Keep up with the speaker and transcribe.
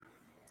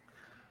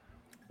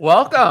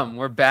Welcome.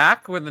 We're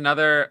back with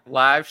another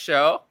live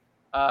show.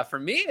 For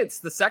me, it's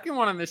the second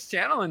one on this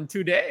channel in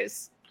 2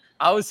 days.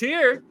 I was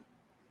here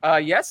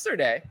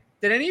yesterday.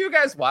 Did any of you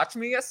guys watch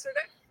me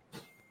yesterday?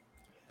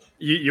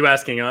 You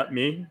asking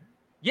me?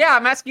 Yeah,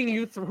 I'm asking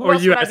you. Who or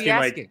else you would I asking be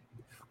asking?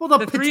 Well,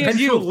 the three of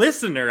potential you.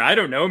 listener. I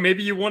don't know.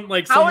 Maybe you want How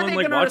are someone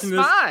they watching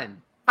this.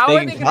 How are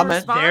they going to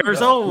respond?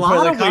 There's a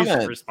lot of ways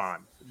to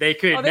respond. They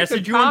could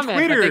message you on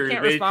Twitter. They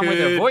respond with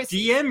their voice.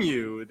 DM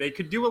you. They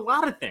could do a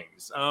lot of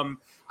things.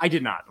 I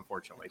did not,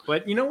 unfortunately.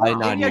 But you know what?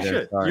 Maybe I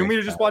should. Sorry. You want me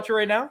to just watch it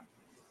right now?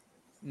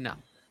 No.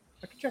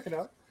 I can check it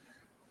out.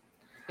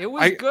 It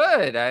was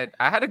good. I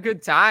had a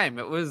good time.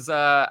 It was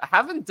I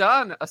haven't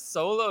done a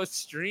solo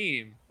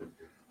stream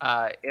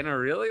in a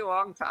really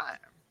long time.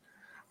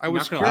 I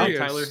was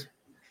curious.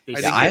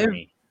 Tyler.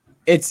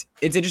 It's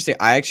interesting.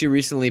 I actually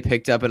recently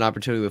picked up an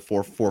opportunity with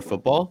for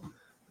football.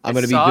 I'm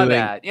going to be doing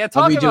that. Yeah,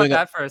 talk about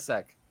that for a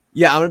sec.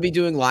 Yeah, I'm going to be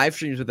doing live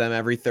streams with them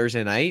every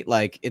Thursday night.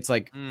 Like it's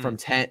from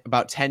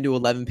about 10 to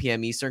 11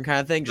 p.m. Eastern kind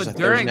of thing. Just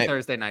during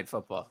Thursday night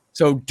football.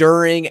 So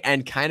during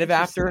and kind of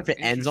after if it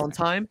ends on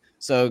time.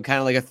 So kind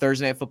of like a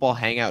Thursday night football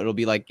hangout. It'll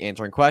be like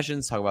answering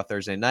questions, talk about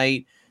Thursday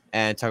night,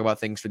 and talk about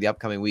things for the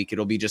upcoming week.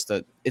 It'll be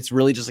it's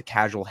really just a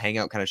casual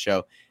hangout kind of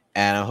show.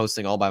 And I'm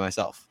hosting all by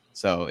myself.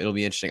 So it'll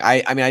be interesting.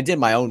 I mean, I did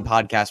my own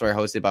podcast where I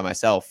hosted by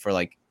myself for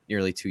like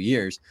nearly 2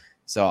 years.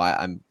 So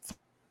I'm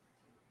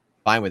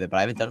fine with it, but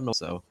I haven't done it.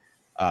 So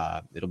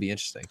it'll be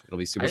interesting. It'll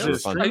be super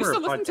fun. I used to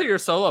listen to your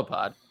solo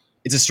pod.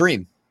 It's a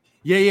stream.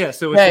 Yeah.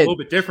 So it's a little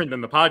bit different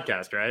than the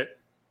podcast, right?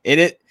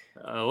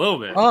 A little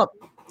bit.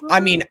 I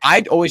mean,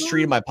 I'd always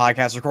treated my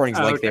podcast recordings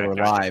like they were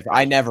live.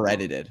 I never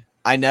edited.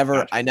 I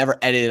never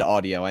edited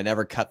audio. I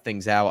never cut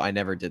things out. I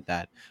never did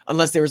that.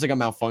 Unless there was like a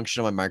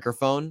malfunction on my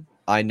microphone,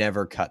 I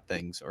never cut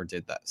things or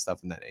did that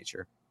stuff in that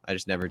nature. I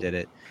just never did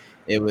it.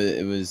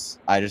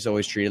 I just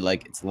always treated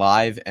like it's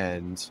live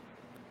and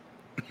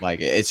like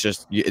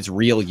it's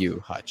real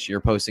you, Hutch.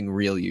 You're posting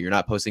real you. You're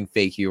not posting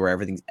fake you where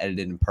everything's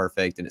edited and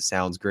perfect and it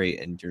sounds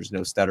great and there's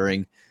no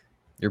stuttering.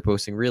 You're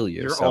posting real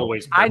you. You're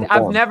always.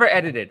 I've never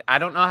edited. I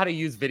don't know how to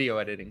use video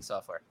editing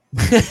software.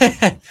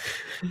 I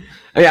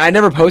mean, I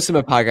never posted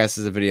my podcast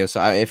as a video,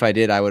 so if I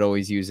did, I would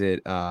always use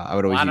it.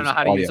 I don't know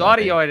how to use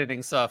audio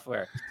editing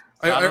software.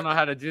 So I don't know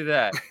how to do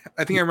that.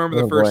 I think I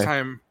remember the first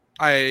time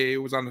I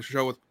was on the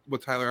show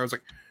with Tyler.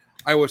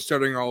 I was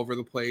stuttering all over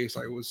the place.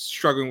 I was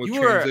struggling with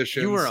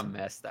transitions. You were a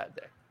mess that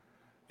day.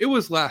 It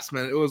was last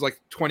minute. It was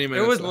like 20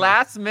 minutes. It was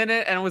last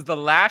minute, and it was the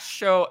last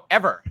show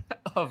ever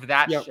of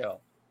that show.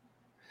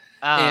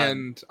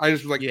 And I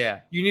just was like,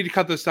 you need to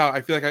cut this out.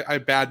 I feel like I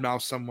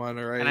badmouthed someone.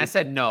 And I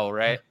said no,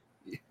 right?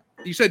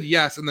 You said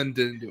yes and then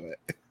didn't do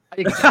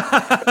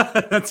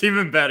it. That's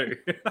even better.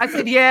 I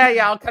said, yeah,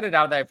 I'll cut it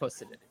out. Then I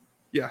posted it.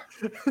 Yeah.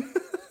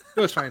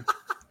 It was fine.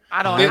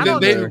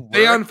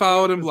 They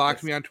unfollowed and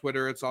blocked me on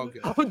Twitter. It's all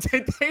good. Oh,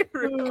 did they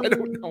really? I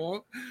don't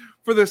know.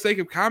 For the sake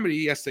of comedy,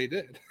 yes, they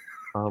did.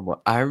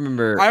 I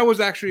remember. I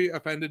was actually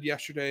offended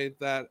yesterday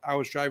that I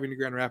was driving to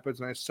Grand Rapids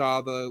and I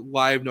saw the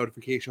live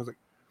notification. I was like,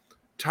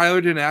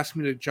 Tyler didn't ask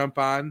me to jump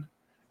on,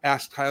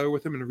 ask Tyler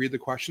with him and read the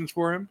questions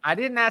for him. I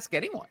didn't ask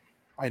anyone.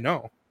 I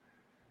know.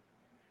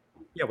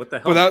 Yeah, what the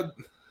hell?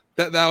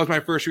 But that was my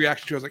first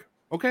reaction. I was like,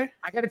 okay.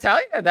 I got to tell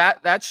you,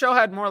 that show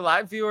had more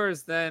live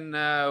viewers than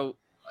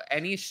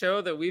any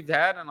show that we've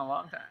had in a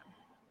long time.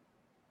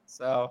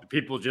 So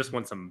people just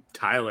want some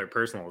Tyler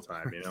personal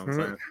time, you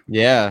know?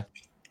 Yeah.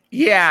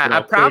 Yeah,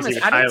 I promise.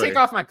 I didn't take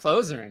off my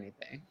clothes or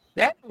anything.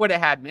 That would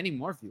have had many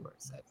more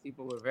viewers.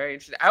 People were very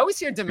interested. I always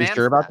hear demand. You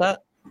sure about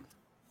that?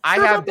 I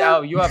have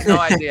no. You have no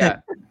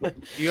idea.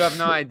 You have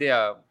no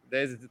idea.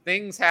 There's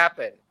things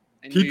happen.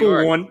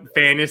 People want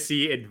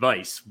fantasy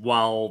advice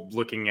while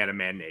looking at a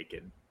man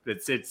naked.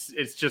 It's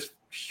just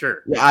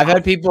sure. Yeah, I've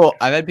had people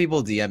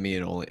DM me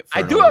and only.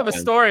 I do have a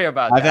story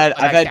about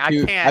that.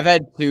 I've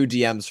had 2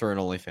 DMs for an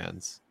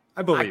OnlyFans.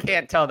 I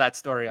can't tell that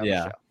story on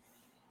the show.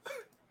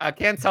 I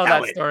can't tell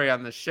that story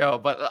on the show,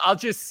 but I'll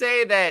just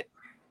say that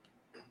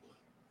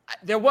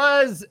there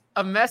was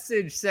a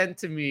message sent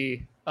to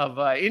me of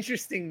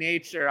interesting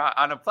nature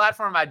on a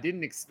platform I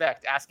didn't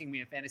expect, asking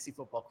me a fantasy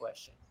football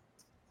question.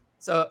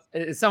 So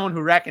it's someone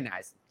who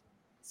recognized me.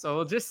 So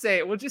we'll just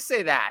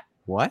say that.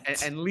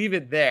 What? And leave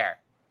it there.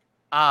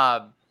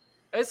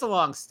 It's a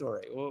long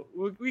story.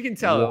 We can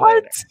tell it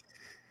later.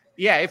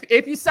 Yeah,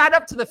 if you sign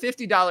up to the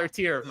 $50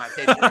 tier of my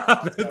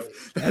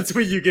Patreon, that's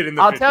what you get in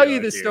the I'll tell you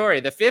the story.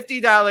 The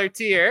 $50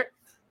 tier,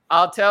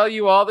 I'll tell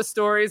you all the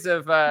stories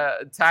of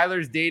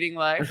Tyler's dating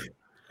life.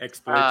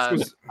 Experts.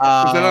 Was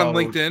that on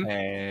LinkedIn?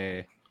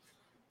 Okay.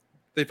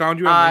 They found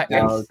you on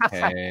LinkedIn.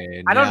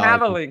 Okay. I don't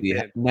have a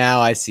LinkedIn. Now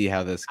I see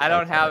how this goes. I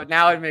don't have it.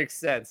 Now it makes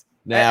sense.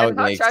 Now and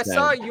it makes sense. I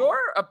saw your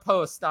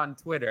post on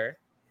Twitter.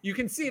 You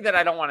can see that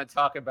I don't want to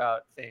talk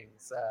about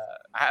things.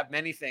 I have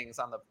many things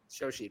on the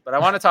show sheet, but I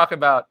want to talk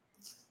about,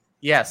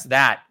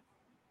 that.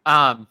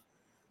 How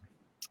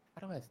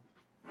do I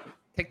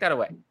take that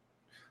away?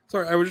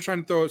 Sorry, I was just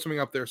trying to throw something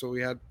up there so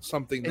we had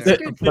something there.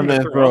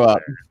 Something to throw up.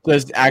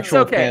 There's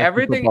actual. It's okay.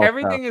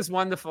 Everything is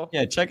wonderful.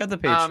 Yeah, check out the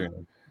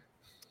Patreon.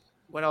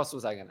 What else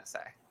was I gonna say?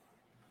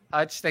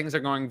 Hutch, things are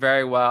going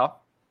very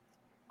well.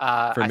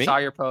 I saw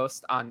your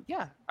post on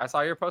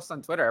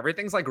Twitter.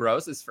 Everything's like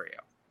roses for you.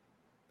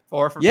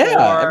 4 for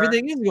 4.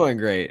 Everything is going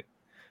great.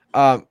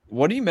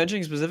 What are you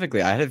mentioning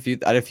specifically? I had a few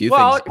things.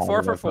 Well,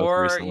 4 for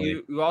 4.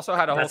 You also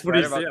had a whole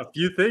thread about a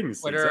few things.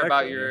 Twitter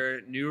about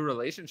your new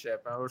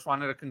relationship. I just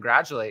wanted to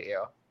congratulate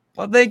you.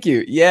 Well, thank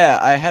you. Yeah,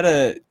 I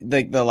had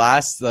the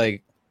last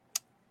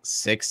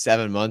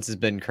 6-7 months has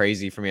been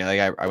crazy for me.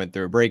 Like I went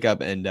through a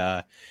breakup and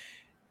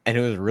it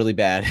was really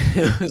bad.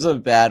 It was a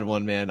bad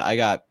one, man. I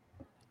got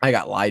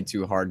lied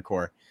to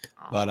hardcore.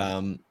 But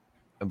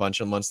a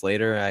bunch of months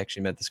later, I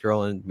actually met this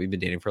girl and we've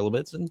been dating for a little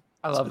bit. And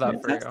I love that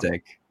for you.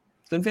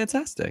 It's been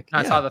fantastic.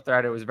 I saw the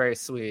thread. It was very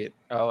sweet.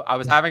 Oh, I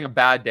was having a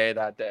bad day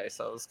that day,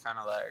 so it was kind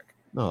of like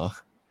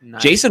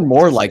nice. Jason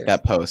Moore liked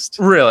that post.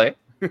 Really?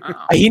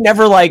 He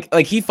never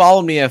he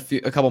followed me a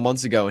couple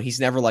months ago and he's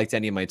never liked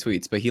any of my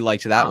tweets, but he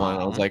liked that one.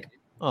 And I was like,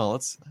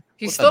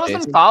 he still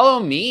doesn't follow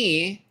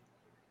me.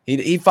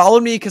 He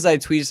followed me because I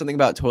tweeted something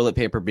about toilet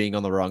paper being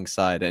on the wrong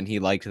side, and he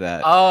liked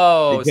that.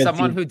 Oh,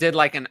 someone who did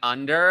like an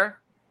under.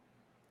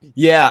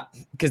 Yeah,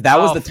 because that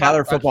was the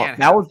Tyler football.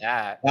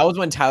 That was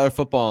when Tyler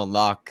football and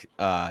Locke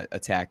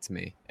attacked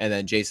me, and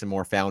then Jason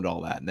Moore found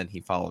all that, and then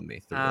he followed me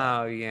through.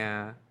 Oh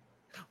yeah.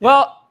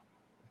 Well,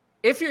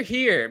 if you're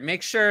here,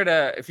 make sure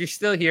to. If you're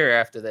still here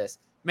after this,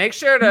 make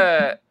sure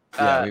to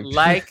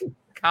like,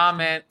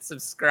 comment,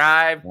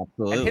 subscribe,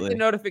 and hit the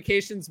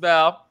notifications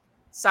bell.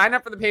 Sign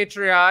up for the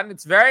Patreon.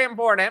 It's very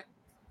important.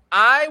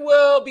 I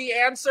will be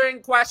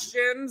answering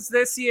questions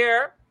this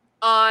year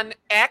on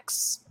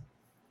X.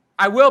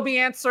 I will be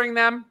answering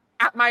them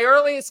at my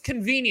earliest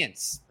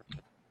convenience.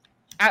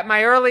 At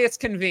my earliest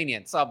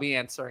convenience, I'll be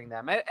answering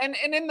them. And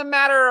in the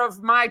matter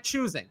of my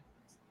choosing,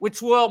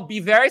 which will be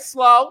very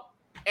slow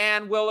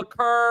and will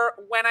occur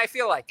when I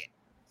feel like it.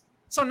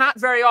 So not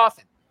very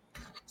often.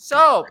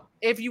 So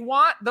if you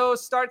want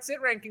those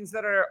start-sit rankings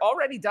that are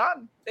already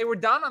done, they were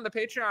done on the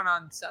Patreon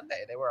on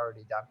Sunday. They were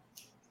already done.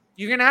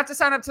 You're going to have to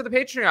sign up to the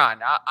Patreon.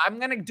 I'm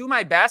going to do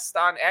my best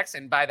on X,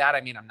 and by that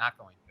I mean I'm not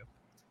going to.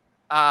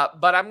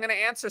 But I'm going to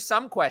answer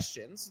some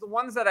questions. The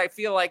ones that I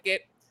feel like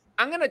it,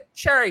 I'm going to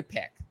cherry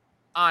pick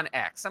on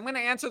X. I'm going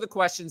to answer the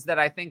questions that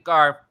I think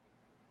are,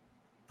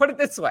 put it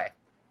this way.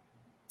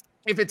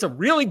 If it's a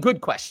really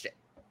good question,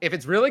 if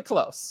it's really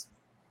close,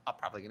 I'm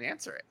probably going to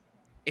answer it.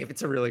 If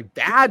it's a really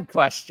bad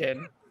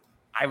question,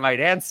 I might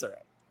answer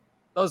it.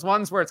 Those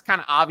ones where it's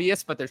kind of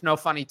obvious, but there's no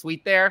funny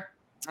tweet there,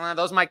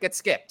 those might get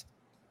skipped.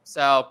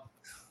 So,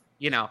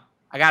 I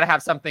got to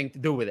have something to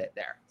do with it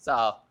there.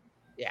 So,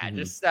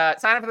 just sign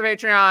up for the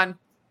Patreon.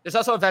 There's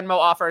also a Venmo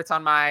offer. It's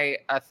on my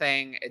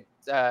thing.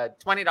 It's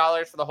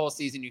 $20 for the whole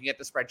season. You can get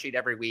the spreadsheet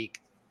every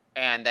week,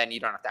 and then you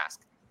don't have to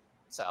ask.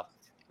 So,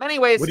 many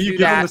ways what to do you do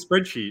get that. on the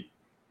spreadsheet?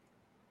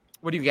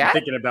 What do you get? I'm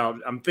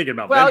thinking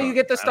about. Well, Venmo. you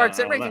get the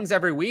start-sit rankings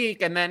every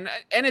week, and then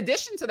in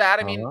addition to that,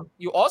 I mean,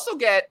 you also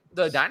get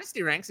the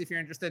Dynasty ranks if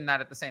you're interested in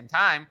that at the same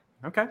time.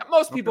 Okay.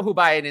 Most people who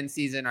buy it in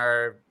season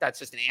that's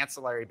just an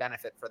ancillary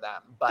benefit for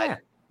them.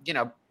 But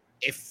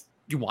if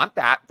you want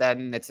that,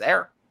 then it's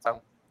there. So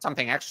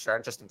something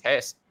extra just in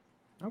case.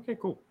 Okay,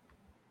 cool.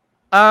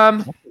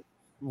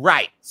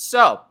 Right.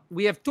 So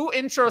we have 2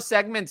 intro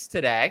segments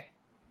today.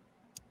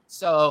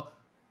 So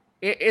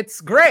it's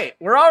great.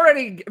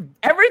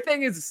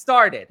 Everything is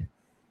started.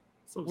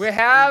 We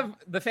have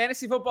the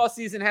fantasy football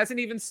season hasn't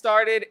even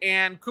started,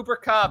 and Cooper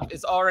Kupp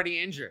is already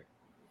injured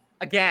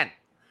again.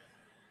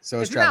 So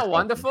isn't that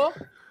wonderful?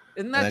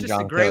 Isn't that just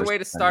a great way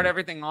to start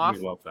everything off?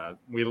 We love that.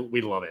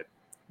 We love it.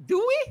 Do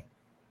we?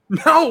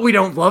 No, we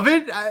don't love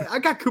it. I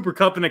got Cooper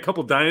Kupp in a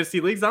couple dynasty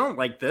leagues. I don't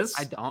like this.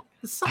 I don't.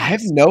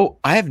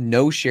 I have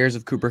no shares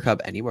of Cooper Kupp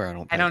anywhere.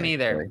 I don't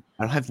either.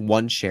 I don't have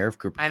one share of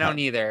Cooper Kupp. I don't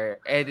either.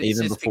 It's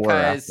even just before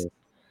because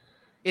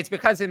it's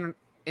because in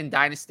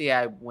Dynasty,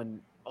 when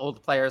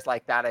old players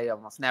like that, I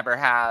almost never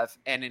have.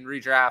 And in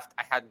redraft,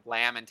 I had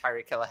Lamb and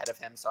Tyreek Hill ahead of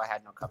him, so I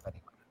had no Kupp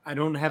anywhere. I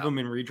don't have him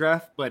in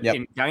redraft, but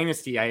in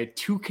Dynasty, I had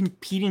 2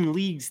 competing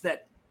leagues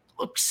that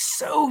look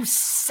so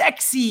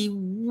sexy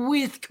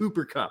with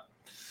Cooper Kupp.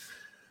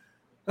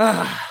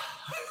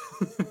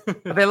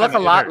 They look a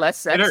lot less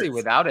sexy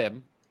without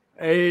him.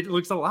 It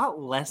looks a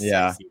lot less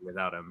sexy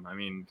without him. I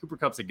mean, Cooper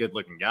Kupp's a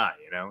good-looking guy,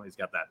 He's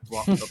got the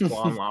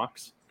blonde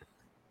locks.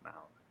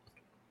 Wow.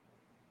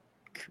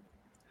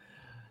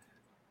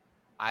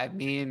 I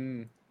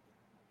mean,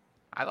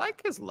 I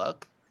like his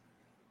look.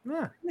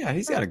 Yeah,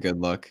 he's got a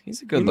good look.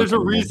 He's a good look. There's a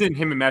reason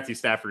him and Matthew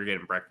Stafford are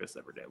getting breakfast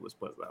every day. Let's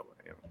put it that way.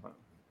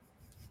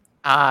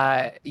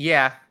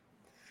 Yeah.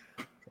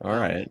 All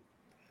right.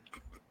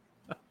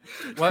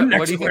 What do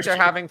you think they're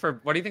having for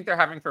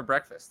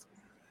breakfast?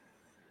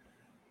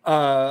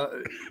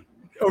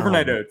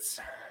 Overnight oats.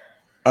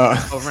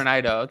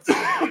 Overnight oats.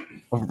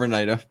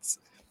 Overnight oats.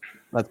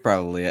 That's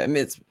probably it. I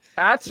mean, it's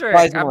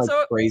Patrick. I'm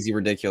so crazy,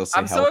 ridiculous.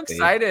 I'm so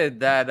excited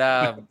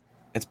that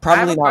it's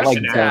probably not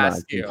like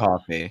donuts and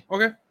coffee.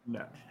 Okay.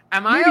 No.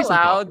 Am I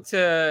allowed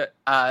to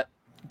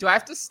do I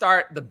have to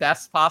start the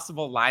best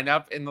possible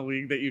lineup in the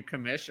league that you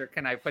commish, or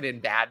can I put in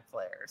bad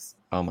players?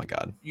 Oh my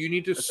God. You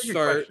need to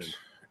start.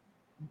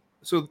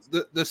 So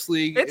this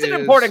league it's an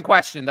important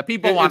question that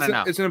people want to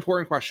know. It's an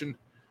important question.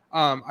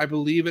 I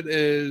believe it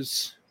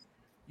is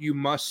you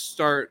must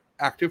start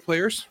active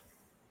players.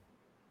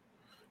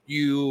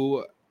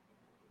 You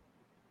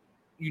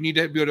need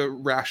to be able to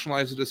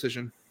rationalize the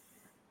decision.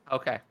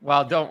 Okay.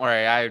 Well, don't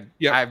worry.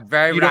 I'm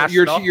very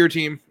rational. Your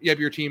team. Yep,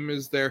 your team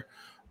is there.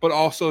 But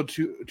also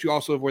to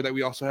also avoid that,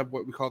 we also have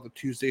what we call the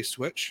Tuesday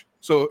switch.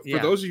 So for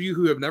those of you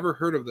who have never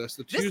heard of this,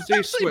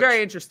 Tuesday switch.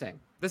 Very interesting.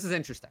 This is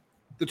interesting.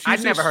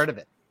 I've never heard of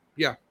it.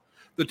 Yeah.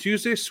 The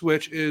Tuesday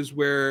switch is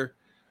where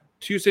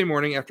Tuesday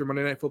morning after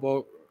Monday Night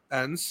Football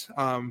ends,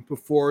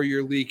 before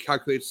your league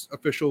calculates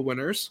official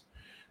winners,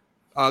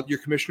 your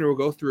commissioner will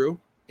go through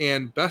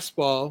and best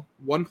ball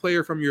one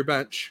player from your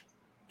bench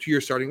to your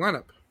starting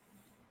lineup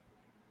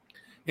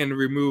and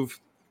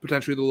remove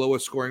potentially the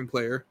lowest scoring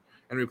player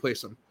and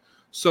replace them.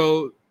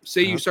 So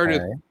say you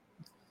started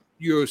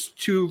you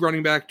 2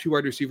 running back, 2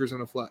 wide receivers,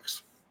 and a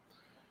flex.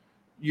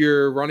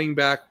 Your running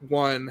back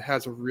 1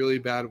 has a really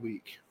bad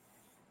week.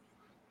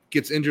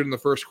 Gets injured in the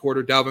first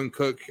quarter. Dalvin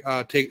Cook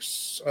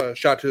takes a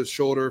shot to his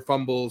shoulder,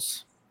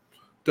 fumbles,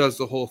 does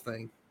the whole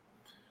thing.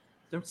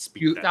 Don't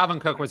speak.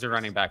 Dalvin Cook was a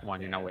running back 1.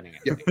 You're not winning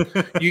it.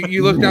 Yeah.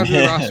 you look down to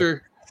the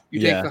roster. You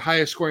take the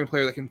highest scoring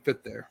player that can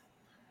fit there,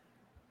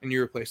 and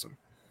you replace him.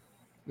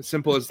 As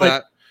simple as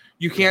that.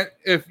 You can't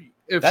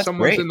if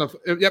someone's in the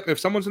if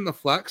someone's in the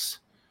flex.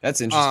 That's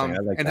interesting. I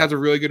like and that. has a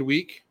really good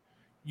week.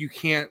 You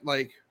can't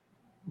like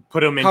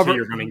put him into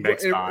your running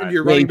back spot. Into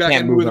your running back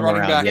and move the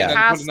running back. It and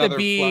has to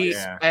be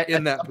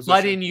in that position.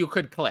 Button you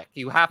could click.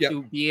 You have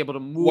to be able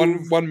to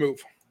move one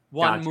move.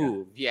 One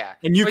move, yeah.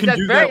 And you can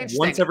do that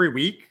once every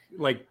week.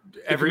 Like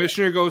every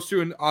commissioner goes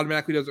through and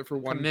automatically does it for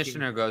one.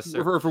 Commissioner goes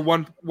through for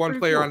one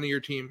player on your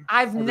team.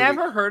 I've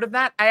never heard of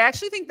that. I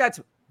actually think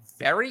that's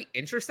very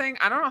interesting.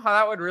 I don't know how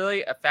that would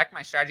really affect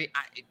my strategy.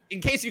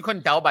 In case you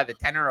couldn't tell by the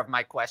tenor of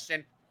my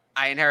question,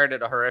 I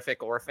inherited a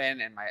horrific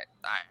orphan, and I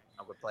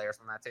know good players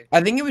from that team.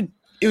 I think it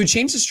would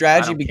change the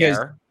strategy because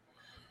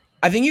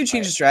I think you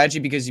change the strategy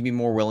because you'd be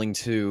more willing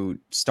to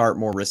start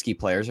more risky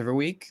players every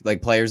week,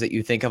 like players that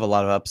you think have a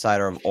lot of upside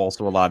or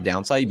also a lot of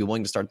downside. You'd be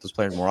willing to start those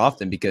players more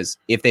often because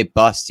if they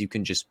bust, you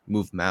can just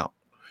move them out.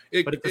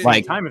 But at the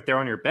same time, if they're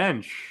on your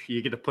bench,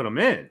 you get to put them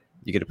in.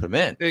 You get to put them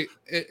in.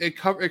 It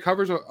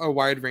covers a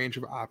wide range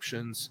of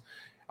options,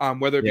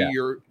 whether it be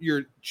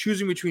you're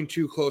choosing between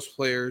 2 close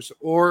players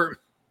or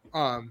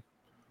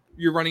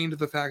you're running into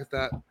the fact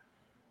that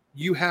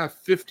you have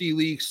 50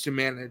 leagues to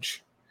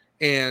manage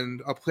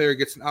and a player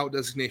gets an out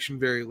designation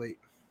very late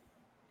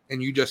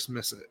and you just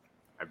miss it.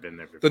 I've been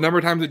there before. The number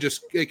of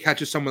times it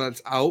catches someone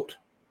that's out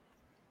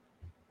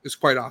is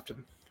quite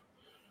often.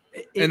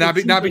 And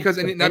not because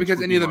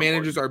any of the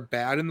managers are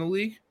bad in the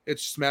league.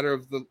 It's just a matter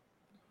of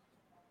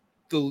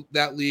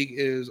that league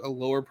is a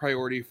lower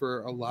priority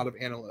for a lot of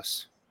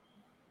analysts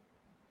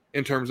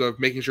in terms of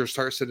making sure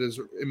start sit is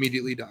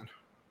immediately done.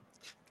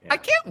 I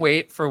can't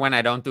wait for when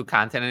I don't do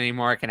content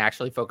anymore. I can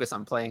actually focus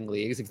on playing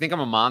leagues. I think I'm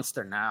a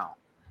monster now.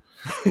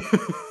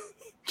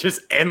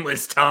 Just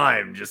endless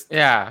time.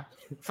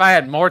 If I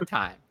had more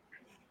time.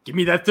 Give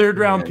me that 3rd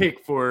round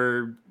pick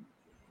for.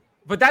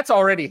 But that's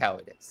already how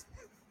it is.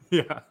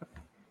 Yeah.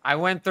 I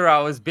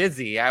was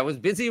busy. I was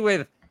busy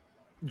with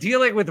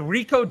dealing with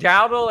Rico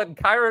Dowdle and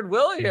Kyron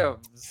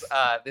Williams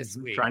this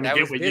week. Trying to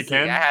get what you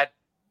can. I had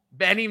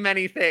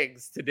many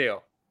things to do.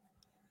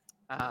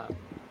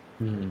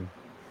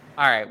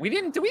 All right.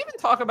 Did we even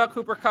talk about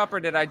Cooper Kupp, or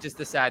did I just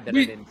decide that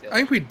I didn't feel it? I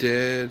think we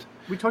did.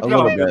 We talked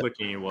about how good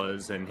looking he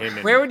was and him.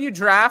 Where would you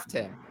draft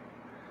him?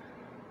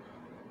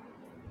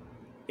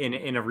 In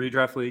a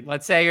redraft league?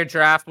 Let's say your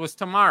draft was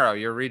tomorrow.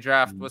 Your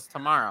redraft was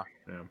tomorrow.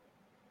 Yeah.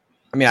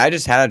 I mean, I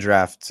just had a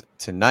draft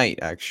tonight,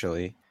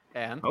 actually.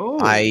 And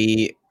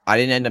I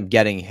didn't end up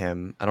getting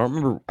him. I don't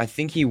remember. I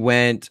think he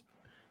went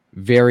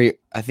very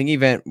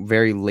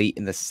late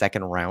in the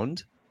 2nd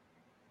round.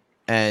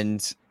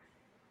 And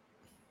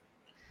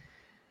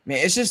man,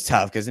 it's just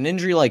tough because an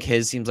injury like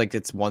his seems like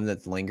it's one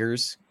that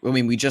lingers. I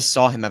mean, we just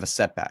saw him have a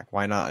setback.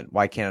 Why not?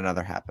 Why can't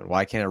another happen?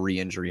 Why can't a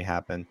re-injury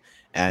happen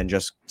and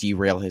just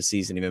derail his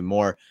season even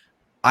more?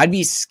 I'd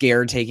be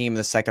scared taking him in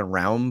the 2nd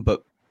round,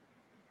 but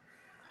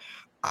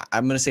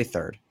I'm going to say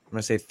 3rd. I'm going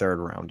to say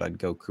 3rd round. I'd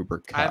go Cooper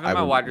Kupp. I have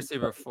him a wide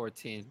receiver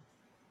 14.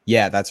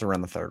 Yeah, that's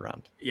around the 3rd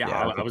round. Yeah,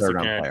 I was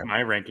looking at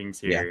my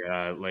rankings here.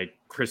 Yeah. Like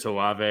Chris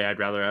Olave, I'd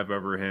rather have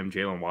over him.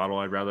 Jalen Waddle,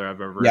 I'd rather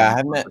have over him.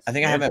 Yeah, I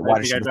think I have at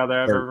wide receiver. I'd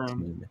rather have over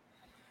him.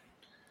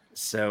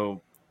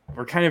 So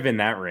we're kind of in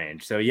that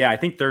range. So yeah, I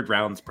think 3rd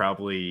round's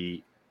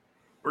probably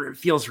where it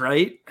feels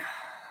right.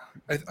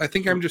 I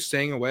think I'm just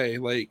staying away.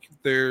 Like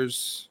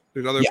there's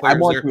other players I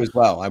want there to as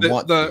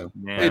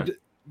well.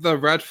 The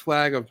red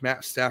flag of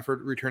Matt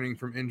Stafford returning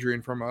from injury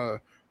and from a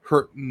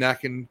hurt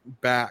neck and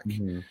back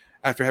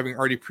after having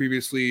already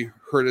previously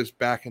hurt his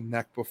back and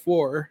neck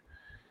before.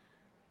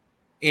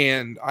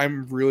 And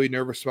I'm really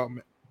nervous about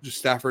just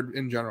Stafford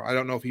in general. I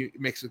don't know if he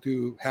makes it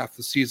through half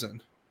the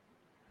season.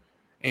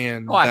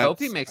 And I hope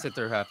he makes it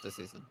through half the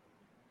season.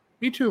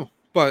 Me too,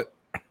 but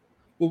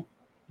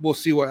we'll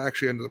see what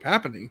actually ends up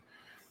happening.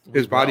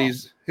 His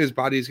body's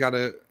got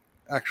to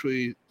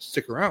actually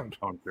stick around.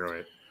 Through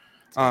it.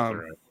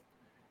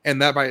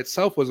 And that by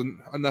itself wasn't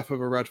enough of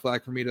a red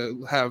flag for me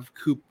to have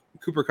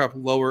Cooper Kupp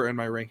lower in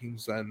my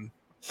rankings than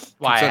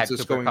why I had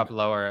Cooper Kupp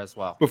lower as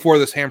well before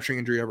this hamstring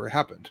injury ever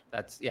happened.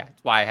 It's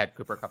why I had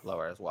Cooper Kupp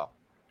lower as well.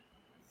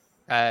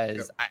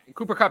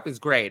 Cooper Kupp is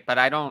great, but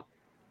I don't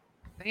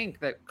think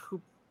that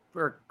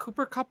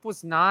Cooper Kupp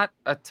was not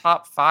a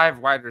top 5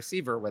 wide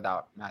receiver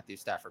without Matthew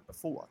Stafford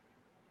before.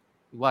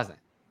 He wasn't.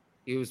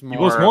 He was more.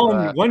 He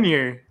was one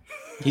year.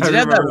 He did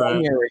have that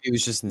 1 year where he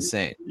was just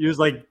insane. He was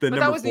like but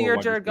that was the year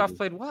Jared Goff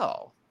played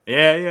well.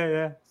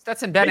 Yeah.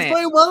 Stetson Bennett. He's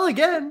playing well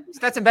again.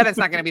 Stetson Bennett's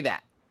not going to be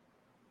that.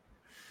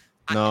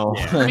 No.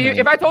 I mean,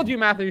 if I told you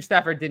Matthew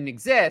Stafford didn't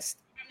exist,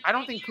 I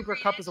don't think Cooper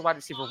Kupp is a wide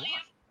receiver 1.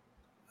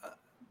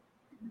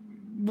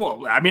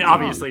 Well, I mean,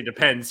 obviously it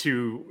depends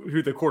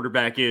who the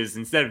quarterback is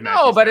instead of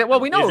Matthew. No,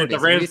 but we know if the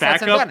Rams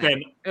backup,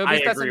 then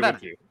I agree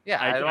with you.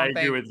 Yeah, I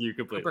agree with you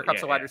completely. Cooper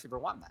Kupp's a wide receiver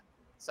 1 then.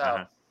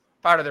 So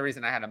part of the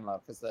reason I had him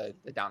low because the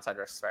downside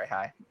risk is very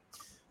high.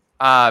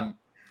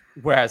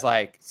 Whereas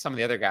like some of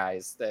the other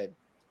guys that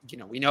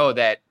we know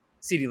that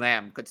CeeDee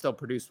Lamb could still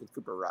produce with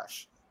Cooper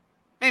Rush,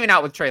 maybe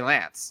not with Trey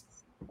Lance,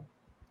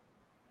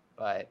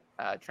 but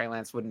Trey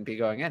Lance wouldn't be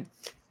going in.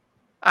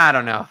 I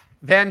don't know.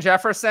 Van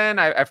Jefferson,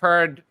 I've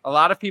heard a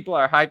lot of people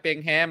are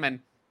hyping him,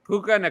 and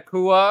Puka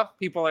Nacua,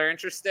 people are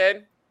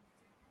interested.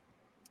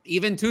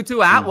 Even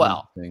Tutu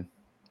Atwell.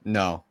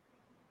 No.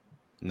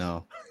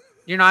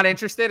 You're not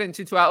interested in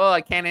Tutu Atwell?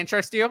 I can't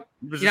interest you?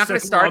 You're not going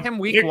to start him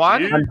week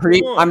 1? I'm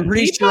pretty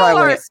sure I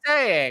weigh.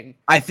 Saying.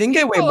 I think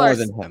I weigh more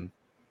than him.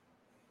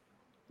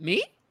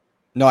 Me?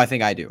 No, I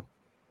think I do.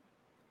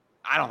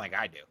 I don't think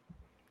I do.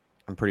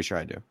 I'm pretty sure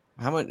I do.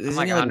 How much? I'm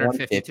like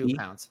 152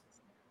 pounds.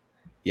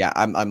 Yeah,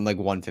 I'm like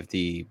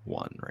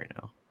 151 right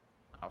now.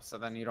 Oh, so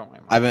then you don't weigh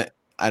more.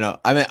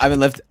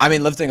 I've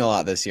been lifting a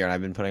lot this year, and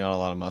I've been putting on a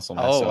lot of muscle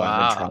mass. So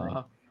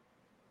wow.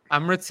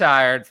 I'm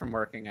retired from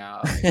working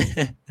out.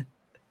 I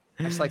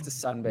just like to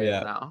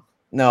sunbathe now.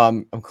 No,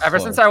 I'm close. Ever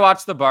since I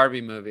watched the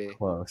Barbie movie.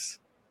 Close.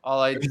 All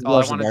I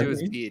want to do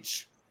is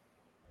beach.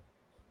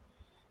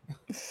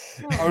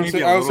 I would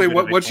say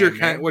what's your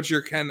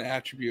Ken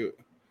attribute?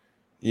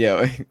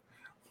 Yeah.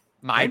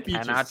 My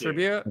Ken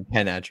attribute?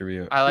 Ken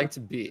attribute. I like to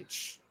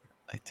beach.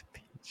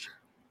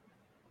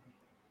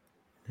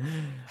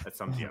 That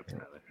sums you up,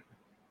 Tyler.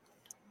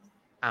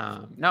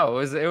 No,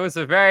 it was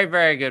a very,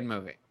 very good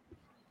movie.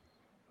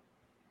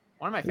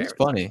 One of my favorites.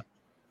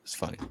 It's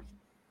funny.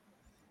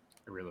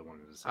 I really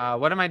wanted to say.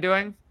 What am I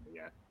doing?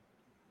 Yeah.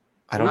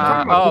 I don't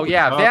know.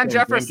 Van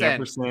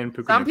Jefferson.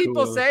 Some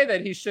people say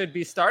that he should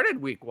be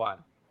started week 1.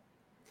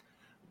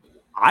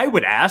 I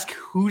would ask,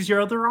 who's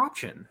your other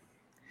option?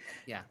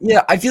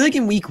 Yeah, I feel like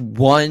in week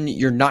 1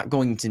 you're not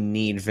going to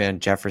need Van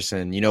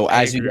Jefferson.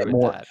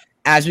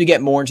 As we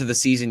get more into the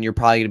season, you're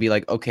probably gonna be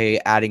like, okay,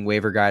 adding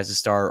waiver guys to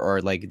start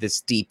or like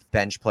this deep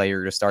bench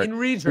player to start. In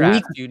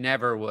redraft, you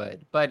never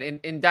would, but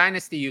in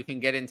Dynasty, you can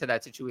get into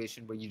that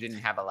situation where you didn't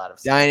have a lot of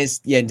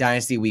in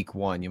Dynasty week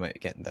 1, you might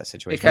get in that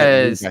situation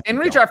because in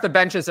redraft the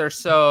benches are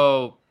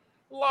so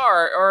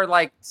large or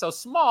like so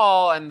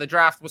small, and the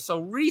draft was so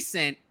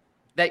recent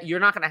that you're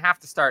not going to have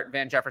to start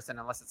Van Jefferson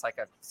unless it's like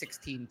a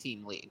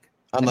 16-team league.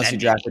 Unless you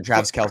drafted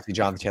Travis Kelce,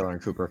 Jonathan Taylor,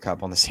 and Cooper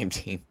Kupp on the same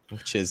team,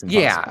 which is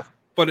impossible. Yeah.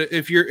 But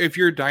if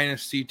your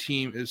dynasty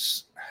team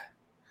is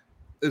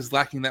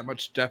lacking that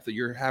much depth that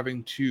you're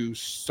having to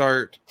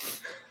start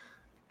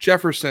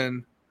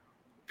Jefferson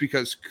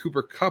because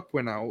Cooper Kupp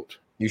went out,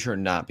 you should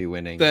not be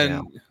winning.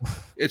 Then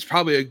it's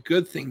probably a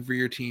good thing for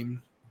your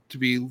team to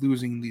be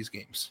losing these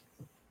games.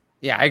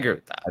 Yeah, I agree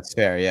with that. That's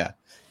fair. Yeah.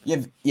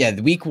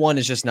 The week 1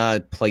 is just not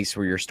a place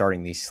where you're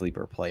starting these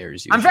sleeper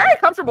players. Usually. I'm very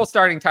comfortable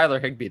starting Tyler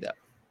Higbee though.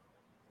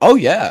 Oh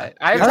yeah,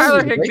 I have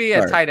Tyler Higbee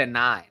at tight end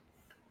 9.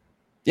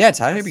 Yeah,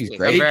 Tyler Higbee's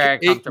great.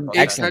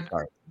 Excellent.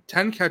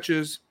 10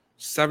 catches,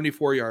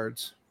 74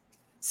 yards.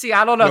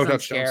 Seattle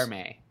doesn't scare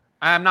me.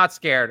 I'm not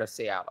scared of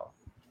Seattle.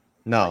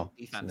 No,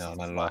 not at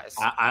all.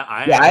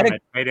 I had a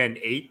tight end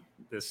 8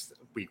 this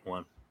week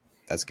 1.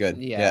 That's good.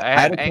 Yeah,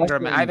 I have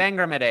Ingram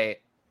at 8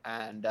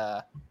 and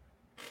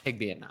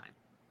Higbee at 9.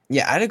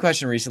 Yeah, I had a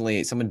question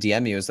recently. Someone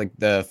DM'd me. It was like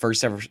the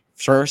first ever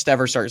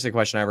start sit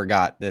question I ever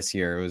got this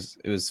year.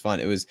 It was fun.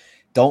 It was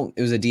a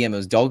DM. It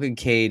was Dalton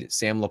Cade,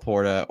 Sam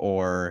Laporta,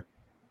 or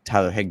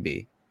Tyler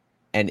Higbee,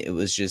 and it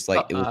was just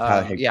like it was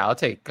Tyler Higbee. Yeah, I'll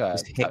take Tyler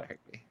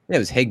Higbee. It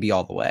was Higbee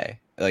all the way.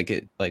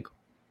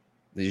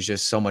 There's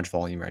just so much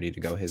volume ready to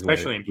go his way.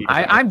 Especially in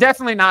PPR. I'm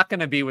definitely not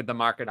going to be with the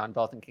market on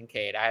Dalton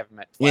Kincaid. I have him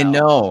at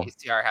 12.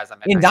 PCR has him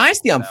at 19,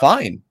 Dynasty, I'm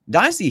fine.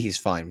 Dynasty, he's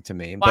fine to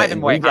me. But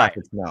in redraft,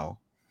 it's no.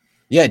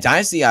 Yeah,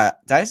 Dynasty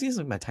is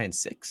like my tight end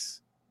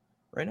 6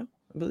 right now,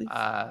 I believe.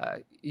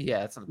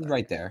 Yeah, it's something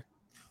right there.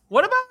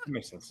 What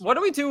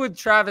do we do with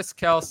Travis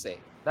Kelce?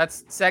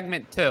 That's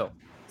segment 2.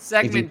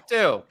 What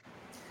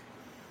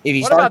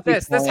about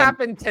this? This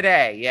happened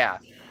today. Yeah.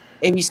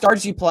 If he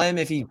starts, you play him.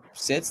 If he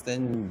sits,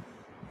 then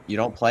You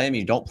don't play him.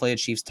 You don't play a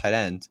Chiefs tight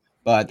end.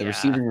 But the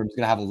receiving room is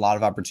going to have a lot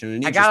of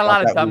opportunity. I got a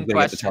lot of dumb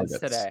questions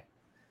today.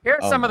 Here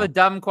are some of the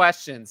dumb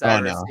questions I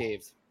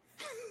received.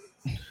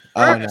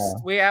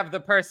 First, we have the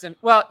person.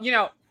 Well,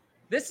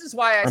 this is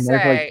why I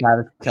say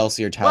Travis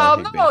Kelce or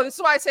Tyler Higbee. No, this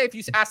is why I say if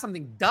you ask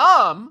something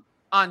dumb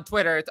on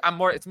Twitter,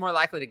 it's more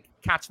likely to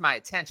catch my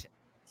attention.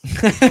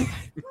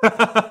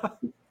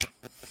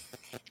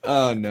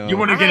 Oh no! You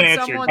want to get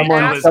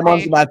answered?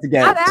 Someone's about to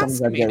get. Not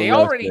ask me. They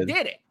already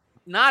did it.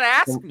 Not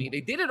ask me.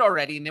 They did it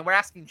already, and they were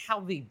asking how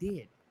they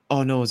did.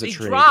 Oh no! It was a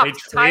trade. They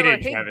dropped Tyler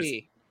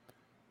Higbee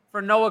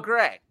for Noah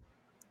Gray.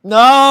 No,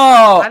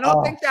 I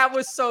don't think that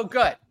was so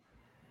good.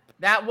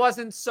 That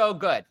wasn't so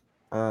good.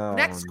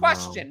 Next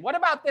question. What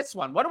about this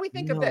one? What do we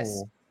think of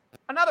this?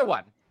 Another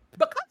one.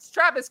 Because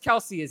Travis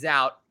Kelce is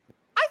out,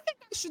 I think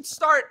I should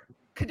start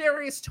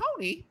Kadarius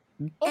Toney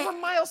over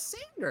Miles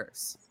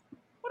Sanders.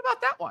 What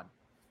about that one?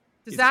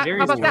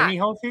 How about that?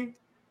 Healthy?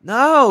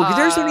 No,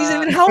 Kadarius Toney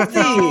isn't even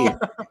healthy.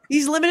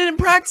 He's limited in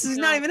practice. He's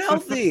not even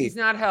healthy. He's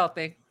not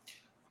healthy.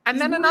 And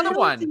then another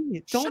one.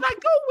 Should I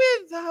go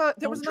with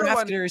there was another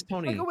one? Kadarius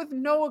Toney. Should I go with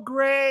Noah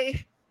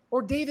Gray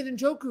or David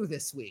Njoku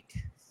this week?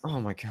 Oh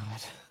my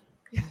god.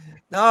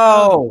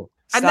 No.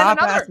 And then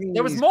another.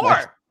 There was more.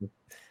 Questions.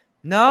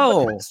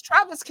 No. Because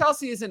Travis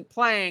Kelce isn't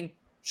playing,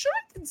 should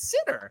I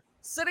consider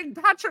sitting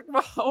Patrick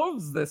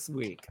Mahomes this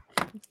week?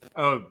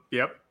 Oh,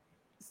 yep.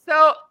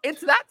 So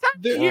it's that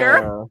time of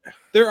year.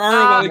 There are a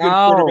lot of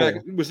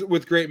good quarterbacks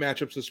with great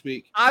matchups this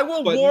week. I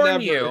will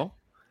warn you.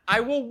 I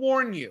will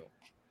warn you.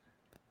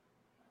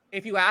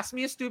 If you ask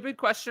me a stupid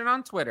question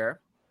on Twitter,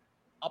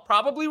 I'll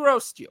probably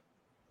roast you.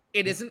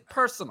 It isn't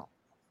personal.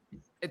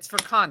 It's for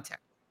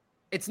content.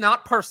 It's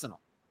not personal.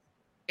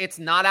 It's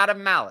not out of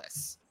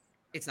malice.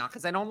 It's not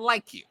because I don't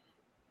like you.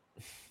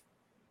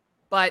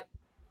 But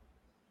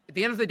at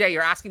the end of the day,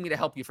 you're asking me to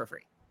help you for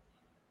free.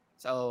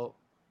 So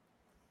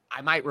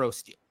I might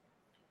roast you.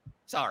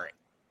 Sorry.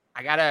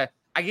 I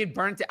get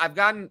burnt. I've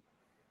gotten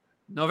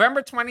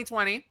November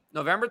 2020,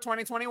 November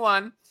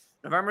 2021,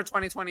 November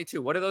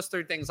 2022. What do those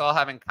three things all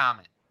have in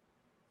common?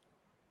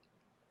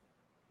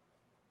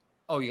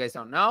 Oh, you guys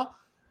don't know?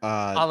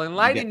 I'll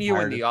enlighten you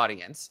in the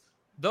audience.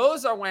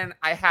 Those are when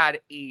I had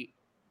a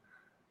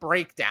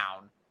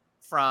breakdown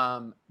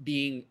from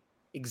being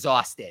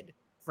exhausted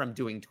from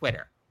doing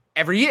Twitter.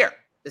 Every year,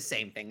 the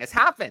same thing has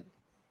happened.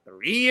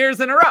 3 years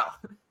in a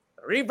row.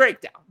 3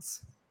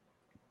 breakdowns.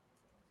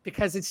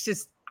 Because it's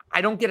just, I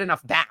don't get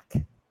enough back.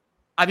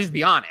 I'll just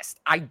be honest.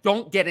 I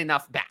don't get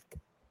enough back.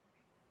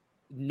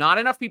 Not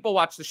enough people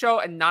watch the show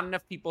and not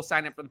enough people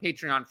sign up for the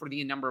Patreon for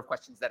the number of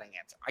questions that I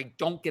answer. I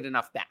don't get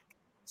enough back.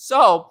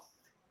 So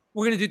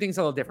we're going to do things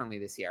a little differently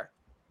this year.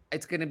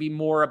 It's going to be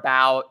more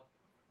about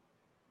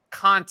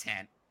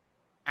content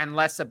and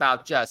less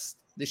about just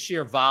the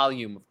sheer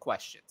volume of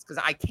questions, because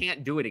I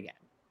can't do it again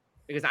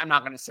because I'm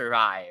not going to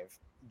survive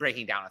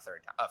breaking down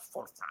a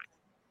fourth time.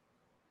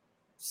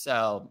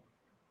 So,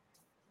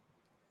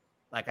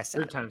 like I said,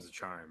 third time's the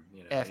charm.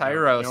 If I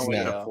roast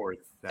you,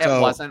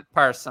 it wasn't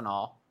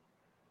personal,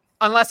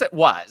 unless it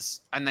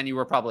was, and then you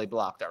were probably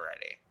blocked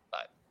already.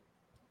 But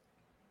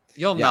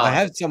you'll know. I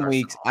have some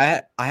weeks.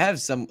 I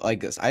have some like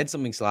this. I had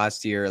some weeks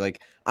last year.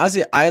 Like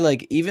honestly, I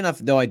like even if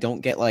though I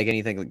don't get like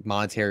anything like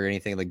monetary or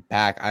anything like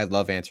back, I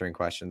love answering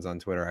questions on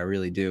Twitter. I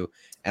really do,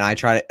 and I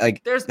try to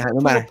like. There's no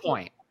matter a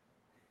point.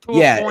 To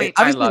a point,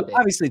 I love it.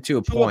 Obviously, to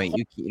a point.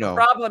 You know.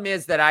 The problem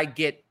is that I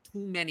get too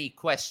many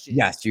questions.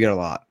 Yes, you get a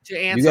lot. To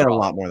answer, you get a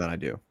lot more than I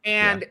do.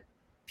 And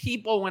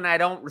people, when I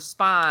don't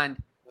respond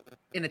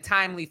in a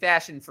timely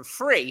fashion for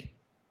free,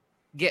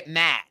 get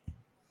mad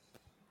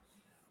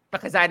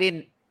because I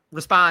didn't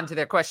respond to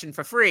their question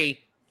for free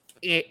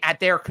at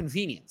their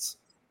convenience.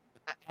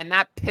 And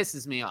that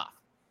pisses me off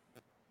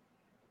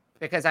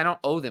because I don't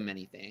owe them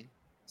anything.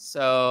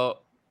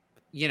 So,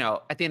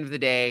 at the end of the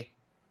day,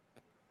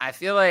 I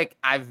feel like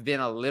I've been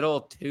a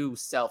little too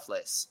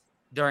selfless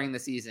during the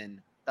season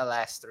the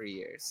last 3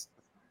 years.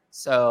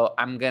 So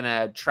I'm going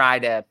to try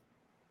to have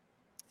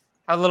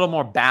a little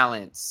more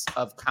balance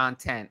of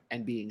content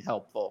and being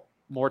helpful,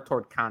 more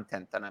toward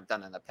content than I've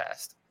done in the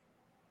past.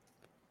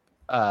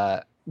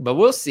 But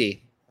we'll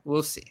see.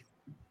 We'll see.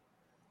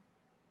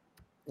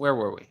 Where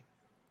were we?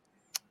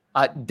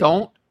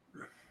 Don't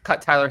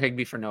cut Tyler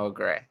Higbee for Noah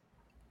Gray.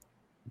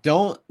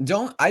 Don't.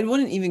 I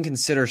wouldn't even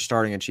consider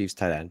starting a Chiefs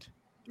tight end.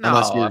 No,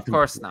 of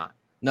course not.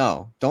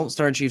 No, don't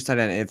start a Chiefs tight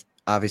end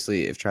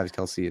if Travis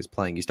Kelce is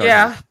playing. You start.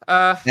 Yeah,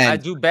 I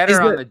do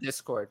better on the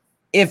Discord.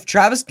 If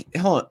Travis,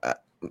 hold on.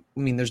 I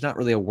mean, there's not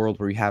really a world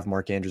where you have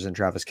Mark Andrews and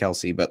Travis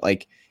Kelce, but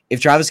like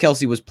if Travis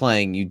Kelce was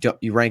playing, you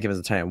rank him as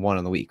a tight end 1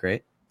 on the week,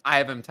 right? I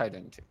have him tight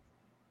end 2.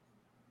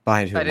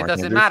 Behind who? But it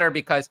doesn't matter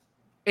because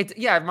I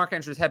have Mark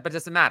Andrews' head, but it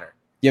doesn't matter.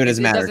 Yeah, it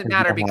doesn't matter. It doesn't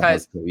matter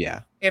because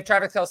if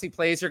Travis Kelce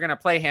plays, you're going to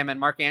play him, and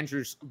Mark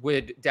Andrews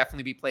would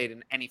definitely be played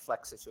in any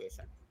flex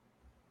situation.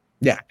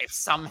 Yeah. If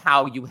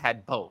somehow you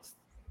had both.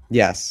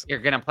 Yes. You're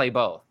going to play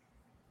both.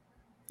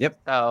 Yep.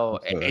 So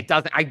it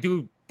doesn't. I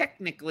do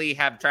technically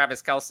have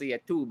Travis Kelce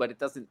at 2, but it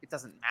doesn't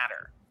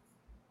matter.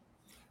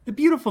 The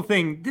beautiful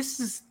thing, this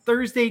is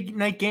Thursday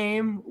night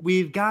game.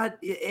 We've got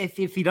if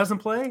he doesn't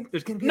play,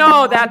 there's gonna be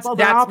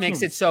that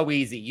makes it so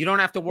easy. You don't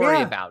have to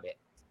worry about it.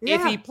 Yeah.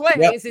 If he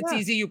plays, it's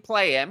easy. You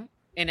play him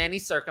in any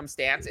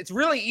circumstance. It's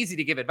really easy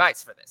to give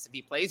advice for this. If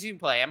he plays, you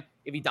play him.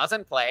 If he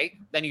doesn't play,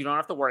 then you don't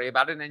have to worry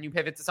about it, and then you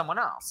pivot to someone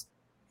else.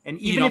 And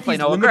even if he's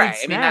Noah Gray,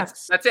 snaps, I mean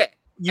that's it.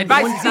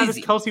 Advice is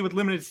easy. Kelsey with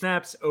limited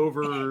snaps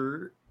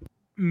over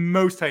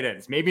most tight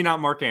ends. Maybe not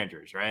Mark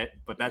Andrews, right?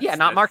 But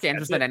not Mark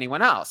Andrews, but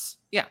anyone else.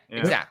 Yeah,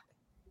 exactly.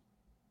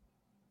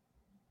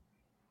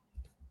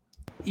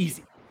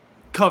 Easy.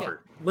 Covered.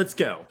 Let's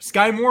go.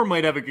 Sky Moore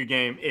might have a good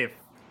game if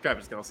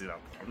Travis Kelsey's out.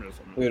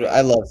 Dude,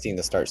 I love seeing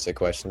the start sit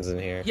questions in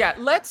here. Yeah,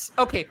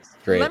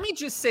 let me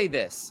just say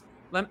this.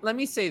 Let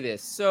me say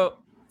this. So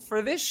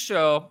for this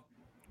show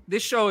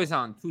is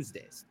on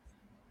Tuesdays.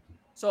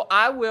 So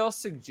I will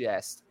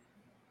suggest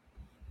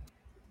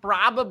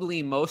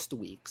probably most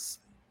weeks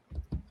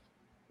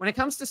when it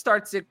comes to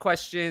start sit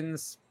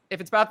questions, if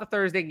it's about the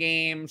Thursday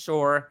game,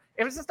 sure.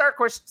 If it's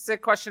a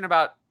sit question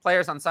about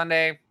players on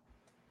Sunday,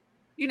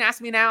 you can ask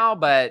me now,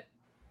 but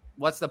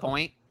what's the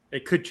point?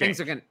 It could change.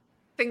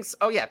 Things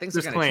are going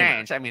to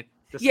change. I mean,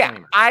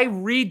 I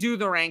redo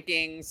the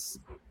rankings.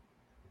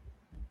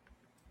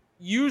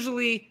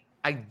 Usually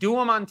I do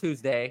them on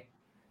Tuesday,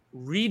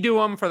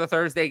 redo them for the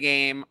Thursday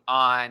game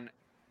on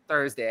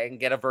Thursday and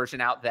get a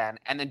version out then,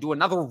 and then do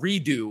another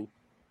redo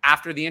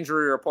after the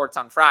injury reports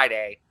on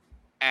Friday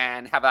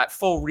and have that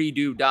full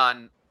redo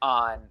done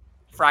on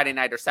Friday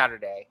night or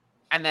Saturday,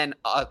 and then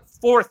a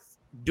fourth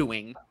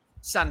doing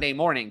Sunday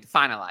morning to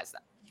finalize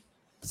them.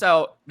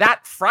 So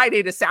that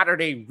Friday to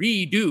Saturday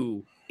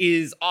redo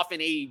is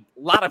often a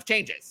lot of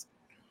changes.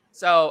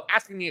 So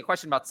asking me a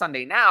question about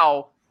Sunday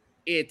now,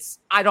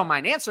 I don't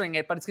mind answering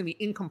it, but it's going to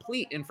be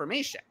incomplete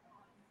information.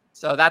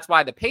 So that's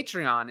why the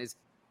Patreon is,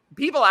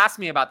 people asked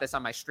me about this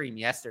on my stream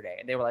yesterday,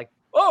 and they were like,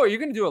 oh, are you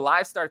going to do a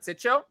live start sit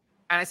show?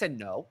 And I said,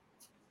 no,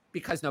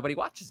 because nobody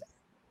watches it.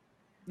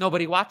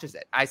 Nobody watches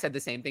it. I said the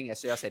same thing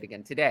yesterday. I'll say it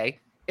again today.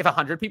 If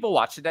 100 people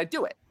watched it, I'd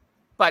do it.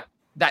 But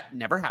that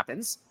never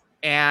happens.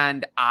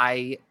 And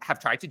I have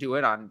tried to do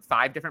it on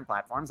 5 different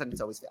platforms, and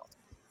it's always failed.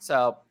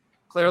 So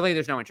clearly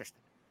there's no interest in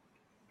it.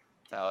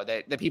 So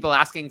the people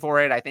asking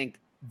for it, I think,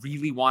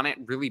 really want it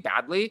really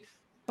badly.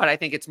 But I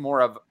think it's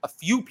more of a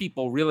few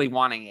people really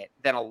wanting it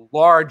than a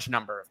large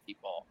number of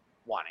people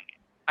wanting it.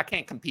 I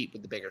can't compete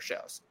with the bigger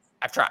shows.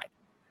 I've tried.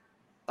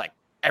 Like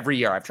every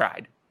year I've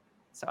tried.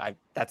 So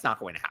that's not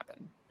going to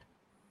happen.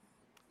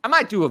 I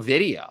might do a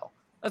video.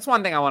 That's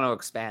one thing I want to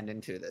expand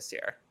into this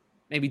year.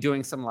 Maybe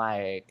doing some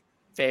like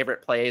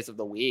favorite plays of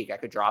the week. I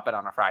could drop it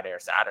on a Friday or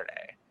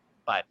Saturday.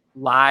 But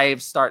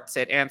live start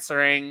sit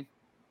answering.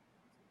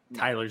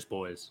 Tyler's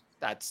boys.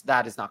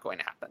 That is not going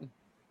to happen.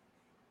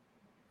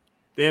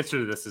 The answer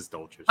to this is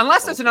Dolch's.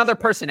 Unless it's another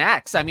person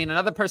X. I mean,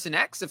 another person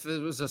X, if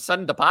it was a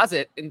sudden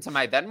deposit into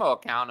my Venmo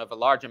account of a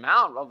large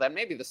amount, well, then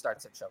maybe the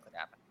start sit show could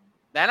happen.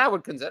 Then I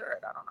would consider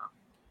it. I don't know.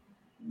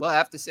 We'll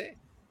have to see.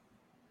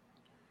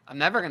 I'm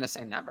never going to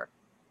say never.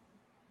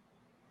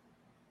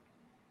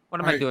 What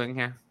am I doing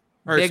here?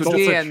 All right,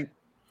 Bigsby and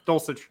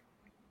Dulcich.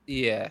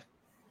 Yeah.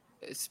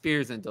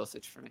 Spears and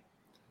Dulcich for me.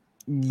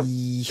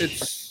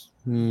 It's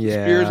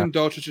Spears and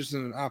Dulcich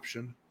isn't an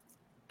option.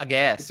 I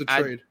guess. It's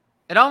a trade.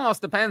 It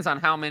almost depends on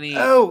how many.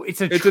 Oh,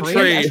 it's a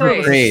trade.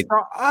 Trade.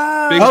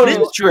 Oh, it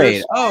is a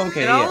trade. Oh,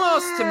 okay. It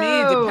almost to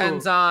me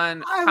depends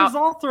on. I was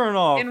all thrown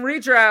off. In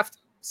redraft,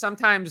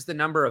 sometimes the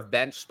number of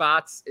bench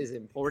spots is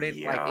important.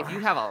 Yeah. Like if you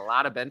have a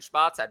lot of bench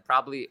spots,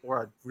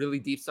 or a really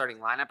deep starting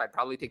lineup, I'd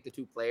probably take the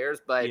 2 players.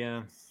 But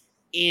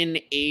in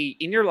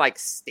your like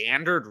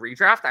standard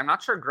redraft, I'm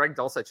not sure Greg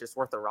Dulcich is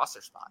worth a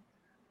roster spot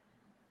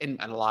in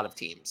a lot of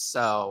teams.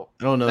 So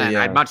I don't know.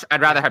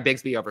 I'd rather have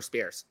Bigsby over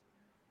Spears.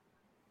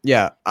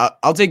 Yeah,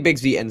 I'll take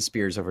Bigsby and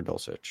Spears over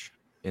Dulcich.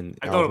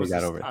 I thought it was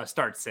a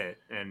start sit,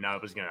 and I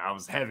was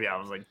heavy. I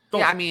was like,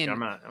 yeah, I mean,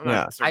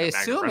 I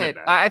assume it.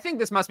 I think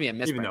this must be a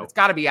misprint. It's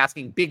got to be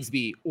asking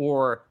Bigsby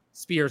or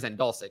Spears and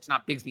Dulcich,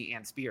 not Bigsby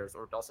and Spears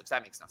or Dulcich.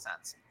 That makes no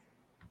sense.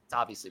 It's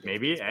obviously Bigsby.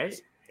 Maybe. Hey,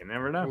 you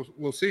never know.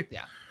 We'll see.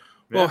 Yeah.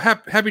 Well,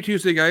 happy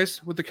Tuesday,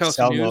 guys. With the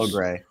Kelsey news. Noah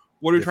Gray.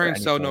 What are we trying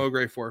to sell Noah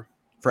Gray for?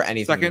 For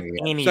anything.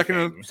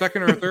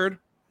 Second or third?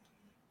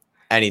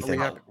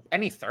 Anything.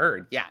 Any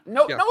third? Yeah.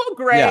 Noah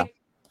Gray. Yeah.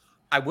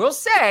 I will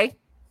say,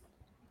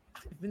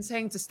 I've been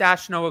saying to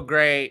stash Noah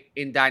Gray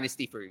in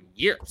Dynasty for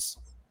years.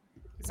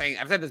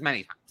 I've said this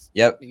many times.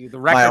 Yep. The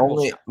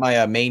record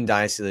my main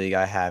Dynasty league,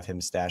 I have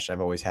him stashed.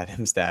 I've always had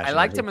him stashed. I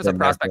liked him as a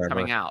prospect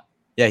coming out.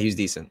 Yeah, he was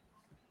decent.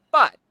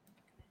 But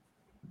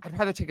I'd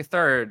rather take a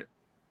third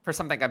for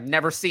something I've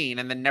never seen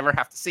and then never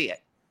have to see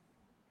it.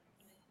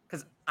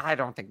 Because I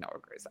don't think Noah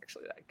Gray is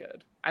actually that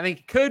good. I think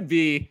he could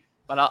be,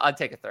 but I'd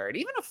take a third.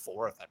 Even a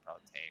fourth I'd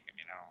probably take.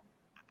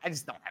 I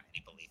just don't have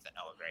any belief that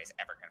Noah Gray is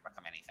ever going to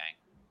become anything.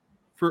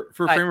 For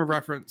frame of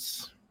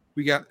reference,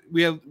 we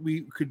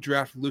could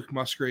draft Luke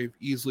Musgrave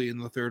easily in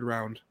the 3rd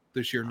round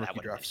this year in rookie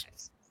drafts.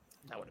 Nice.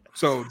 That would have been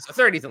so nice.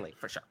 30 is elite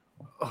for sure.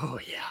 Oh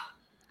yeah.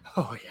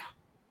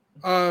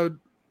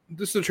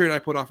 This is a trade I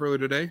put off earlier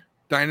today.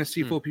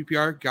 Dynasty full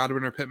PPR,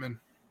 Godwin or Pittman?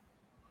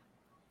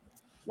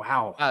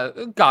 Wow.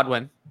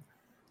 Godwin.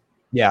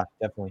 Yeah,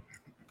 definitely.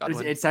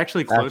 Godwin. It's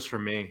actually close for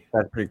me.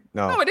 That's pretty.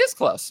 No, No, it is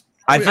close.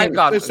 I think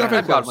Godwin. it's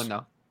definitely close. Godwin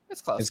though.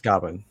 It's close. it's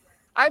Godwin.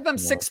 I have them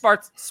 6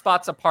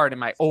 spots apart in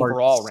my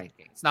overall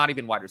rankings. Not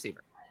even wide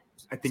receiver.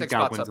 I think 6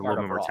 Godwin's spots a little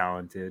apart bit more overall.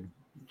 talented.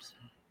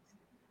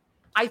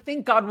 I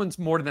think Godwin's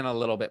more than a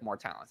little bit more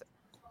talented.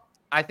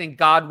 I think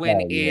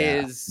Godwin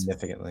is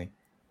significantly.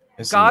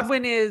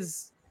 Godwin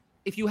is,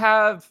 if you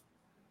have,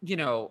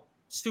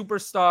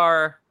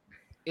 superstar,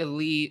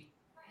 elite,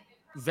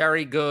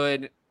 very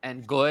good,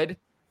 and good,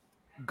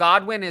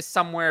 Godwin is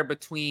somewhere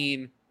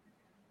between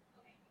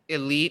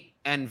elite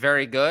and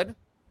very good.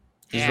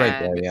 He's right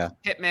there, yeah.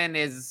 Pittman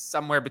is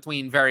somewhere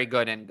between very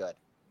good and good.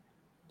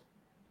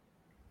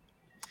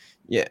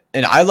 Yeah,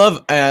 and I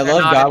love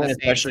Godwin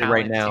especially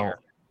right now. Tier.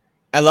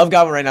 I love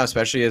Godwin right now,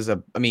 especially as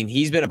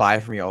he's been a buy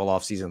for me all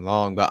off season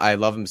long, but I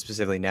love him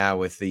specifically now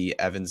with the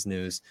Evans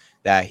news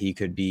that he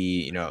could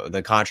be,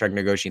 the contract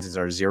negotiations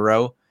are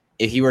 0.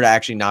 If he were to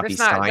actually not be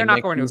signed, they're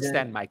not going to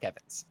extend Mike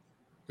Evans.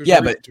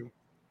 But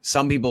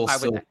some people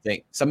still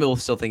think he's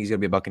going to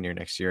be a Buccaneer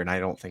next year, and I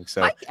don't think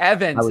so. Mike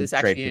Evans is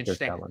actually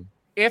interesting.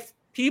 If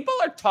people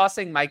are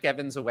tossing Mike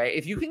Evans away,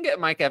 if you can get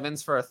Mike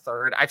Evans for a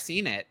third, I've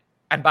seen it,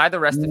 and buy the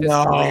rest of his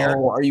career.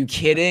 Are you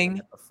kidding?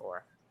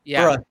 Before.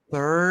 Yeah. For a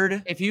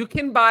third? If you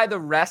can buy the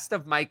rest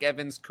of Mike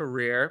Evans'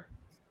 career,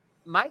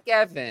 Mike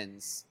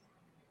Evans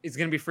is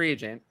going to be free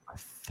agent. A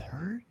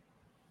third?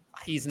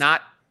 He's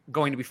not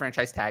going to be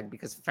franchise tagged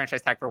because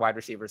franchise tag for wide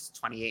receivers is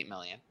 $28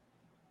 million.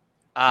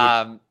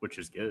 Which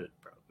is good,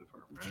 probably.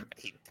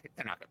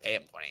 They're not going to pay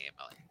him $28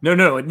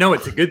 million. No,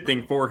 it's a good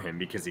thing for him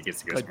because he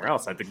gets to go somewhere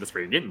else. I think that's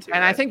where you're getting to.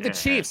 And I think the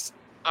Chiefs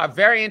are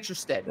very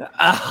interested.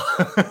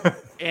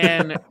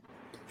 And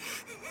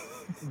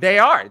they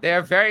are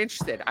very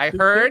interested. I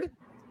heard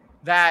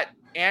that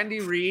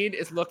Andy Reid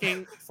is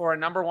looking for a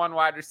number 1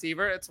 wide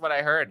receiver. It's what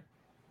I heard.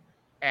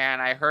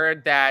 And I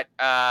heard that,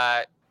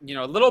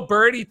 little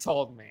birdie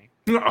told me.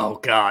 Oh,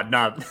 God,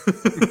 not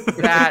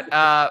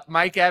that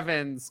Mike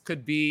Evans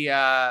could be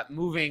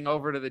moving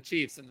over to the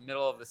Chiefs in the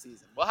middle of the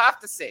season. We'll have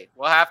to see.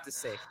 We're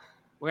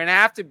going to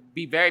have to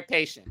be very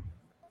patient.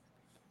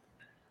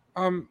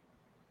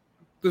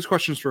 This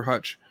question's for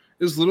Hutch.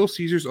 Is Little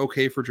Caesars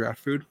okay for draft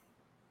food?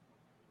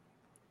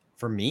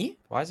 For me?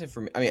 Why is it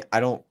for me? I mean,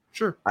 I don't.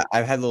 Sure.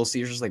 I've had Little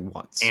Caesars like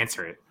once.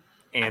 Answer it.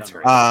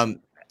 No,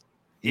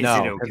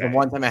 because the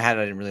one time I had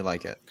it, I didn't really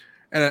like it.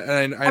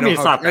 And I know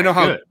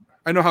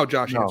how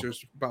Josh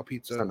answers about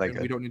pizza. And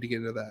we don't need to get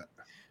into that.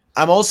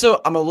 I'm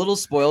a little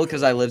spoiled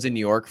because I lived in New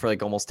York for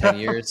like almost 10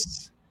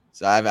 years.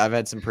 So I've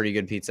had some pretty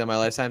good pizza in my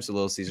lifetime. So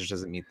Little Caesars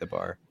doesn't meet the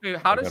bar. Dude,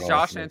 how does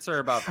Josh answer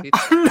about pizza?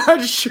 I'm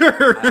not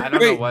sure. I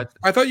don't know what.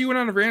 I thought you went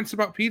on a rant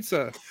about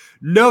pizza.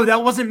 No,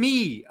 that wasn't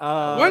me.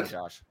 What?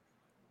 Josh.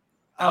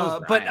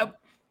 That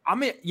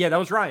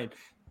was Ryan.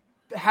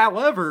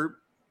 However,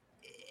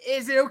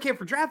 is it okay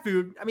for draft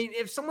food? I mean,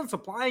 if someone's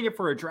supplying it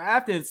for a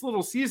draft and it's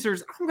Little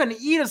Caesars, I'm going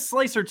to eat a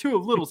slice or two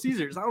of Little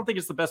Caesars. I don't think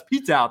it's the best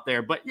pizza out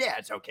there, but yeah,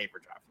 it's okay for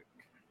draft food.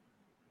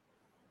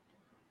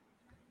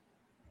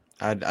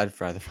 I'd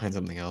rather find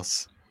something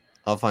else.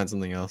 I'll find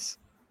something else.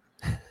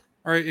 All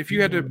right, if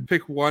you had to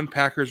pick one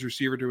Packers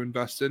receiver to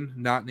invest in,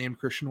 not named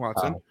Christian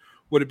Watson,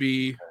 would it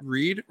be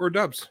Reed or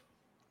Dubs?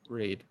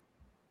 Reed.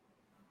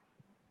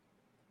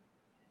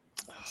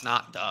 It's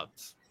not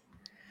Dubs.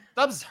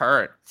 Dubs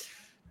hurt.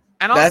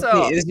 And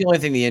also, is the only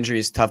thing. The injury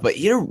is tough, but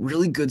he had a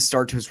really good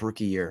start to his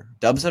rookie year.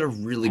 Dubs had a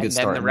really good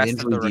start. The rest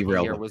of the rookie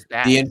year was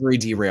bad. The injury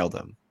derailed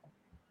him,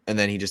 and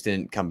then he just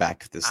didn't come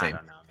back the same. I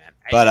don't know, man.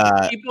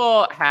 But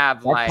people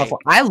have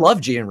I love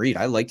Jayden Reed.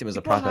 I liked him as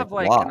a prospect. People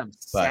have an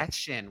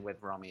obsession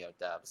with Romeo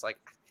Dubs. Like,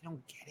 I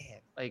don't get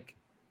it. Like,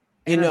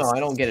 I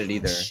don't get it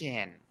either.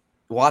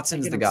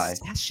 Watson's the guy.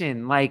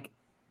 Obsession. Like,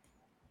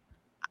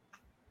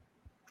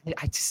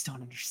 I just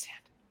don't understand.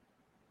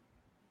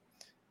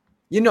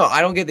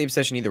 I don't get the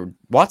obsession either.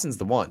 Watson's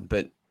the one,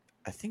 but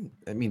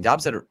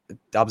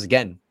Dobbs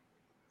again,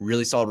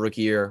 really solid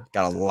rookie year,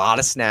 got a lot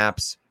of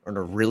snaps, earned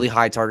a really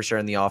high target share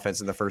in the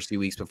offense in the first few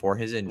weeks before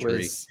his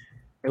injury.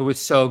 It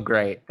was so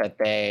great that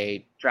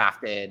they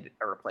drafted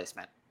a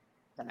replacement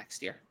the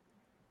next year.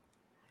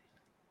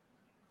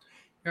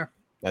 Yeah,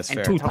 that's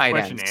fair. 2 tough tight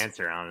question ends. to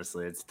answer.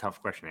 Honestly, it's a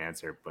tough question to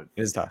answer, but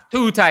it is tough.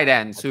 2 tight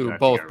ends who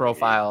both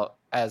profile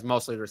as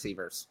mostly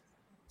receivers,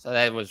 so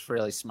that was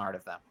really smart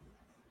of them.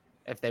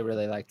 If they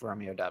really liked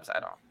Romeo Dubs, they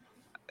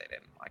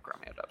didn't like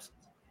Romeo Dubs.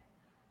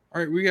 All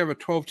right, we have a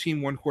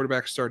 12-team, 1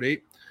 quarterback start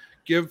 8.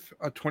 Give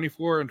a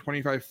 24 and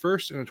 25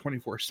 first and a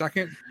 24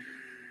 second.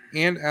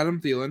 And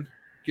Adam Thielen.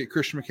 Get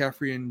Christian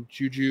McCaffrey and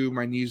Juju.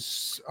 My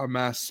knee's a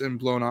mess and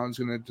blown out and is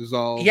going to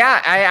dissolve.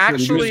 Yeah, I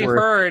actually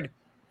heard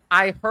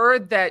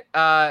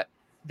that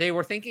they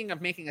were thinking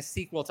of making a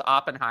sequel to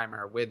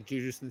Oppenheimer with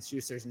Juju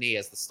Smith-Schuster's knee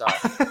as the star.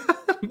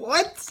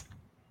 What?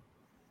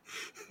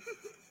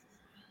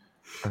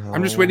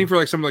 I'm just waiting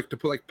for someone to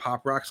put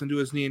Pop Rocks into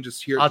his knee and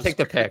just hear. I'll take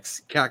the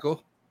picks.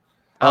 Cackle.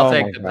 I'll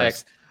take the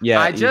picks. Yeah,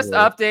 I just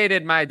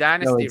updated my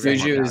Dynasty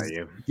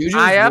rankings.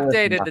 I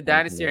updated the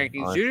Dynasty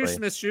rankings. Juju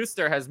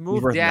Smith-Schuster has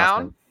moved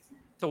down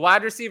to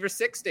wide receiver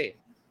 60.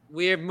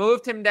 We have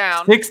moved him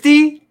down.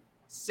 60?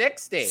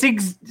 60.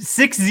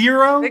 60?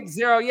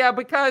 Yeah,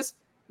 because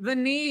the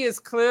knee is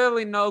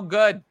clearly no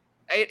good.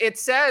 It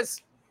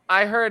says,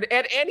 I heard,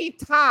 at any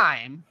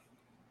time,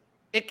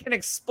 it can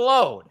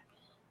explode.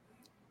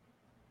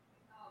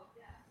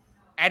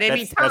 At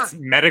any time. That's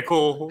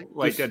medical,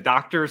 like a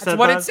doctor said. That's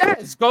what it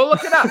says. Go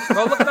look it up.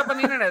 Go look it up on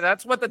the internet.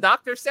 That's what the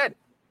doctor said.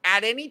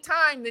 At any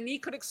time, the knee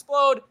could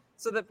explode.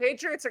 So the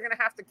Patriots are going to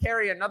have to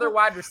carry another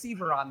wide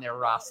receiver on their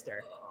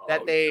roster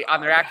on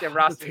their active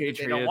roster that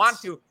they don't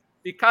want to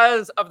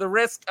because of the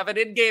risk of an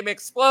in-game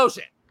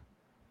explosion.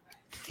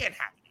 You can't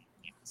have an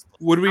in-game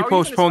explosion. Would we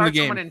postpone the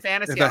game in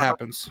fantasy if that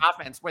happens?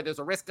 Offense where there's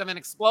a risk of an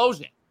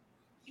explosion.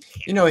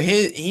 He's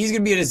going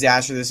to be a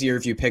disaster this year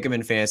if you pick him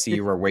in fantasy.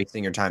 You are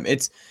wasting your time.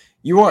 It's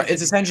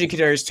essentially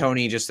Kadarius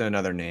Toney, just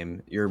another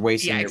name. You're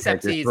wasting. Yeah,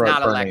 except he's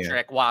not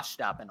electric, washed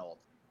up, and old.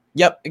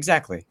 Yep,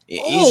 exactly.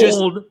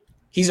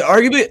 He's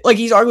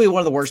arguably one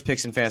of the worst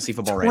picks in fantasy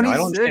football right now. I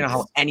don't understand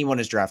how anyone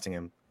is drafting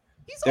him.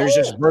 There's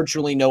just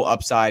virtually no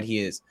upside. He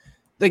is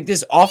like,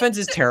 this offense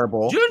is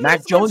terrible.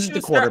 Mac Jones is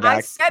the quarterback.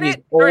 I said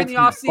it during the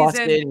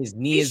offseason. His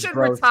knee is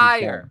gross.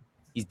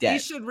 He's dead. He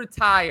should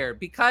retire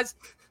because.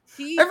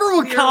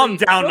 Everyone calm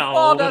down now.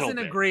 Football doesn't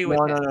agree with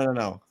him.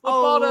 No.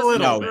 Football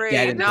doesn't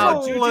agree.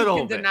 No, Juju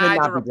can deny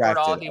the report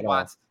all he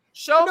wants.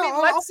 Show me.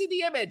 Let's see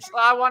the image.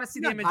 I want to see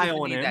the image of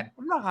the knee then.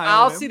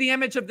 I'll see the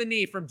image of the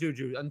knee from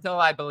Juju until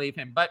I believe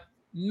him. But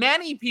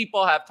many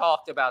people have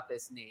talked about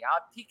this knee.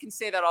 He can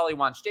say that all he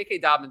wants. J.K.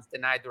 Dobbins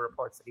denied the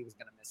reports that he was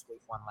going to miss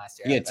week 1 last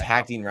year. He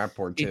attacked Dean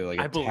Rappaport too.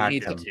 I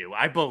believe him too.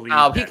 I believe.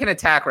 He can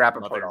attack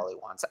Rappaport all he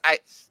wants.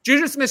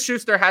 Juju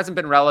Smith-Schuster hasn't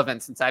been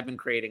relevant since I've been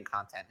creating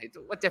content.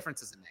 What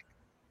difference does it make?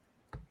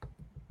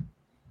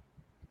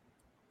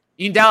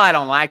 You can tell I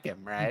don't like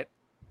him, right?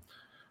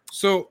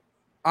 So,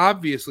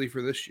 obviously,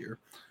 for this year,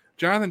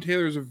 Jonathan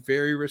Taylor is a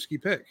very risky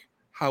pick.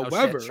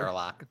 However,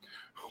 Sherlock,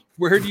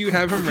 where do you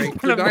have him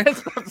ranked for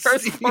Dynasty? The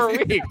first 4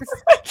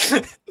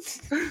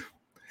 weeks.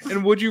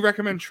 And would you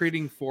recommend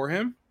trading for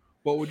him?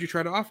 What would you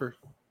try to offer?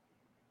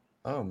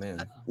 Oh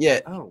man,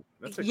 yeah. Oh,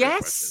 that's a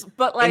yes,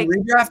 but like in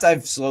redraft,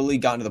 I've slowly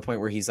gotten to the point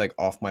where he's like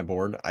off my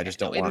board. I just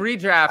don't want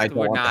redraft.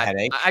 We're not.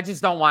 I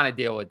just don't want to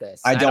deal with this.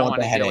 I don't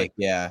want the headache.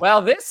 Yeah.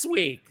 Well, this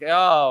week,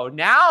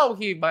 now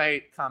he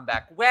might come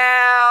back.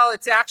 Well,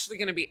 it's actually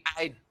going to be.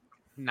 I'm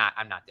not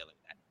dealing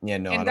with that. Yeah,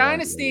 no. In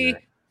Dynasty,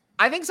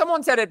 I think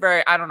someone said it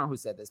very. I don't know who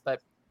said this, but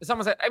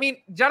someone said. I mean,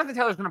 Jonathan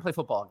Taylor's going to play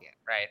football again,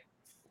 right?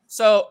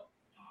 So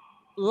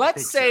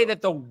let's say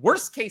that the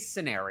worst case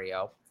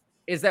scenario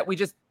is that we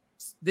just.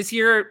 This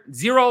year,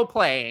 0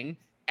 playing,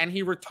 and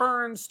he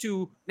returns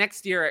to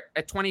next year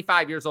at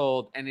 25 years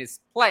old and is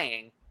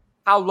playing.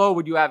 How low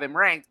would you have him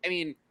ranked? I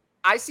mean,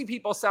 I see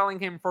people selling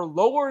him for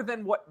lower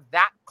than what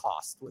that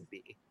cost would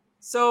be.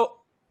 So,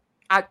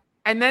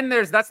 and then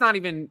that's not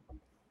even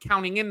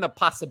counting in the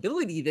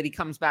possibility that he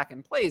comes back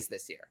and plays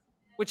this year,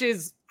 which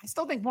is, I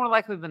still think, more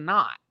likely than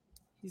not.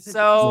 He's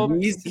not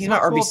RB7. He's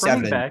not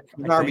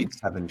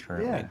RB7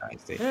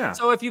 currently. Yeah.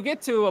 So if you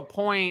get to a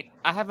point,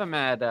 I have him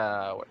at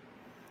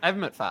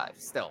 5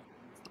 still.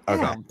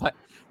 Okay. But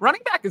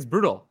running back is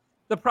brutal.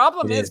 The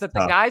problem is that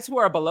the guys who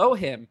are below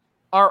him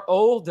are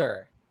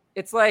older.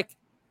 It's like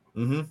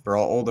they're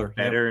all older.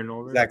 Better and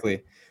older.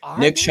 Exactly.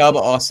 Nick Chubb,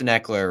 Austin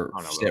Eckler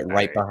sit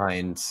right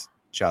behind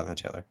Jonathan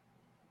Taylor.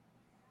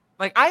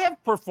 Like, I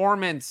have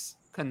performance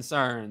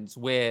concerns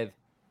with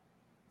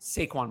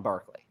Saquon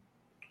Barkley.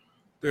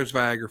 There's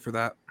Viagra for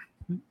that.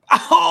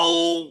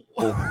 Oh.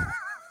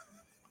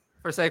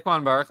 For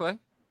Saquon Barkley?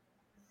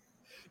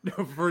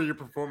 No, for your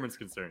performance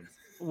concerns.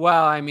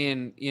 Well, I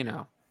mean,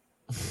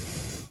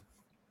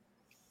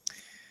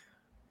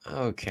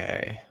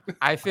 Okay.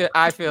 I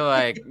feel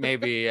like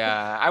maybe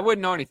I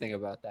wouldn't know anything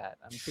about that.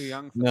 I'm too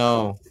young.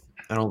 No,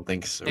 I don't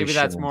think so. Maybe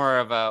that's more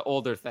of an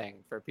older thing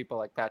for people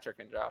like Patrick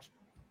and Josh.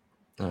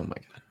 Oh my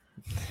god.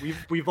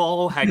 We've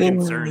all had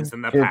concerns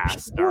in the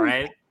past. All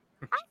right.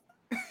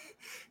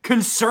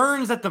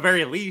 Concerns at the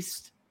very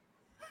least.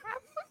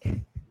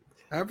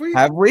 Have we?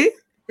 Have we?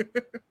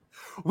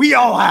 We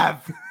all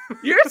have.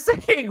 You're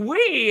saying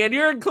we, and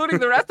you're including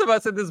the rest of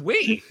us in this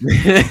we.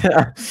 You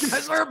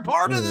guys are a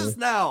part of this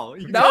now.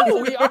 We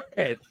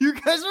aren't. You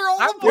guys are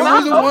all a part. It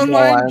was a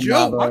one-line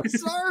joke. I'm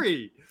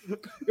sorry.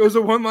 It was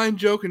a one-line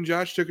joke, and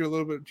Josh took it a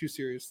little bit too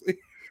seriously.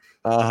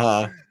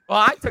 Well,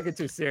 I took it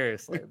too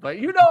seriously, but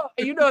you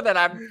know that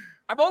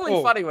I'm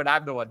only funny when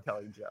I'm the one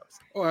telling jokes.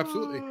 Oh,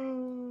 absolutely.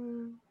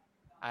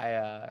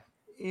 I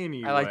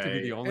like to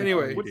be the only.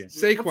 Anyway,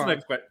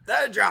 Saquon.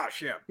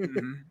 Josh, yeah.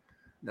 Mm-hmm.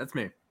 That's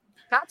me.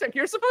 Patrick,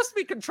 you're supposed to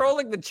be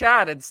controlling the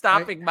chat and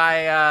stopping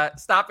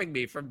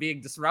me from being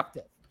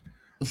disruptive.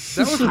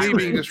 That was me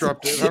being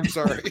disruptive. I'm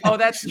sorry. Oh,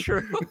 that's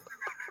true.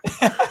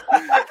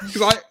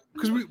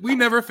 Because we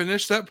never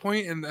finished that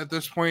point, and at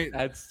this point,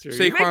 that's true.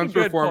 Saquon's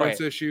performance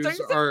issues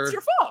are. It's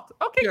your fault.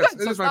 Okay, good.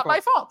 So it's not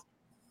my fault.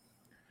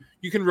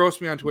 You can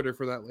roast me on Twitter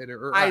for that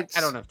later. Or I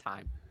don't have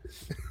time.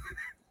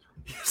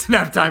 He doesn't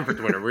have time for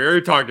Twitter. We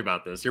already talked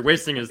about this. You're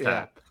wasting his time.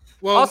 Yeah.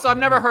 Well, also, I've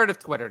never heard of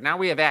Twitter. Now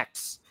we have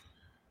X.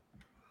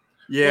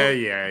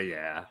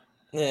 Yeah.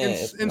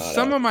 In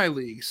some of my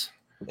leagues,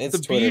 the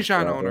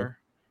Bijan owner,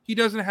 he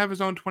doesn't have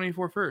his own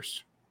 24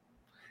 first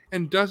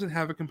and doesn't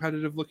have a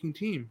competitive looking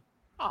team.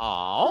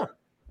 Oh,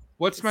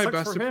 what's my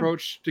best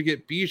approach to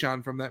get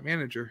Bijan from that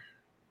manager?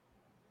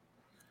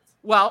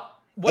 Well,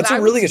 that's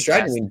a really good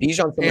strategy. I mean,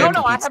 Bijan.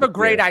 No, I have a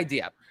great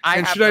idea.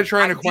 Should I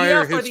try and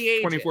acquire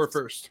his 24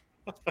 first?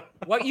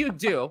 What you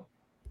do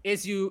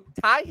is you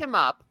tie him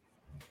up,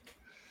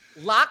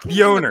 lock him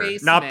the owner, in the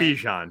basement, not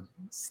Bijan.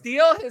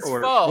 Steal his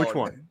phone. Which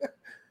one?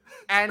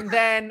 And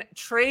then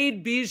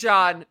trade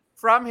Bijan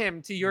from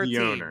him to your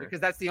team owner, because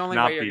that's the only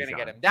way you're going to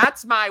get him.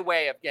 That's my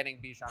way of getting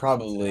Bijan.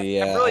 Probably,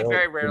 yeah. I've really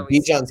very rarely.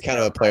 Bijan's kind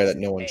of a player that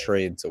no one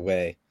trades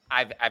away.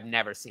 I've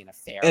never seen a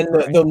fair. And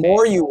the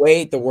more you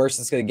wait, the worse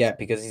it's going to get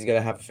because he's going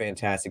to have a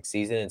fantastic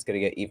season. It's going to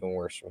get even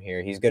worse from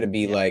here. He's going to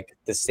be like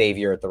the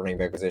savior at the running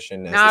back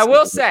position. Now, I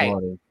will say,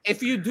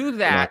 if you do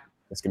that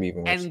it's going to be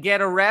even worse. And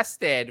get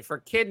arrested for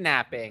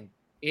kidnapping,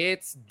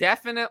 it's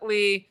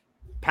definitely.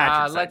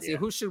 Let's see,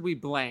 who should we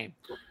blame?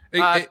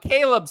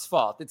 Caleb's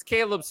fault. It's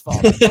Caleb's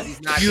fault because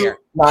he's not here.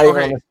 Not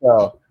even on the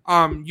show.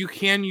 You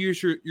can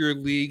use your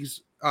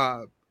league's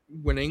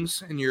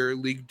winnings and your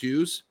league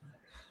dues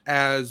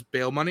as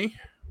bail money.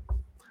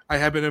 I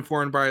have been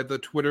informed by the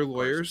Twitter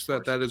lawyers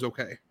that is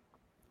okay.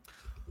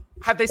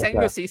 Have they sent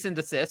you a cease and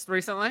desist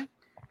recently?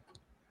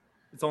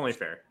 It's only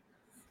fair.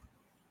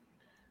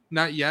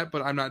 Not yet,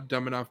 but I'm not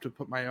dumb enough to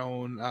put my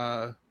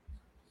own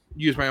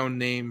use my own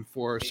name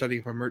for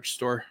setting up a merch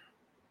store.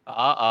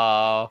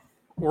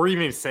 Or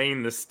even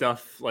saying this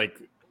stuff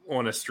like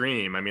on a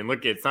stream. I mean,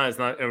 look, it's not his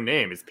own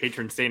name. It's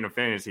patron saint of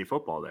fantasy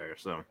football there.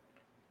 So,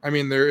 I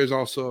mean, there is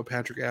also a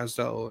Patrick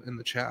Asdell in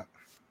the chat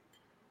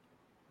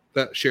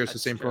that shares the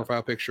same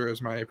profile picture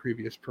as my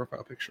previous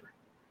profile picture.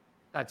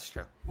 That's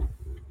true.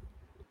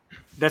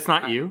 That's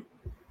not you.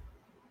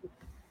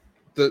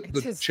 The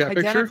his chat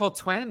identical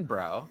picture? twin,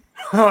 bro.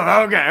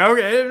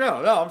 Okay.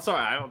 No, I'm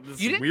sorry.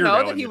 You didn't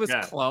know that he was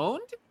cloned?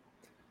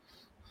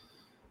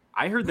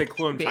 I heard they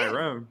cloned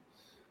Tyrone.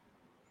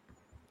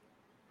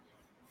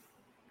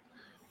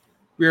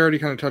 We already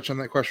kind of touched on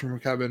that question from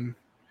Kevin.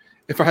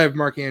 If I have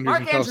Mark Andrews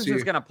and Kelsey... Mark Andrews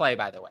is going to play,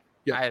 by the way.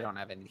 Yeah. I don't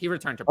have any. He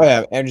returned to play. Oh,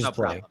 yeah, Andrews is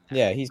playing.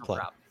 Yeah, he's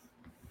playing. Problem.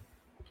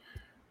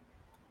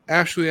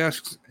 Ashley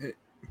asks,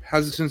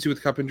 hesitancy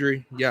with cup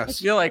injury? Yes. I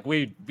feel like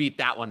we beat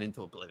that one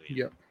into oblivion.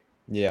 Yep.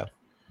 Yeah.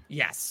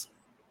 Yes,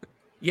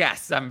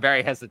 I'm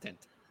very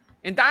hesitant.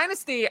 In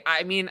Dynasty,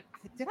 I mean,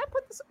 did I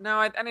put this? No,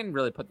 I didn't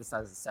really put this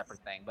as a separate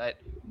thing, but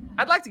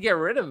I'd like to get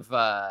rid of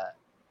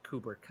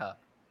Cooper Kupp,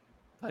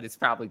 but it's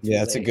probably too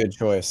late. It's a good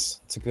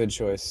choice. It's a good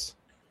choice.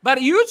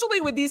 But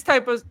usually with these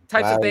types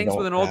of things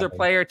with an older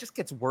player, it just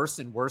gets worse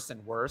and worse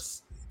and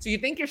worse. So you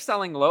think you're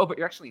selling low, but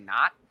you're actually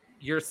not.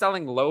 You're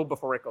selling low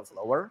before it goes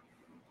lower.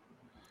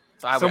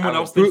 So someone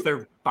else thinks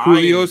they're buying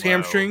Julio's low.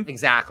 Hamstring.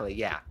 Exactly.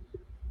 Yeah.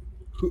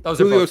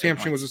 Julio's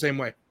hamstring was the same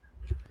way.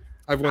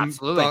 Everyone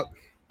thought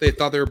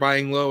they were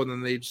buying low, and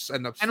then they just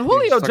end up. And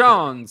Julio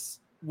Jones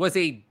was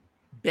a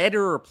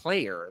better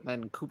player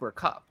than Cooper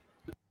Kupp.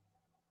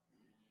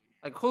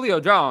 Like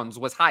Julio Jones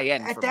was high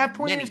end at for that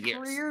point in many his years.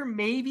 career,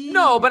 maybe.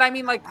 No, but I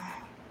mean, like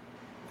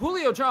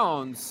Julio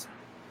Jones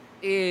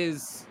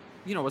was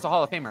a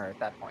Hall of Famer at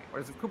that point.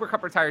 Whereas if Cooper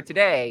Kupp retired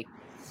today,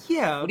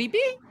 would he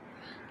be?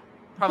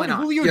 Probably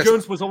not. Julio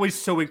Jones was always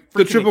so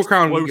the Triple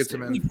Crown would get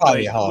him in. He's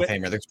probably a Hall of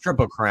Famer. The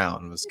Triple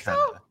Crown was kind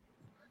of.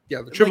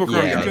 Yeah, the Triple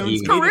Crown.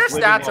 His career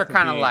stats are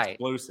kind of light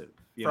explosive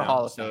for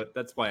Hall of Fame. So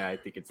that's why I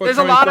think it's. There's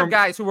a lot of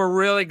guys who were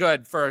really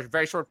good for a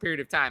very short period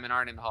of time and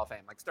aren't in the Hall of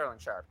Fame, like Sterling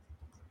Sharp.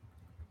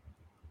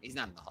 He's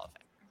not in the Hall of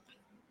Fame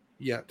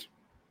yet.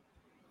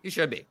 He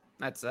should be.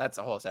 That's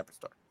a whole separate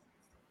story.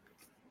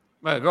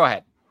 Well, go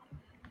ahead.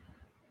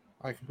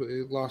 I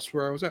completely lost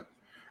where I was at.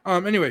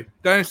 Anyway,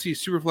 Dynasty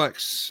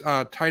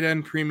Superflex, tight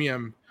end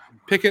premium,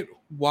 Pickett,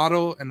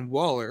 Waddle, and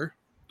Waller,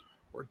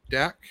 or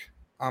Dak,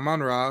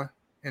 Amon-Ra,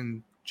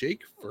 and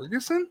Jake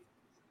Ferguson.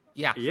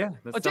 Yeah.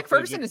 Well, Jake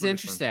Ferguson is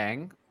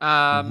interesting,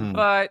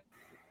 but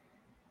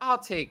I'll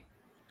take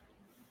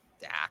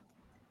Dak.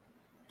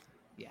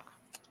 Yeah,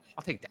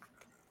 I'll take Dak.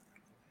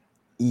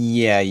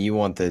 Yeah, you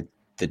want the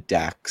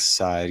Dak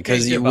side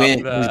because you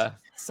win the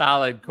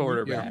solid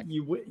quarterback.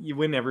 You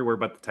win everywhere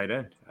but the tight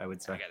end, I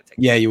would say.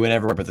 Yeah, you win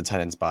everywhere but the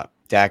tight end spot.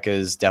 Dak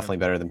is definitely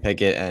better than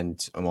Pickett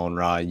and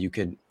Amon-Ra. I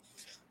think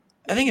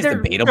it's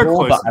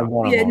debatable, but I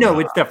want. Yeah, no,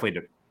 it's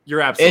definitely.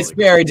 You're absolutely. It's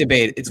very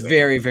debatable. It's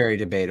very, very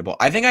debatable.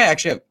 I think I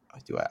actually have.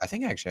 I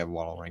think I actually have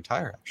Waddle ranked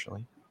higher.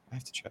 Actually, I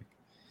have to check.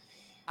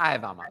 I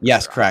have Amon.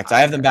 Yes, correct. I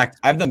have them back.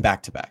 I have them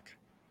back to back.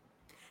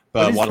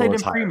 But Waddle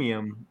was higher.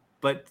 Premium.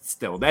 But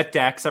still, that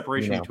Dak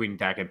separation between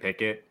Dak and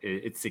Pickett,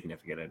 it's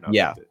significant enough.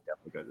 Yeah, to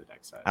definitely go to the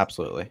Dak side.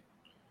 Absolutely.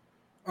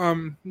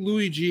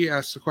 Louis G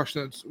asks a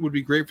question that would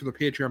be great for the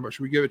Patreon, but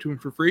should we give it to him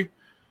for free?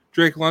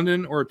 Drake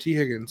London or T.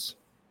 Higgins?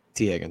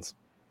 T. Higgins.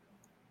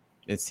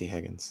 It's T.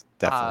 Higgins.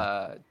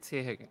 Definitely.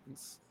 T.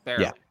 Higgins.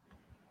 Barely. Yeah.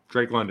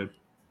 Drake London.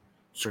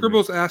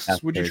 Scribbles asks,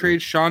 That's would you crazy.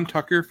 trade Sean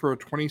Tucker for a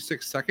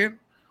 26 second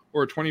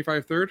or a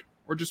 25 third,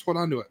 or just hold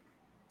on to it?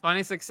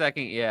 26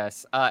 second,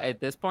 yes. At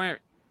this point,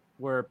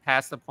 we're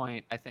past the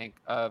point, I think,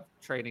 of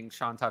trading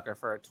Sean Tucker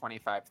for a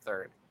 25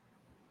 third.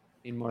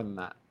 Need more than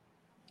that.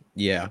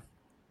 Yeah.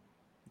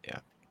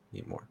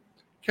 Need more.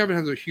 Kevin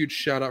has a huge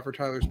shout out for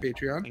Tyler's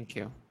Patreon. Thank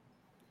you.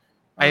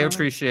 I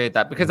appreciate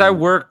that because I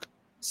work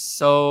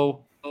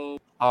so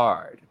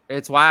hard.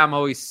 It's why I'm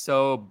always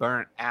so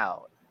burnt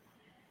out.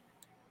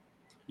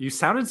 You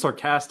sounded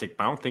sarcastic,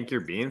 but I don't think you're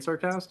being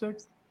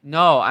sarcastic.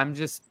 No, I'm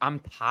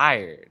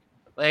tired.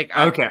 Like,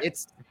 okay,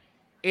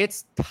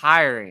 it's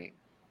tiring.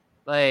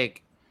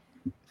 Like,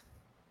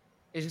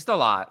 it's just a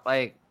lot.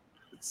 Like,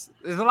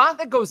 there's a lot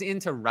that goes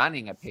into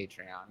running a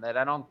Patreon that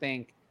I don't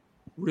think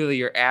really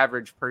your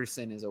average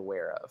person is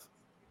aware of.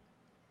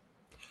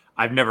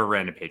 I've never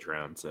ran a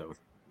Patreon, so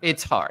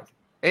it's hard.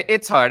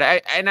 It's hard.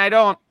 I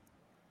don't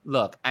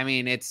look. I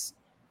mean,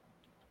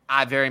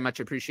 I very much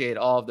appreciate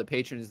all of the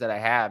patrons that I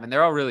have, and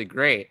they're all really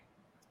great.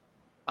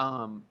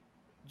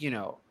 You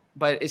know,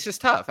 but it's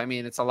just tough. I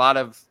mean, it's a lot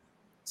of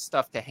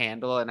stuff to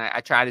handle, and I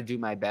try to do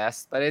my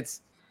best, but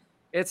it's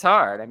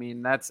hard. I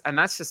mean, that's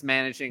just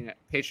managing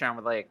Patreon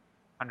with like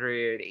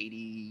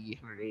 180,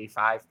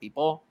 185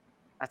 people.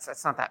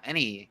 That's not that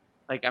many.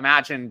 Like,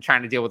 imagine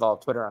trying to deal with all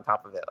of Twitter on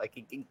top of it.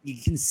 Like,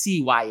 you can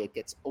see why it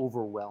gets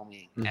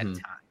overwhelming at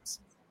times.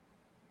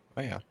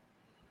 Oh yeah.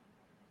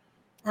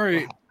 All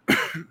right.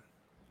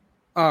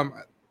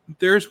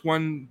 There's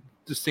one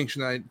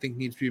distinction that I think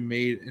needs to be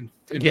made in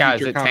is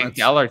future it comments. Tank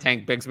Dell or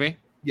Tank Bigsby?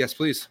 Yes,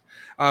 please.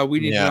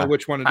 We need to know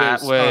which one it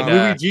is.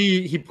 Louis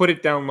G, he put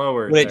it down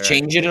lower. Would it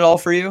change it at all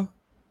for you?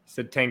 He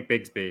said Tank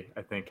Bigsby,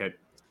 I think.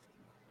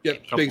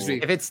 Yep,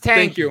 Bigsby. If it's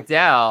Tank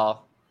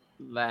Dell,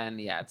 then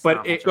yeah. It's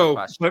not much of a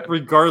question. But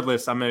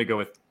regardless, I'm going to go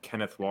with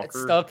Kenneth Walker.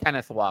 It's still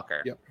Kenneth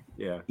Walker. Yep.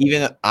 Yeah.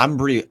 Even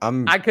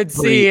I could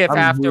see if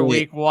after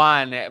week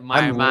one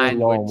my mind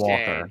would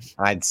change.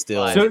 I'd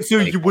still.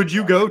 So would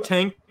you go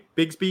Tank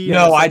Bigsby?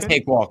 No, I'd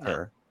take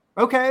Walker.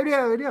 Okay.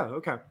 Yeah.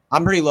 Okay.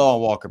 I'm pretty low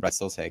on Walker, but I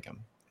still take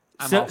him.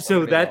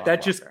 So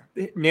that just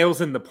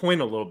nails in the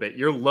point a little bit.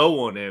 You're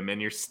low on him,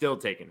 and you're still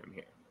taking him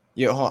here.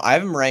 Yeah, hold on. I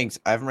have him ranked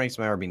my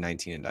RB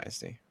 19 in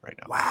Dynasty right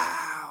now.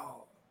 Wow.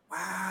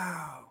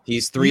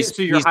 He's three.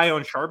 So you're high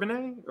on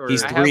Charbonnet? Or?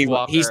 He's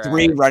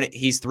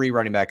three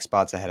running back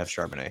spots ahead of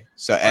Charbonnet.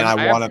 So, and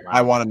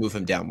I want to move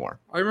him down more.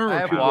 I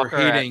remember people were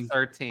hating.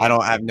 13. I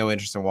don't have no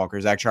interest in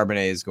Walker. Zach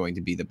Charbonnet is going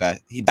to be the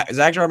best.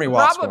 Zach Charbonnet. The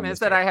problem is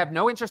that I have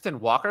no interest in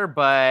Walker,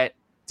 but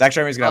Zach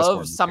Charbonnet's going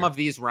to of some of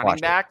these running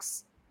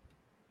backs.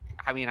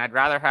 I mean, I'd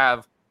rather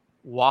have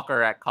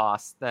Walker at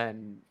cost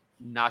than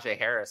Najee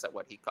Harris at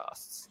what he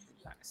costs.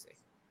 Dynasty.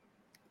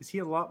 Is he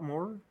a lot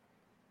more?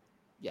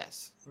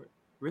 Yes.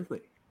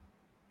 Really?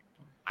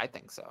 I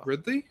think so.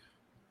 Ridley?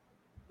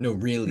 No,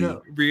 really.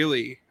 No,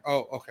 really.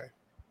 Oh, okay.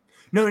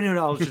 No.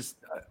 I was just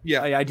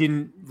yeah. I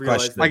didn't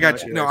realize. I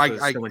got you. No,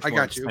 I so much got more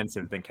you.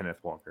 Expensive than Kenneth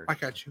Walker. I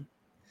got you.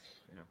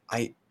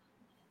 I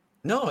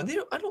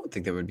don't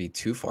think they would be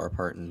too far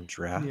apart in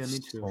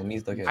drafts. Yeah,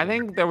 me too. I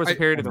think there was a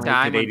period of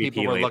time when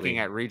people were lately. looking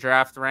at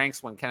redraft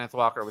ranks when Kenneth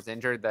Walker was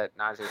injured that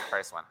Najee's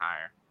price went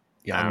higher.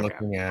 Yeah, I'm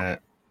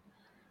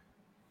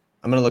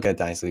going to look at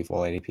Dynasty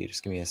Full ADP.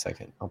 Just give me a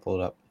second. I'll pull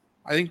it up.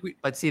 I think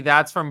But see,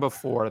 that's from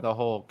before the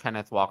whole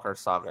Kenneth Walker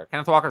saga.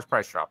 Kenneth Walker's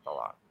price dropped a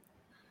lot.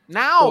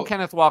 Now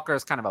Kenneth Walker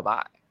is kind of a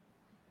buy.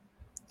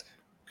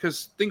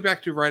 Because think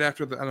back to right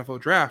after the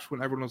NFL draft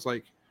when everyone was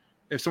like,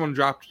 if someone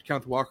dropped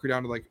Kenneth Walker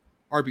down to like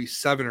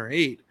RB7 or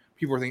 8,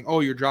 people were thinking, "Oh,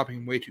 you're dropping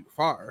him way too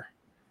far."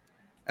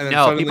 And then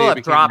no, people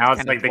have dropped now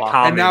Kenneth it's like Walker.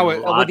 the and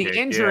now with the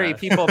injury,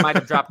 people might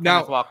have dropped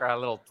Kenneth Walker a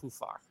little too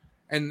far.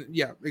 And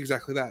yeah,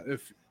 exactly that.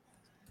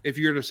 If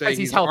you're to say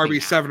he's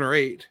RB7 or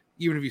 8,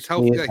 even if he's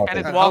healthy,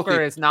 Kenneth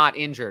Walker is not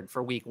injured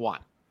for week 1.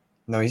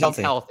 No, he's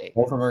healthy.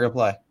 Both of them are gonna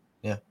play.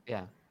 Yeah.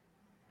 All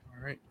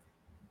right.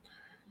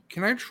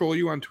 Can I troll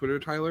you on Twitter,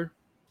 Tyler?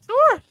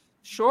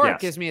 Sure. Yes.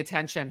 It gives me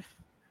attention.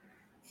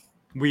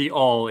 We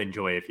all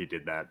enjoy if you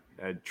did that.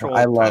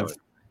 I love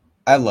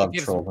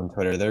trolls on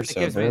Twitter. They're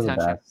the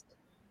best.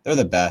 They're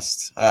the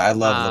best. I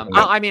love them.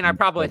 I mean, I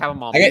probably have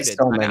them all muted.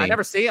 So many. I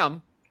never see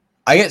them.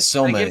 I get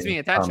so many. It gives me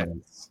attention.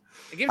 Comments.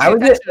 It gives me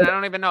attention. I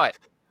don't even know it.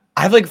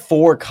 I have like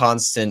 4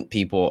 constant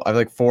people. I have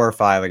like 4 or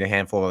 5, like a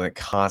handful of them that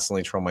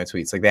constantly troll my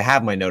tweets. Like they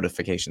have my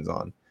notifications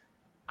on.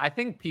 I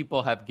think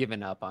people have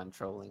given up on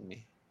trolling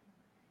me.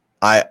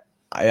 I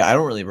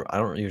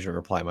don't usually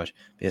reply much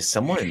because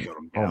someone.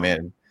 Oh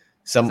man,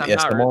 someone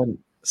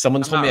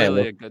told me I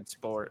look a good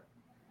sport.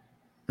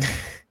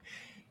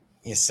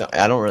 Yeah, so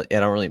I don't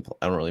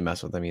really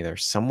mess with them either.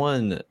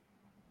 Someone.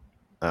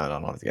 I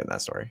don't have to get in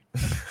that story.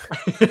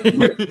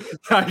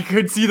 I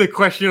could see the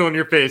question on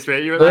your face,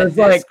 man. You were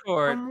like,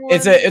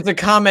 it's a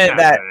comment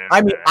that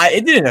I mean,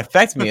 it didn't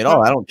affect me at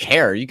all. I don't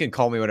care. You can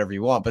call me whatever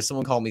you want, but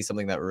someone called me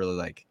something that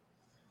really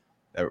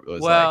that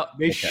was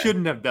they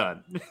shouldn't have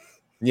done.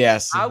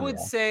 Yes, I would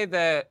say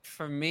that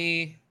for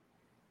me,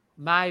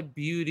 My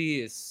beauty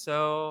is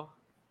so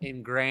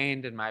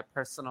ingrained in my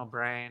personal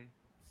brain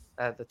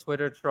that the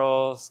Twitter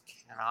trolls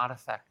cannot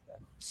affect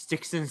it.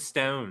 Sticks and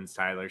stones,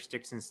 Tyler.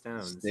 Sticks and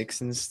stones. Sticks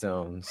and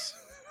stones.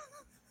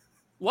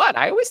 What?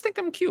 I always think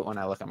I'm cute when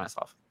I look at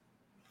myself.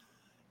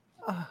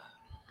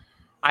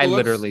 I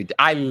literally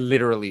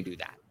do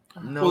that.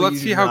 No, well, let's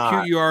see how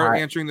cute you are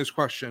answering this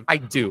question. I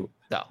do,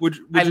 though. Would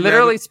I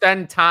literally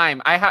spend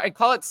time. I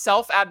call it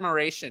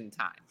self-admiration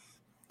time.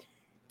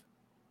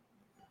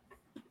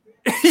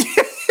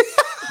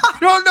 I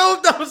don't know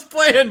if that was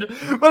planned,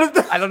 but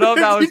I don't know if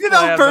that was planned,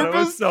 on purpose. But it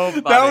was so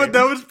funny.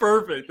 That was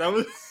perfect. That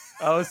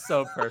was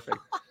so perfect.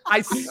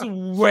 I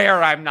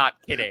swear I'm not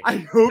kidding. I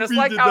hope just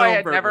like how I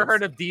had never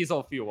heard of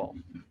diesel fuel.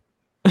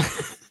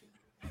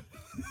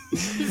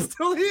 He's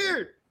still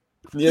here.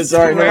 Yeah,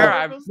 sorry.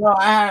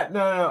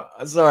 No,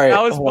 sorry.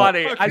 That was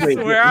funny. I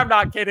swear I'm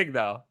not kidding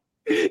though.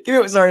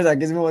 Sorry, Zach.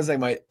 Give me 1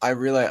 second. I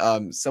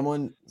realized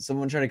someone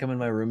tried to come in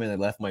my room and they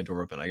left my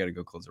door open. I gotta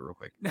go close it real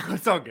quick. No,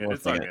 it's all good.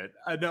 It's all good.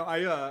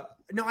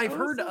 I've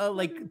heard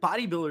like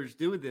bodybuilders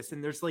do this,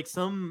 and there's like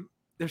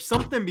there's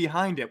something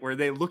behind it where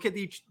they look at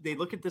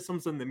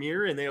themselves in the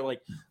mirror and they're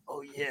like,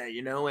 oh yeah,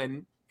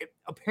 and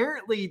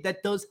apparently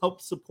that does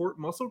help support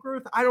muscle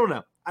growth. I don't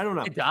know.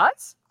 It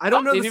does? I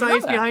don't know the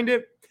science behind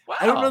it. Wow.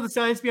 I don't know the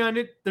science behind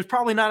it. There's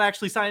probably not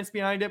actually science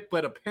behind it,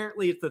 but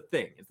apparently it's the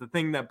thing. It's the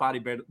thing that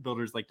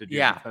bodybuilders like to do.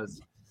 Yeah.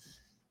 Because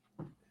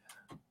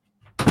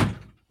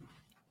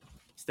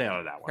stay out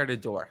of that one. Heard a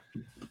door.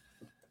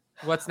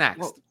 What's next?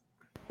 Well,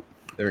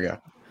 there we go.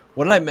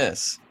 What did I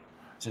miss?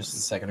 Just a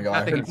second ago.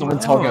 I heard someone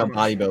talking about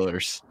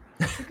bodybuilders.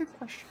 That's a good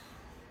question.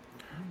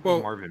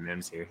 Well, Marvin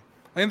Mims here.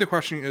 I think the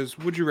question is,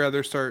 would you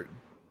rather start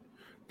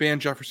Van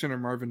Jefferson or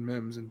Marvin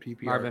Mims in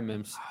PPR? Marvin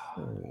Mims.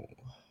 Oh.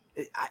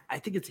 I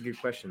think it's a good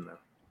question, though.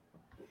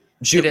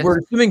 We're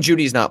assuming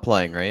Judy's not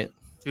playing, right?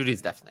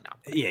 Judy's definitely not.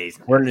 Yeah, he's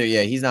not.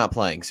 He's not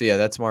playing. So, yeah,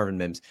 that's Marvin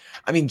Mims.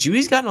 I mean,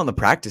 Judy's gotten on the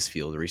practice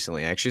field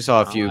recently. I actually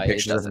saw a few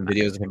pictures and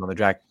videos of him on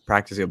the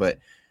practice field, but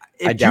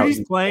if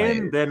Judy's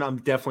playing, then I'm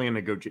definitely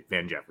going to go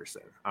Van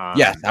Jefferson.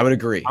 Yes, I would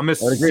agree. I'm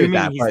assuming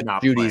that, he's but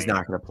not Judy's playing.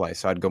 not going to play,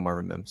 so I'd go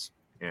Marvin Mims.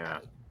 Yeah.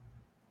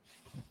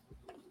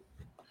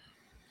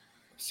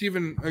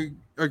 Steven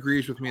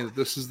agrees with me that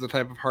this is the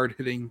type of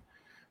hard-hitting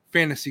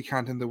fantasy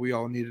content that we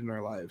all need in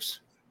our lives.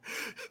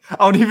 I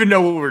don't even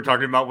know what we were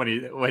talking about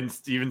when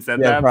Steven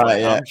said that. Probably,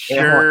 yeah. I'm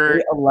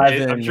sure.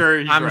 11. I'm sure.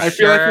 I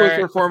feel like it was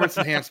performance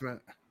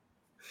enhancement.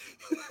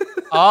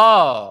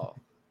 Oh.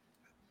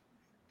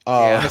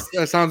 Yeah.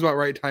 That sounds about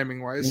right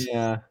timing wise.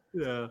 Yeah.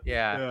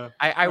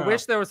 I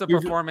wish there was a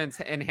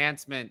performance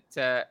enhancement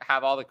to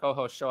have all the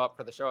co-hosts show up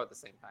for the show at the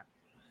same time.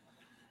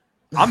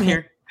 I'm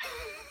here.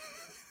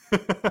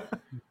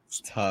 It's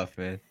tough,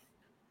 man.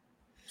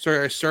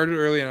 Sorry, I started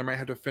early and I might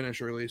have to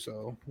finish early,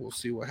 so we'll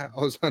see how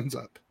it ends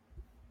up.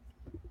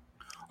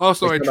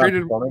 Also, I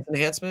traded performance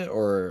enhancement,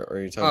 or are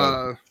you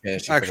talking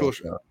about actual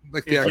show?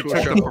 Like the actual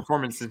show.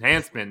 Performance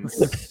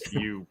enhancements,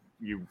 you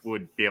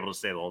would be able to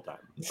stay the whole time.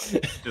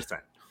 Just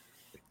saying.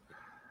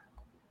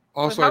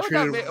 Also, I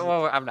traded.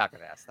 Well, I'm not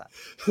going to ask that.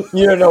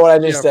 You don't know what I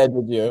just said,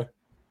 did you?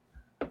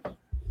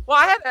 Well,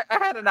 I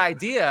had an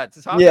idea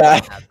to talk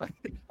about that, but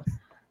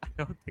I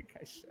don't think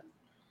I should.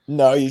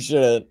 No, you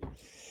shouldn't.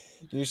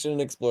 You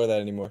shouldn't explore that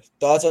anymore.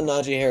 Thoughts on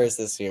Najee Harris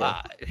this year?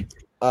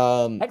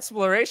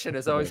 Exploration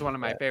is always one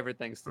of my favorite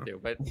things to do,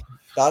 but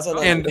thoughts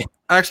on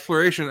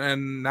exploration,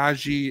 and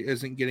Najee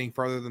isn't getting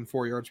farther than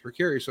 4 yards per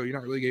carry, so you're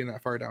not really getting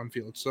that far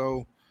downfield.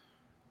 So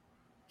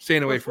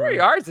staying away from 4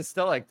 yards is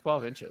still like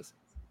 12 inches.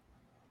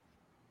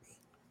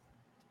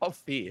 12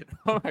 feet.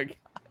 Oh my god.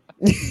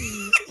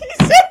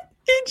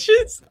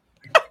 Inches.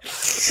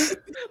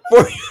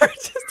 4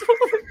 yards is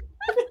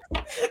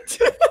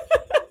 12.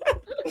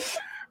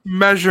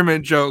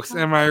 Measurement jokes,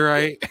 am I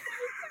right?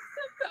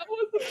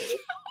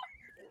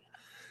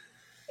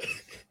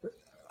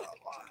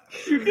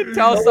 You can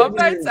tell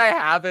sometimes I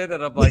have it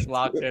and I'm like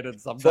locked in, and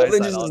sometimes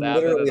I don't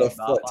have it and I'm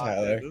not locked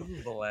in. This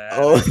is the last.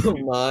 Oh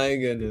my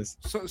goodness!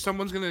 So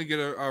someone's gonna get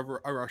a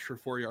rush for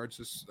 4 yards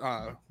this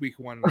week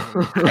 1.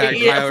 4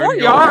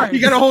 yards. You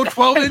got a whole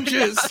 12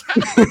 inches.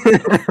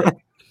 That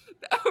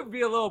would be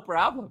a little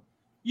problem.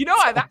 You know,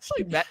 I've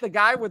actually met the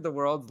guy with the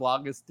world's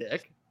longest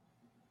dick.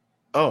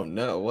 Oh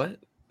no! What?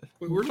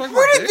 We're talking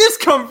where about did this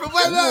come from?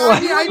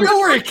 I know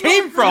where it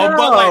came from,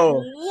 but like,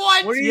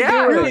 what? What are you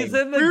doing? He's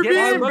in the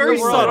Guinness Book of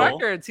World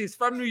Records. He's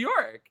from New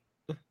York.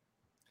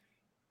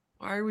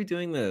 Why are we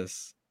doing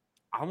this?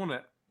 I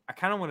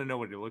kind of want to know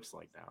what he looks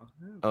like now.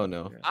 Oh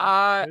no.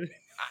 I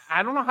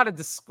don't know how to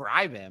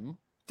describe him.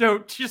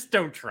 Don't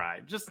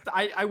try.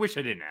 I wish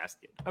I didn't ask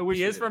it. I wish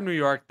he is from New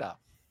York, though.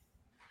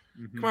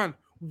 Mm-hmm. Come on,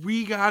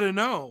 we gotta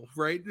know,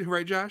 right,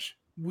 Josh?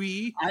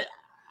 We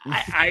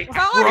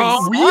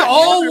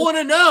all want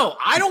to know.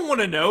 I don't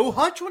want to know.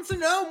 Hutch wants to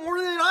know more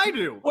than I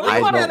do. What do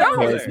you want to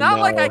know? It's not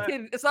like I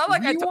can. It's not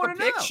like I took a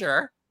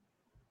picture.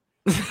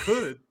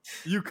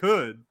 You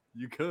could.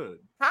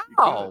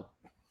 How?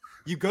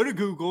 You go to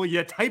Google,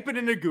 you type it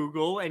into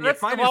Google, and you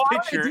find his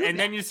picture, and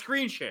then you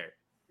screen share.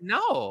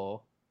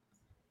 No.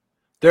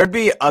 There'd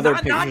be other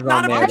pictures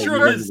not on a there picture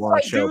that of you his-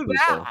 want to show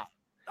people.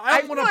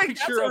 I want a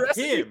picture of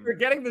him. For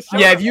getting the show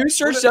Yeah, down. if you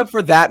searched up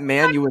for that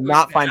man, you would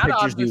not find that on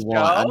pictures the you want.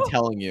 I'm show?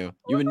 telling you. You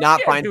Well, would we not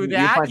can't find do you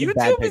that. find some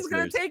bad YouTube is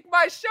going pictures. to take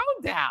my show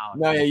down.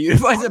 No, yeah, you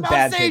find I'm some not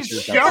bad saying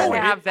pictures. show up Don't it.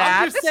 there. have that.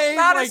 I'm just This is saying,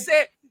 not like, a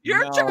safe.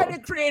 You're No. trying to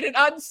create an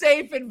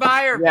unsafe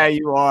environment. Yeah,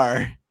 you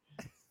are.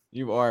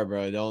 You are,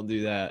 bro. Don't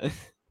do that. If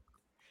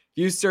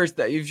you search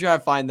that, you try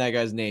to find that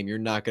guy's name, you're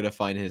not gonna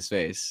find his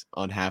face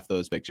on half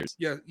those pictures.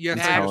 Yeah, yes,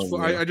 Next.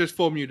 I just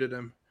full muted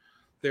him.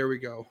 There we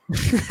go.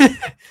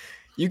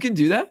 You can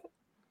do that?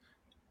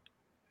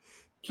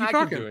 Keep I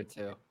talking. can do it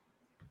too.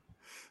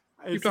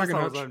 It's talking,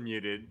 just I was Hutch.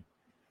 unmuted.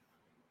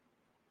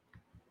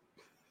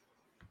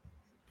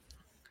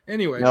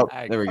 Anyway, Nope.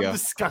 I- There we I'm go.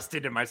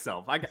 disgusted in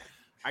myself.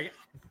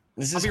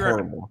 This I'll is be right back.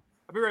 horrible.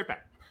 I'll be right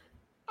back.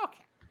 Okay.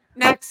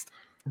 Next.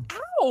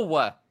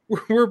 Ow.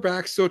 we're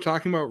back still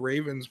talking about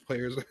Ravens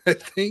players, I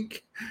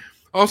think.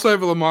 Also, I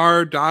have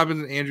Lamar,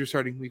 Dobbins, and Andrew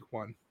starting week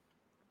 1.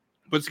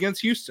 But it's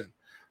against Houston.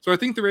 So I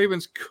think the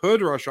Ravens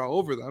could rush all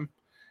over them.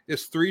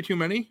 Is 3 too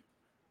many?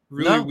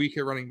 Really No. weak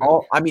at running back.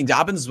 I mean,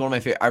 Dobbins is one of my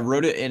favorite. I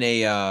wrote it in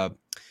a.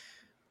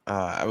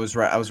 I was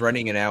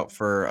writing it out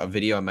for a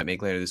video I might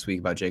make later this week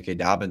about J.K.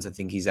 Dobbins. I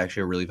think he's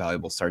actually a really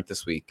valuable start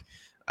this week.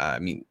 I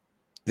mean,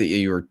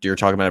 you're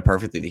talking about it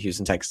perfectly. The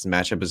Houston Texans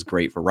matchup is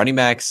great for running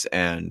backs,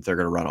 and they're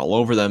going to run all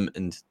over them.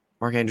 And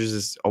Mark Andrews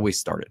has always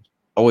started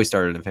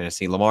in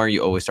fantasy. Lamar,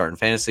 you always start in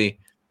fantasy.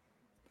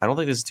 I don't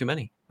think this is too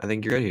many. I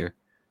think you're good here.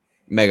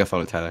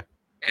 Megaphone, Tyler.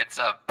 It's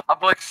a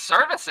public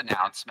service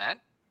announcement.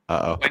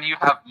 Uh-oh. When you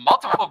have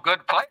multiple good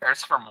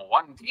players from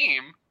one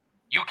team,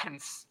 you can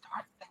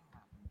start them.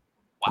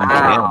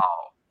 Wow.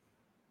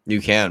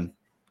 You can.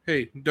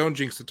 Hey, don't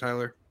jinx it,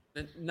 Tyler.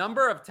 The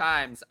number of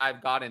times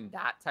I've gotten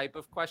that type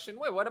of question.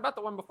 Wait, what about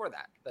the one before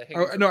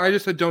that? No, I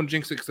just said don't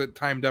jinx it because it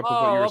timed up with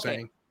what you were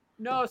saying.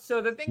 No, so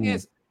the thing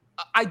is,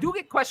 I do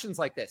get questions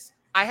like this.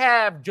 I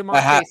have Jamar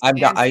Chase,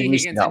 I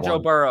Higgins, used that and Joe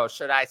one. Burrow.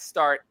 Should I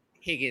start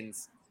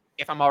Higgins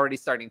if I'm already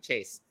starting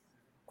Chase?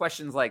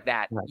 Questions like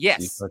that. Right,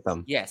 Yes.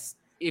 Yes.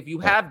 If you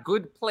have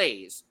good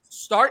plays,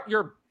 start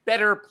your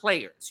better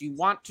players. You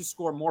want to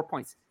score more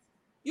points.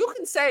 You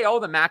can say, oh,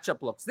 the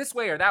matchup looks this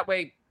way or that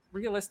way.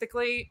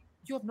 Realistically,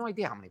 you have no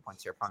idea how many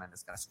points your opponent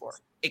is going to score.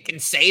 It can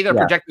say they're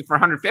projected for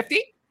 150.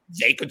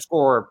 They could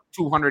score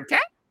 210,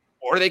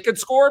 or they could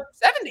score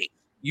 70.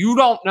 You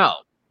don't know.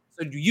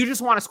 So you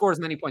just want to score as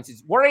many points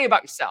as worry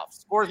about yourself.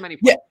 Score as many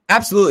points. Yeah,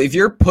 absolutely. If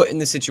you're put in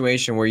the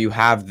situation where you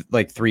have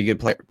like three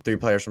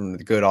players from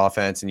the good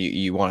offense, and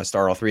you want to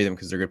start all three of them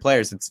because they're good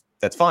players,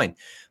 that's fine.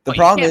 The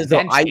problem is though,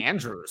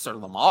 Andrews or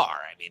Lamar.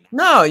 I mean,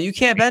 no, you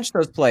can't bench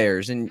those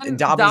players. And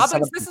Dobbins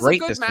this is a great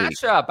good this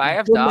matchup. Week. I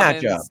have good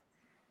Dobbins. Matchup.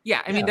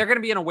 Yeah, I mean they're going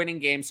to be in a winning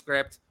game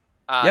script.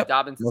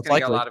 Dobbins is most going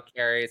to get a likely. lot of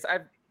carries.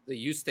 The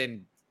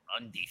Houston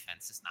run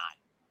defense is not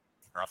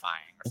terrifying.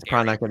 It's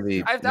probably not going to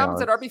be. I have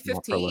Dobbins at RB it's more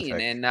 15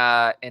 prolific.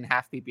 in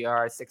half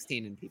PPR,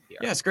 16 in PPR.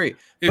 Yeah, it's great.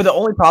 But the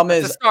only problem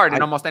It's is a start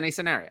in almost any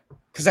scenario.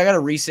 because I got a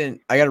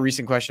recent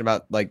question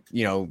about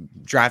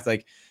draft.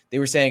 Like they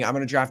were saying, I'm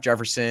going to draft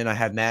Jefferson. I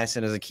have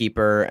Madison as a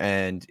keeper,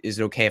 and is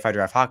it okay if I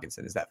draft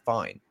Hawkinson? Is that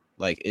fine?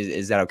 Like,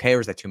 is that okay, or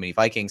is that too many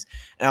Vikings?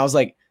 And I was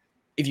like,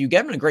 if you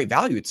get them in a great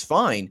value, it's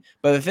fine.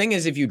 But the thing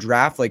is, if you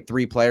draft like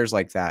three players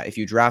like that, if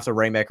you draft a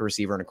running back, a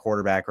receiver, and a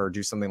quarterback, or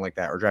do something like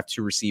that, or draft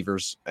two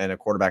receivers and a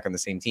quarterback on the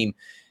same team,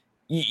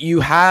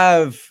 you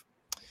have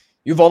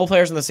all the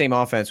players on the same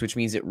offense, which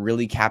means it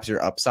really caps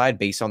your upside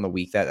based on the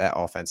week that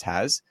offense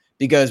has.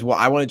 Because what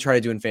I want to try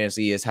to do in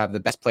fantasy is have the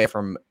best player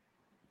from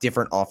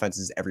different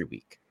offenses every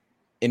week.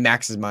 It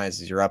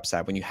maximizes your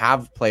upside. When you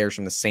have players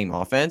from the same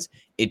offense,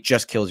 it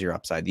just kills your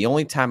upside. The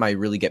only time I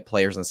really get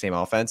players on the same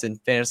offense in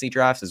fantasy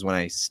drafts is when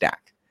I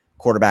stack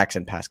quarterbacks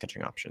and pass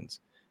catching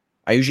options.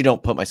 I usually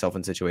don't put myself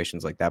in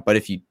situations like that, but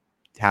if you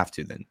have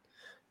to, then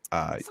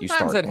you start.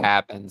 Sometimes it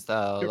happens,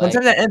 though.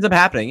 Sometimes that ends up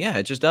happening. Yeah,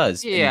 it just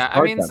does. Yeah,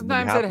 I mean,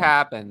 sometimes it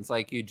happens.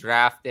 Like you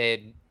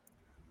drafted,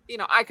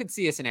 I could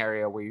see a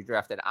scenario where you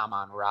drafted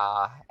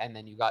Amon-Ra and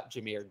then you got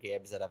Jahmyr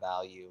Gibbs at a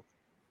value.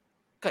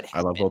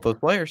 I love both those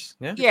players.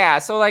 Yeah. Yeah.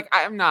 So like,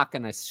 I'm not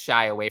going to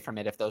shy away from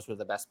it if those were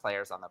the best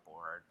players on the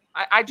board.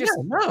 I just,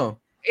 no.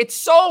 It's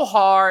so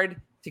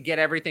hard to get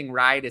everything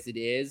right as it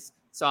is.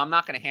 So I'm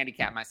not going to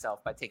handicap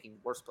myself by taking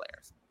worse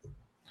players.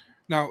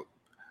 Now,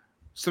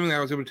 something I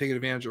was able to take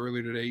advantage of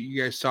earlier today,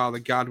 you guys saw the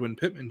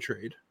Godwin-Pittman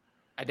trade.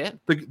 I did.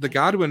 The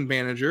Godwin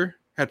manager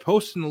had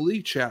posted in the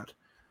league chat,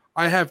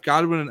 I have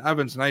Godwin and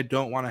Evans, and I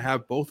don't want to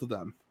have both of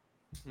them.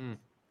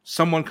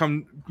 Someone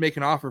come make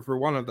an offer for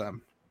one of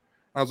them.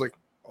 I was like,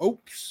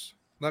 oops,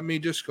 let me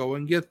just go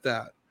and get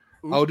that.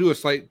 Oops. I'll do a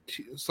slight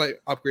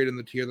upgrade in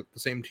the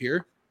same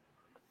tier.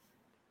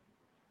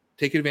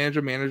 Take advantage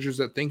of managers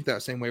that think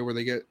that same way, where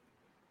they get,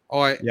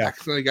 I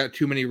accidentally got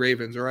too many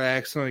Ravens, or I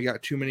accidentally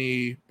got too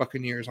many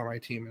Buccaneers on my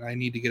team, and I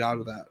need to get out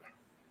of that.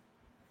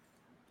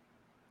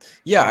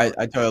 Yeah,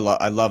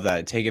 I love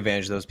that. Take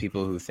advantage of those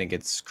people who think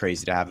it's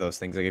crazy to have those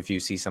things. Like if you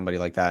see somebody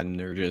like that and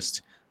they're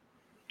just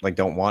like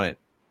don't want it,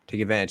 take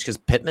advantage. Because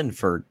Pittman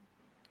for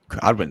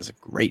Godwin is a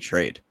great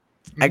trade.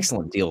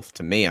 excellent deal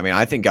to me. I mean,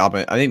 I think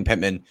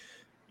Pittman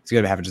is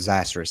going to have a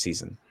disastrous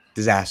season.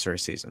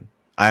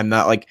 I'm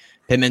not like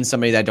Pittman's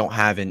somebody that I don't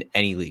have in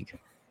any league,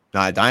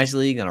 not a dynasty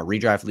league, not a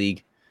redraft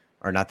league,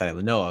 or not that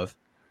I know of.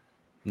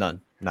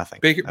 Nothing.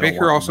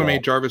 Baker also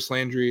made Jarvis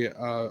Landry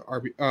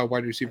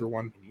wide receiver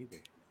 1.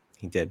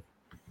 He did.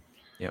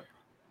 Yep.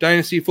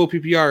 Dynasty full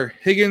PPR,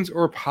 Higgins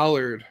or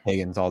Pollard?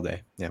 Higgins all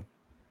day. Yeah.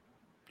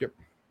 Yep.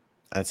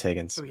 That's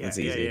Higgins. Oh, That's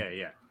easy.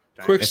 Yeah.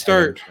 Quick It's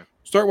start. Higgins.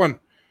 Start one.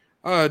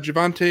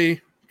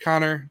 Javonte,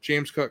 Connor,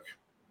 James Cook.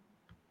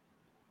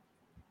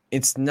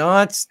 It's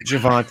not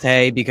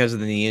Javonte because of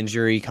the knee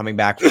injury. Coming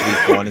back for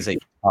week 1 is a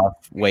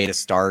tough way to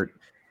start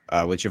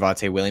with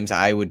Javonte Williams.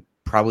 I would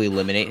probably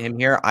eliminate him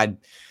here.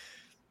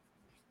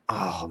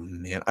 Oh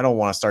man, I don't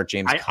want to start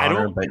James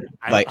Conner, but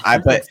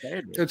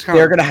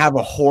they're gonna have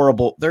a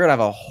horrible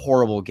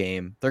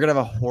game. They're gonna have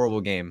a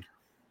horrible game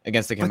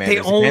against the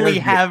Commanders. But they only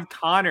have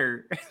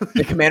Connor.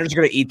 The Commanders are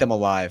gonna eat them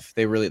alive.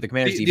 The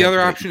Commanders. The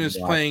other option is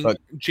playing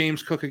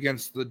James Cook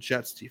against the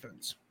Jets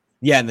defense.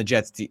 Yeah, and the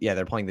Jets. Yeah,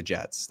 they're playing the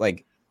Jets.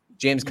 Like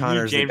James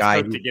Conner's the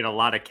guy to get a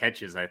lot of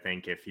catches. I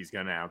think if he's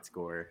gonna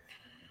outscore,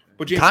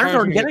 but Connor's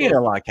already gonna get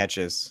a lot of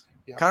catches.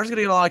 Yeah. Connor's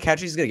gonna get a lot of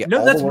catches. He's gonna get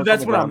that's what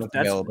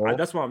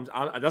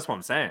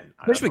I'm saying.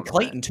 Especially with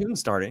Clayton Tune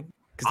starting,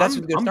 because that's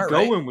who's gonna start.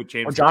 Going with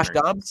James or Josh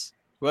Dobbs,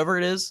 whoever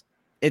it is.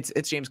 It's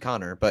James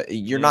Conner, but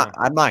you're not.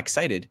 I'm not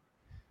excited.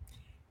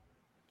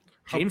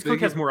 James Cook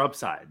has more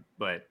upside,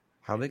 but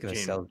how big of a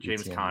sell?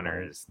 James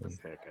Conner is the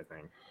pick, I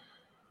think.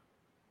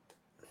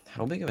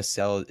 How big of a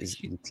sell is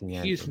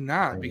ETN? He's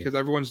not because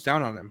everyone's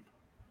down on him.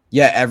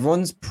 Yeah,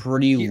 everyone's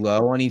pretty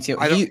low on ETN.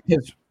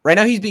 Right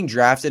now, he's being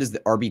drafted as the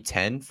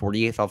RB10,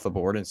 48th off the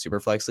board in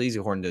Superflex leagues,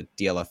 according to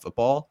DLF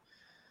Football.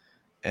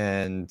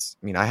 And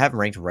I mean, I have him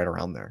ranked right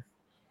around there.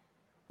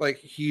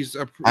 Like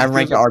I have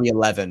ranked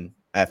RB11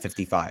 at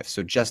 55,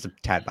 so just a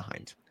tad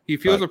behind. He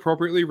feels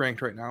appropriately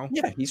ranked right now.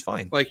 Yeah, he's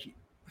fine. Like,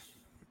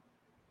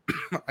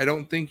 I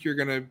don't think you're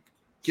gonna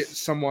get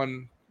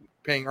someone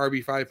paying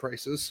RB5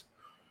 prices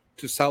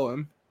to sell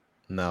him.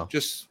 No,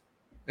 just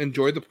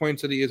enjoy the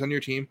points that he is on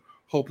your team.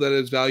 Hope that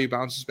his value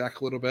bounces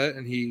back a little bit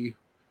and he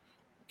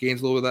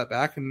gains a little bit of that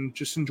back, and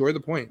just enjoy the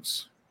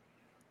points.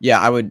 Yeah,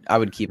 I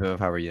would keep him if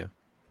I were you.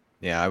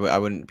 Yeah, I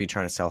wouldn't be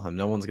trying to sell him.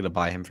 No one's gonna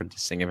buy him for the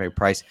significant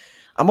price.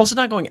 I'm also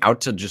not going out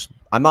to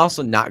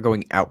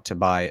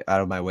buy out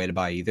of my way to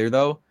buy either,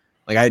 though.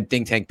 Like I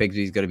think Tank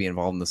Bigsby is going to be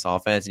involved in this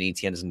offense,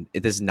 and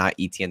this is not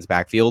ETN's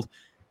backfield,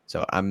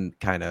 so I'm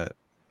kind of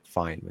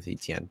fine with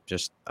ETN.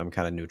 I'm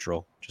kind of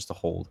neutral, just a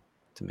hold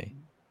to me.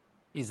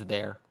 He's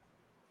there.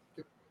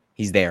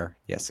 He's there.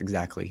 Yes,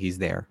 exactly. He's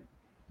there.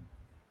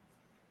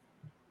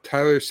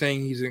 Tyler's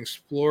saying he's an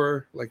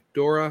explorer like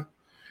Dora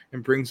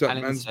and brings up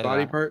men's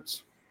body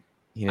parts.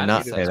 He did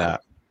not say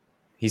that.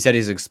 He said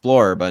he's an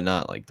explorer, but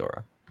not like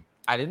Dora.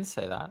 I didn't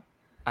say that.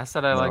 I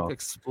said I like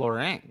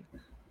exploring.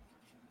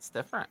 It's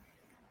different.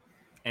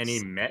 And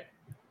he met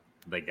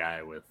the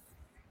guy with...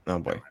 Oh,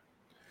 boy.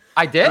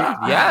 I did,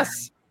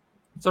 yes.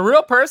 It's a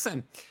real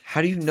person.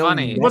 How do you know?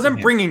 Funny. He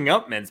wasn't bringing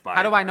up men's body.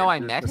 How do I know I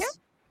met him?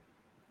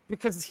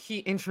 Because he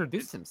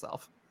introduced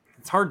himself.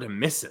 It's hard to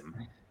miss him.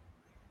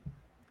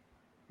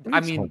 I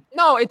mean,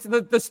 no, it's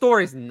the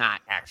story's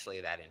not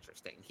actually that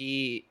interesting.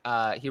 He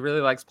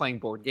really likes playing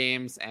board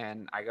games,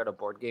 and I go to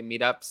board game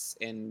meetups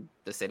in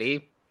the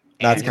city.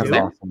 That's kind of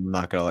awesome. I'm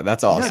not gonna lie.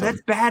 That's awesome. Yeah,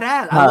 that's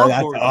badass. I love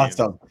that's board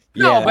awesome. Games.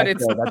 No, yeah, but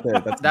it's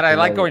that I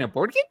like going to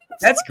board games.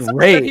 That's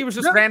great. He was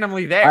just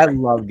randomly there. I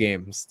love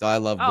games. I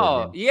love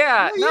board games.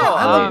 Yeah. No,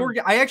 I love board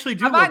games. I actually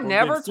do. Have I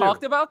never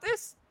talked about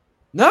this?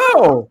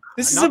 No,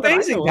 this is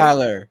amazing,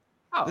 Tyler.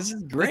 Oh, this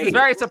is great. This is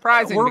very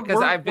surprising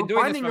because I've been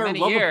doing this for many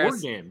years.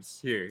 Board games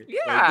here.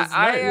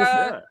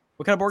 Yeah,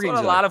 what kind of board games?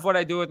 A lot of what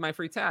I do with my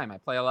free time. I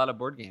play a lot of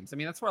board games. I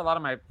mean, that's where a lot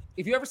of my.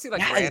 If you ever see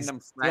like random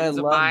friends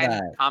of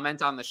mine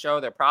comment on the show,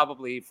 they're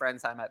probably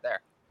friends I met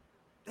there.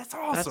 That's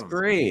awesome. That's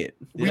great.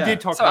 We did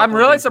talk. So I'm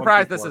really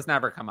surprised this has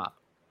never come up.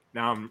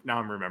 Now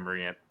I'm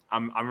remembering it.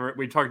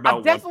 We talked about.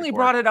 I've definitely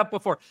brought it up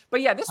before,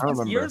 but yeah, this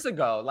was years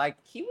ago. Like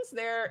he was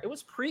there. It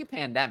was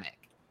pre-pandemic.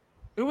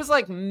 It was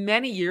like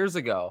many years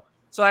ago.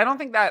 So I don't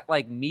think that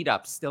like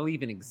meetup still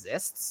even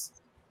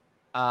exists.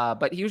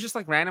 But he was just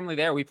like randomly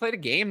there. We played a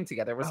game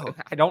together.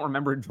 I don't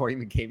remember enjoying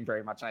the game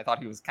very much, and I thought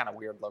he was kind of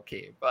weird, low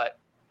key. But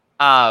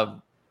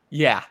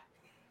yeah.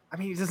 I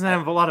mean, he doesn't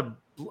have a lot of.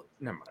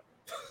 Never mind.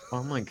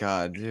 Oh my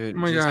god, dude! Oh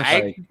my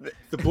god,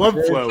 the blood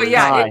flow. But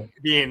yeah,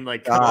 being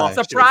like cut off.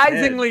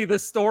 Surprisingly, the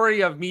story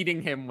of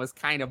meeting him was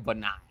kind of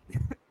benign.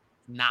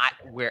 not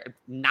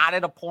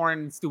at a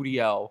porn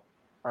studio,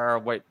 or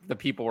what the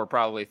people were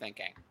probably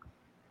thinking.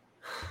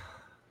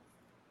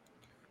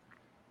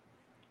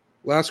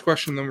 Last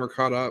question, then we're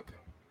caught up.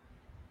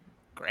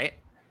 Great.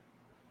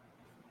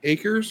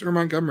 Akers or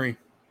Montgomery?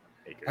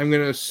 Akers. I'm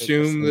going to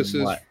assume this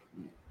is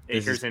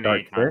Akers in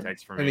any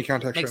context for me. Any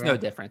context makes no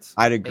difference.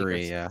 I'd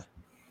agree. Akers.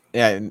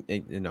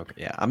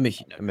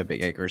 I'm a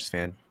big Akers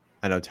fan.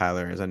 I know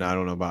Tyler is. I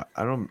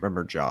don't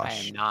remember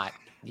Josh. I am not.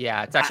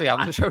 Yeah, it's actually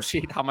on the show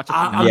sheet. How much?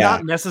 I'm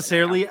not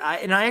necessarily,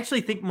 and I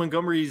actually think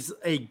Montgomery's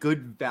a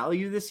good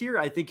value this year.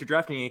 I think you're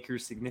drafting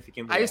Akers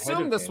significantly. I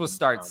assume this was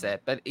start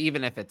sit, but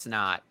even if it's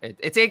not,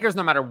 it's Akers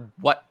no matter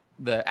what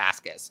the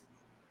ask is.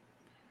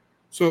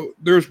 So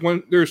there's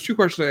two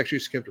questions I actually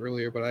skipped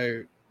earlier, but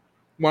I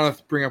want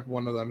to bring up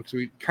one of them because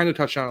we kind of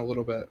touched on it a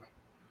little bit.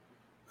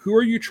 Who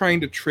are you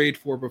trying to trade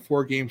for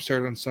before games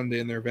start on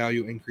Sunday and their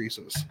value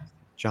increases?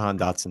 Jahan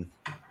Dotson.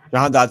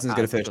 Jahan Dotson's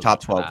going to finish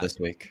top 12 this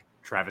week.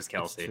 Travis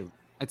Kelce.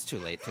 It's too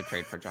late to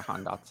trade for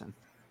Jahan Dotson.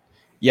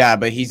 Yeah,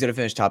 but he's going to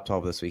finish top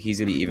 12 this week. He's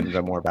going to be even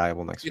more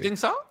valuable next week. You think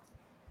so?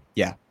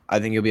 Yeah, I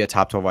think he'll be a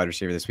top 12 wide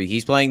receiver this week.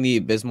 He's playing the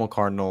abysmal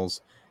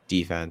Cardinals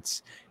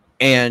defense,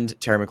 and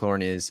Terry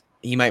McLaurin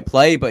he might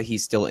play, but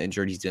he's still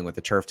injured. He's dealing with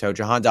a turf toe.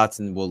 Jahan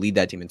Dotson will lead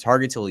that team in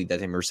targets. He'll lead that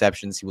team in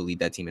receptions. He will lead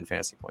that team in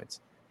fantasy points.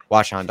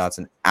 Watch Jahan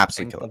Dotson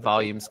absolutely kill it. The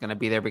volume's going to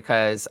be there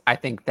because I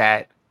think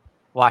that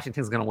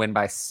Washington's going to win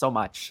by so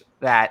much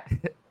that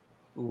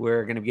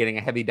we're going to be getting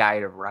a heavy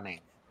diet of running.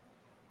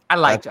 I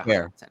like Jahan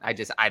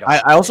Dotson. I don't.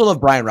 I also love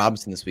Brian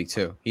Robinson this week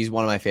too. He's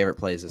one of my favorite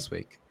plays this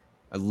week.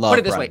 I love. Put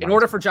it this way: in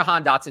order for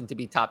Jahan Dotson to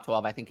be top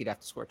 12, I think he'd have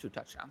to score 2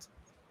 touchdowns,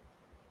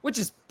 which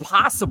is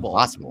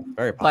possible.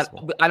 Very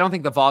possible. But I don't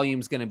think the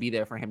volume's going to be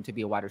there for him to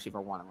be a wide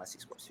receiver 1 unless he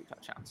scores 2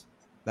 touchdowns.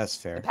 That's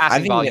fair. The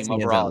passing volume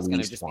overall is going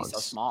to just be so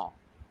small.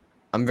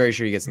 I'm very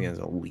sure he gets in the end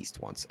zone at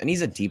least once, and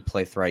he's a deep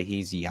play threat.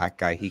 He's a yak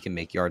guy. He can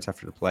make yards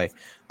after the play.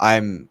 I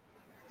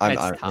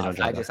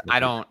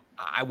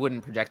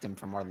wouldn't project him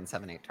for more than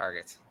 7-8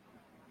 targets.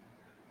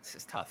 This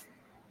is tough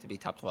to be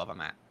top 12 on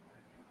that.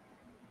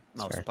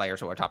 Most players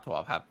who are top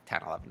 12 have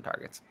 10, 11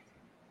 targets.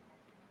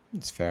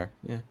 It's fair.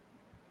 Yeah.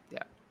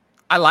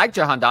 I like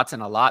Jahan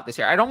Dotson a lot this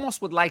year. I'd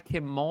almost would like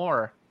him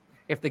more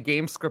if the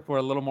game script were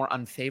a little more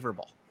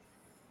unfavorable.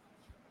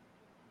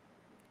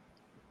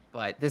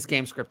 But this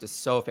game script is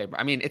so favorable.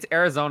 I mean, it's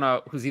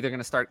Arizona who's either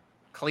going to start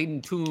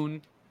Clayton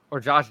Tune or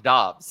Josh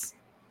Dobbs.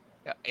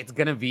 It's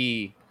going to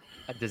be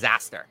a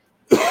disaster.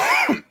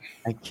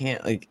 I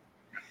can't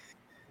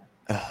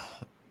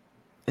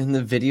in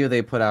the video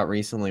they put out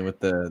recently with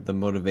the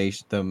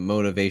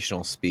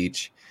motivational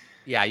speech.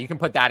 Yeah, you can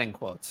put that in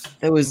quotes.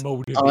 It was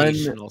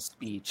motivational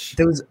speech.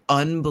 It was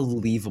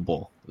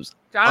unbelievable. It was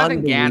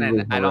Jonathan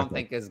Gannon, I don't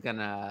think is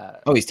gonna.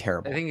 Oh, he's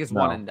terrible. I think he's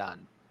one and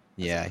done.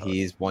 Yeah,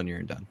 he's 1 year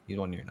and done. He's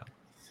 1 year and done.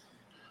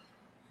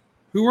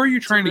 Who are you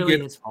trying to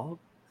get?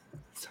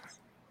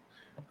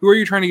 Who are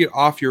you trying to get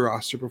off your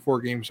roster before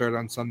games start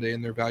on Sunday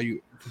and their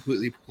value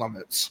completely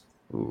plummets?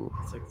 Ooh,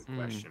 that's a good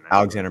question.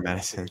 Alexander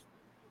Madison.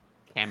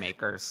 Cam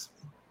Akers.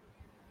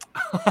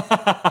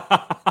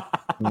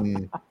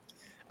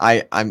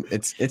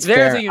 It's there's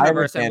fair. a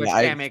universe in which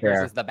Cam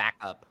Akers is the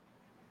backup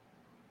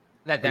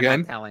that they're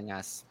not telling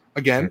us.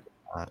 Again?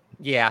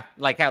 Yeah,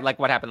 like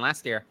what happened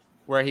last year,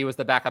 where he was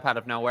the backup out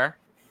of nowhere.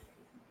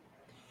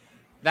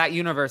 That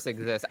universe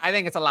exists. I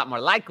think it's a lot more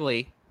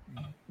likely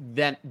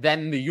than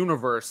the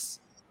universe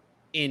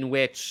in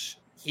which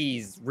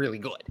he's really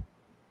good.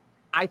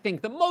 I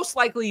think the most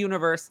likely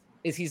universe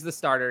is he's the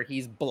starter,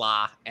 he's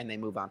blah, and they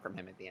move on from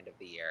him at the end of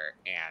the year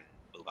and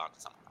move on to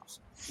someone else.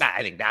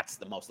 I think that's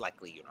the most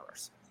likely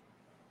universe.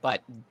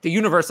 But the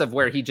universe of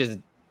where he just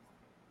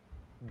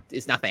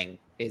is nothing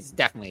is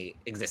definitely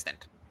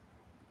existent.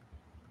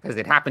 Because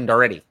it happened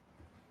already.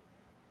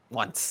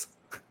 Once.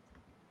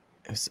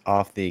 It's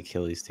off the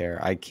Achilles tear.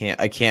 I can't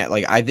I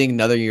think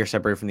another year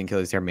separated from the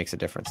Achilles tear makes a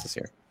difference this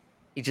year.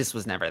 He just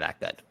was never that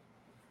good.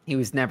 He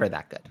was never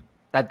that good.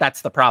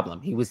 That's the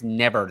problem. He was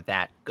never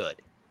that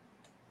good.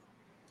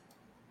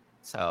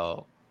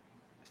 So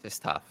it's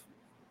just tough.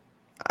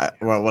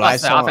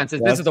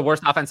 This is the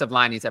worst offensive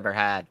line he's ever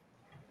had.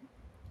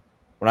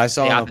 What I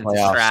saw in the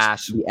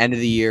playoffs, the end of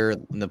the year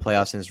in the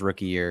playoffs in his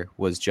rookie year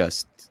was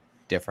just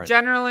different.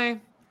 Generally,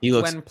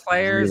 when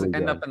players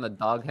end up in the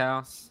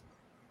doghouse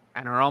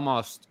and are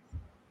almost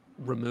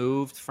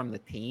removed from the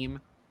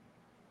team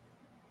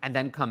and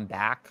then come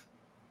back,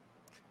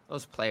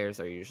 those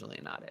players are usually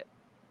not it.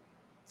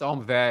 So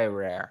very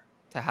rare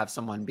to have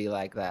someone be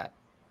like that.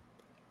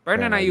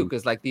 Brandon Ayuk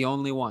is like the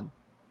only one.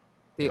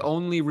 The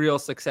only real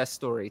success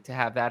story to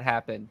have that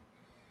happen.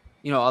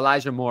 You know,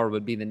 Elijah Moore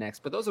would be the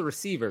next. But those are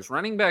receivers.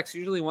 Running backs,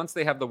 usually once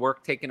they have the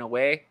work taken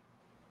away,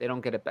 they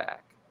don't get it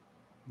back.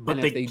 But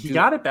he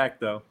got it back,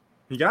 though.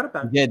 He got it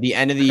back. Yeah, the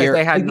end of the year.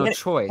 They had no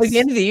choice. Like the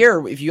end of the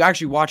year, if you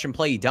actually watch him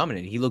play, he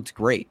dominated. He looked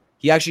great.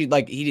 He actually,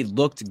 he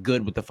looked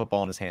good with the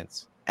football in his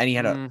hands. And he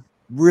had a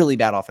really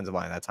bad offensive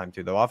line at that time,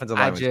 too. The offensive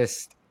line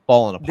was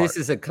falling apart. This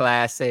is a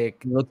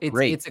classic. He looked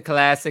great. It's a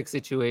classic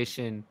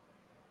situation.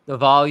 The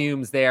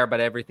volume's there, but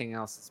everything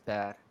else is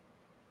bad.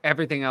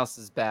 Everything else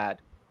is bad.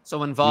 So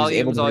when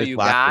volume's all you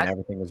got,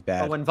 everything was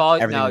bad. But when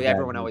volume,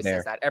 everyone always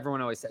says that.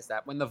 Everyone always says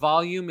that. When the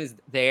volume is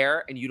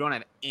there and you don't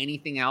have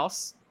anything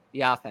else,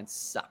 the offense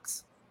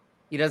sucks.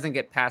 He doesn't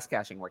get pass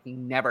catching work. He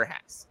never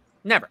has.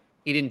 Never.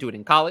 He didn't do it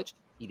in college.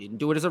 He didn't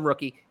do it as a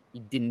rookie. He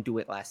didn't do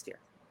it last year.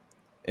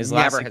 His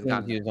last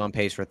season, he was on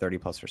pace for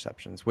 30+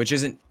 receptions, which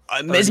isn't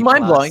it's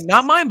mind blowing.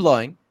 Not mind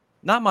blowing.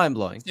 Not mind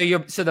blowing.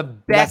 So the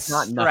best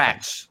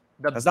stretch.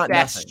 That's not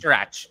best nothing.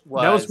 stretch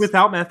was. That was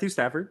without Matthew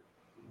Stafford.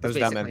 That was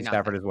without Matthew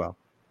Stafford as well.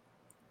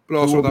 But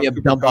also Who will be a without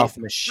Cooper dump Kupp. off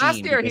machine. Last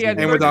year he had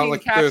And 13 without,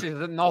 like, catches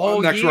in the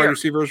whole next year. wide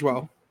receiver as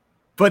well.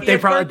 But they're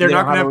not going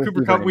to have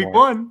Cooper Kupp week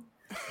 1.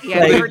 He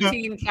had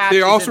 13 catches.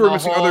 They also in were the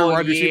missing other whole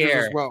wide receivers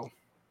year. as well.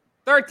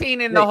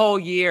 13 in the whole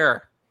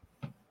year.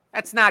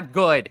 That's not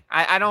good.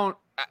 I don't.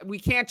 We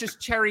can't just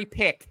cherry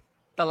pick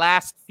the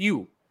last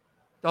few.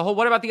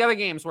 What about the other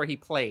games where he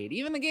played?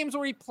 Even the games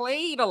where he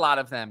played, a lot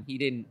of them he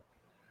didn't.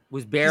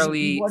 Was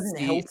barely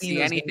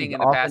see anything in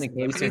the past.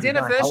 He's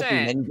inefficient.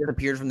 And then he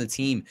disappeared from the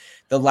team.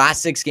 The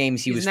last 6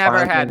 games, he was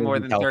never had more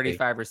than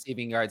 35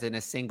 receiving yards in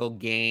a single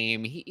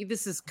game.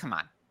 Come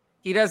on.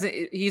 He doesn't.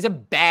 He's a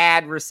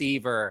bad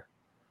receiver.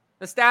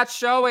 The stats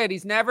show it.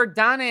 He's never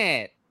done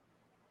it.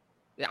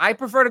 I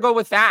prefer to go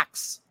with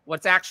facts.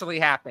 What's actually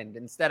happened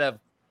instead of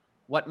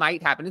what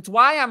might happen. It's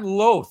why I'm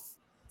loath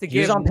to give. He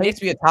was on pace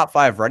to be a top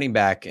 5 running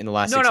back in the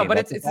last. No, but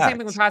it's the same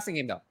thing with passing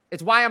game though.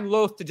 It's why I'm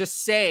loath to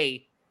just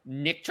say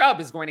Nick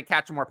Chubb is going to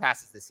catch more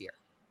passes this year.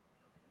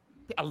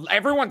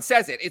 Everyone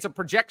says it. It's a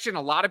projection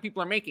a lot of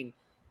people are making.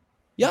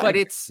 Yeah, but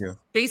it's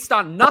based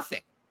on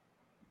nothing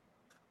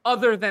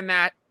other than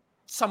that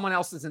someone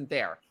else isn't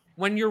there.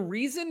 When your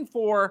reason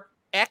for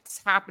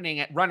X happening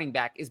at running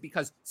back is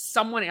because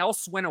someone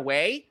else went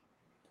away,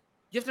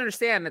 you have to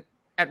understand that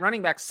at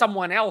running back,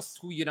 someone else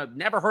who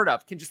never heard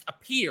of can just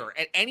appear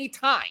at any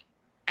time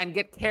and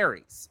get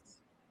carries.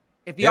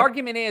 If the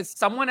argument is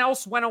someone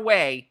else went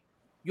away,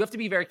 you have to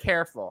be very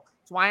careful.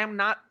 That's why I'm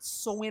not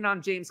so in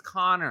on James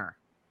Conner.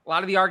 A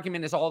lot of the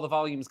argument is all the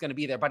volume is going to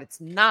be there, but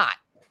it's not.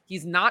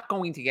 He's not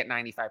going to get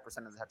 95%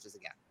 of the touches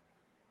again.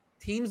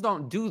 Teams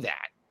don't do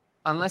that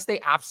unless they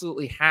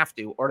absolutely have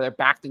to, or they're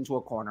backed into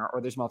a corner,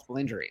 or there's multiple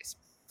injuries.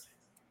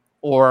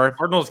 Or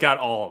Cardinals got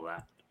all of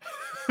that.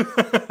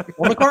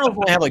 Well, the Cardinals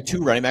only have like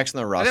 2 running backs on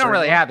their roster. They don't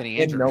really have any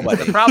injuries.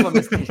 The problem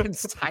is they didn't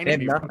sign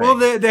anyone. Well,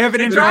 they have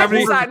an injury. They tried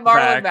to sign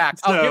Marlon Mack.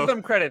 I'll give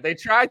them credit. They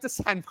tried to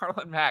sign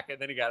Marlon Mack, and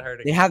then he got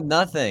hurt again. They have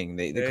nothing.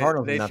 The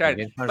Cardinals have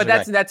nothing. But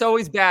that's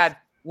always bad.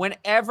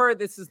 Whenever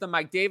this is the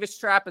Mike Davis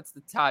trap, it's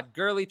the Todd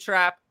Gurley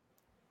trap,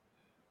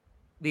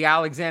 the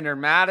Alexander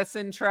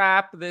Madison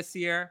trap this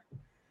year.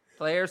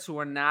 Players who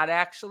are not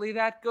actually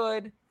that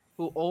good,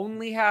 who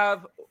only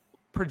have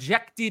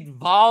projected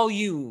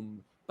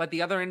volume, but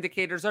the other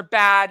indicators are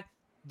bad.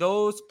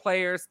 Those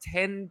players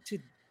tend to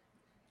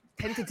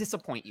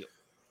disappoint you.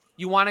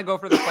 You want to go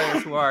for the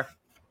players who are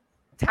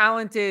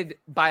talented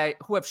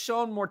who have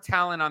shown more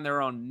talent on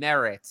their own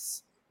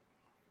merits,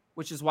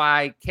 which is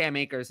why Cam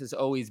Akers has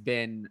always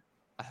been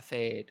a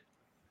fade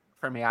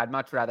for me. I'd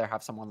much rather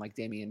have someone like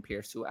Dameon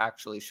Pierce who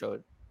actually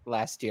showed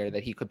last year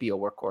that he could be a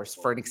workhorse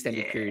for an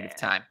extended period of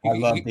time. I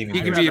love Dameon Pierce.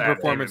 He can be a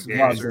performance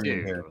enhancer.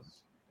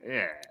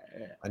 Yeah.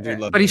 I do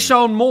love but he's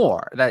shown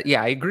more.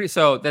 I agree.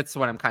 So that's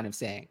what I'm kind of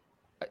saying.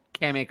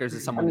 Cam Akers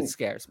is someone that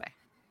scares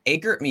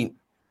me.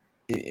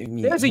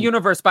 There's a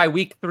universe by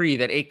week 3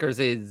 that Akers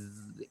is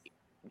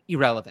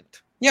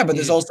irrelevant. Yeah, but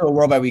there's also a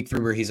world by week 3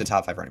 where he's a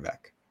top 5 running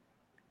back.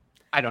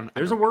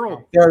 There's a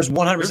world. There's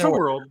 100%. There's a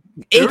world.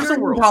 Akers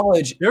in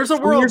college. There's a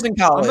world. Years in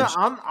college.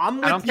 I'm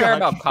with I don't care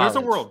about college.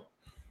 There's a world.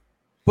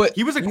 But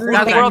he was a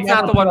quarterback. That world's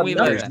not the one we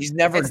live in. He's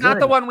never. It's not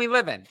the one we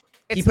live in.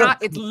 It's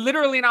not. It's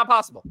literally not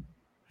possible.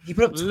 He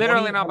put up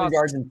literally not possible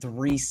yards in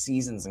 3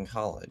 seasons in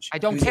college. I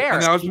don't care.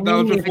 And that was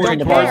before he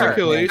tore his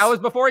Achilles. That was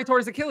before he tore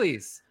his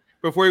Achilles.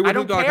 Before he went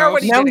to the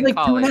doghouse. Now he's like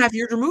 2.5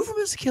 years removed from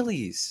his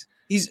Achilles.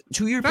 He's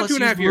 2 years plus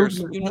 2.5 years.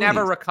 You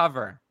never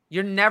recover.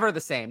 You're never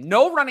the same.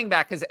 No running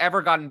back has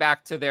ever gotten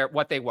back to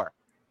what they were.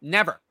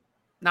 Never.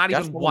 Not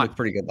even one. Looked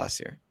pretty good last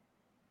year.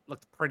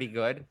 Looked pretty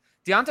good.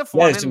 Deonta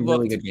Foreman some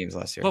really good games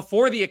last year.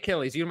 Before the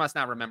Achilles. You must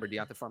not remember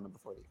Deonta Foreman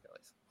before the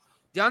Achilles.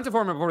 Deonta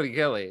Foreman before the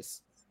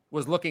Achilles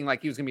was looking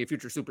like he was going to be a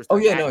future superstar. Oh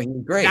yeah, he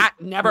was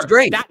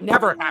great. That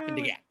never happened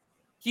again.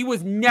 He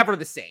was never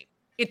the same.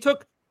 It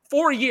took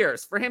 4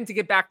 years for him to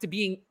get back to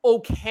being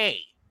okay.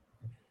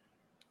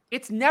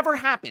 It's never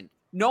happened.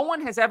 No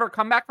one has ever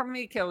come back from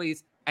the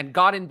Achilles and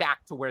gotten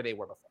back to where they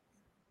were before.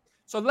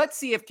 So let's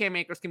see if Cam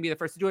Akers can be the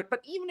first to do it.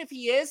 But even if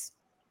he is,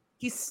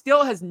 he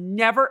still has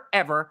never,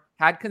 ever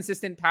had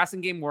consistent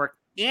passing game work.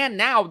 And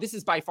now this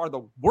is by far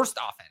the worst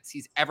offense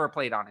he's ever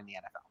played on in the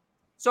NFL.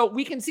 So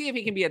we can see if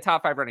he can be a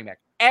top 5 running back.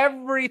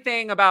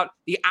 Everything about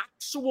the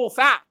actual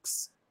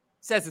facts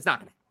says it's not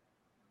going to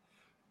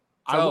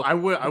happen. So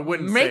I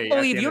wouldn't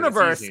make-believe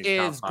universe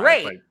is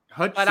great,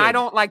 but I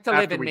don't like to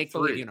live in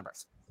make-believe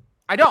universe.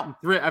 I don't.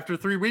 After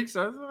 3 weeks,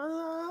 I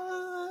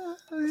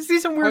see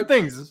some weird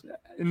things.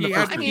 He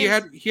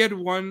had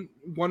one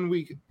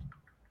week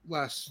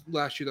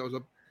last year that was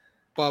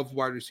above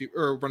wide receiver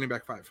or running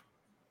back 5.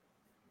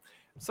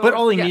 So, but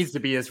all he needs to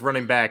be is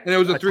running back. And it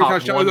was a 3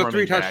 touchdown. It was a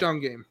 3 touchdown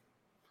game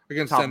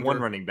against top Denver. 1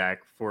 running back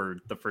for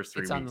the first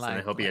 3 weeks, and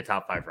then he'll be a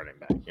top 5 running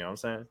back. You know what I'm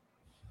saying?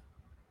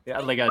 Yeah,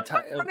 like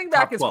running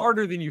back is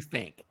harder than you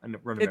think.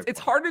 It's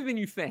harder than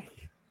you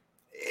think.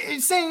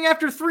 It's saying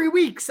after 3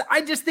 weeks,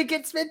 I just think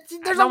there's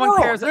no a one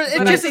world. cares. It's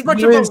just as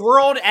much of a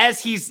world as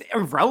he's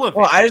irrelevant.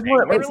 Well, I just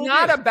want. It's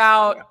not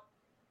about.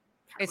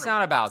 It's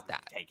not about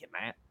that. Take it,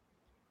 Matt.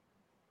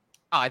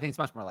 Oh, I think it's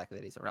much more likely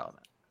that he's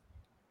irrelevant.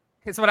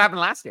 Okay, so what happened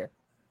last year?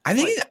 I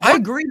think I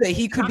agree that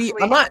he could be.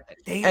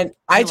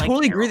 I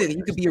totally agree that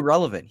he could be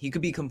irrelevant. He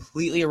could be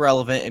completely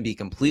irrelevant and be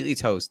completely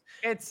toast.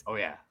 It's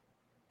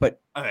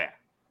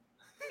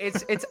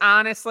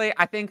honestly,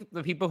 I think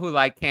the people who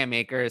like Cam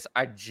Akers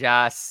are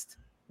just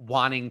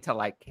wanting to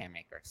like Cam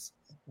Akers.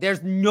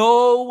 There's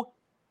no,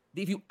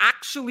 if you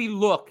actually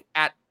look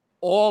at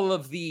all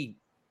of the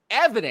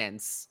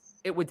evidence,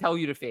 it would tell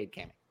you to fade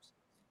Cam Akers.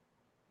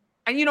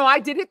 And I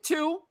did it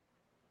too.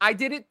 I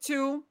did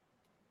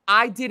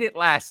it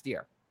last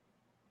year.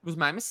 It was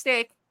my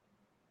mistake.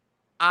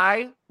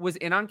 I was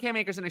in on Cam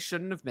Akers and I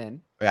shouldn't have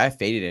been. I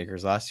faded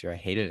Akers last year. I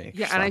hated Akers.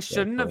 Yeah, and I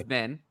shouldn't have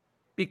been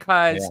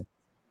because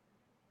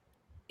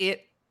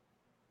it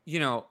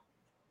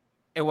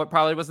what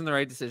probably wasn't the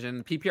right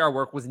decision. PPR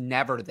work was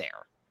never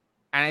there.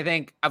 And I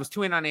think I was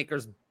 2 in on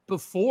Akers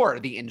before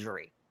the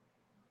injury.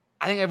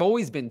 I think I've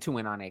always been 2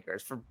 in on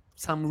Akers for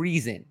some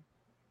reason.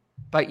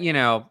 But,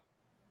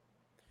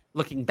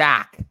 looking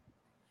back, it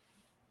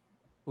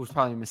was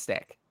probably a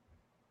mistake.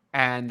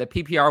 And the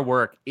PPR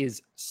work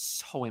is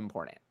so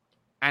important.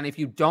 And if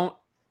you do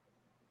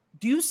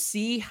you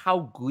see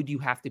how good you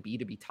have to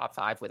be top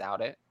 5 without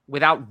it?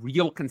 Without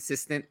real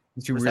consistent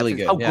really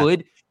good. How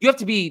good you have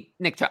to be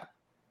Nick Chubb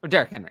or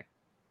Derrick Henry.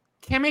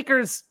 Cam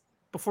Akers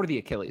before the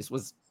Achilles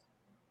was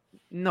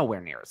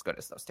nowhere near as good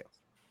as those two.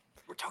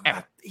 We're talking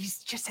about he's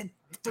just had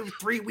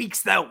 3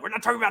 weeks though. We're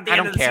not talking about the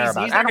end of the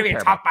season. He's not going to be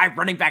a top 5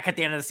 running back at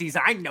the end of the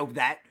season. I know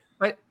that.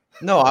 But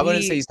no, I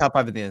wouldn't say he's top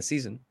 5 at the end of the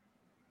season.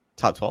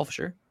 Top 12 for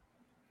sure.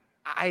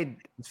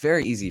 It's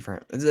very easy for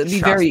him. It'd be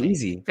very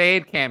easy.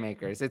 Fade Cam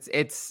Akers.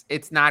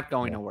 It's not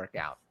going to work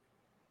out.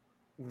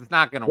 It's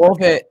not going to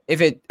work out.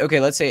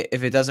 Let's say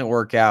if it doesn't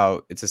work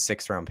out, it's a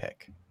 6th round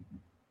pick.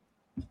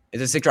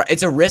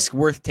 It's a risk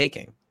worth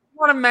taking.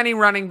 One of many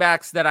running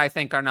backs that I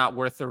think are not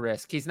worth the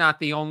risk. He's not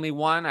the only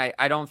one.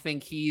 I don't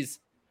think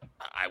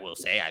I will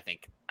say, I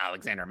think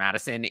Alexander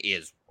Mattison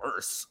is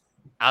worse.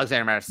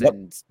 Alexander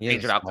Madison's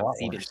range of outcomes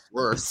is even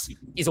worse.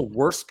 He's a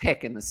worse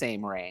pick in the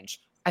same range.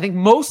 I think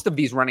most of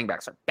these running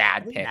backs are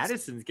bad picks.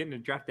 Madison's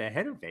getting drafted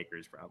ahead of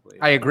Akers, probably.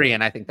 I agree,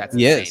 and I think that's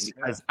insane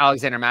because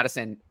Alexander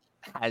Mattison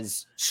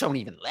has shown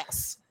even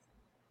less.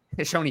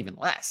 It's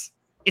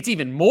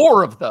even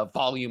more of the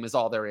volume is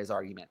all there is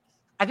argument.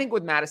 I think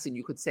with Madison,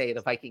 you could say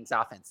the Vikings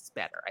offense is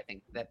better. I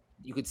think that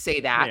you could say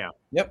that. Yeah.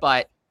 Yep.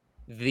 But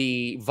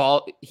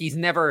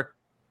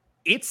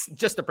it's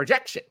just a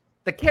projection.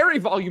 The carry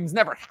volume's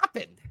never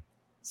happened.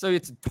 So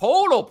it's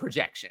total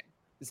projection.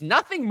 It's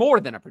nothing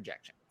more than a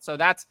projection. So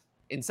that's,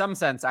 in some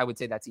sense, I would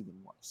say that's even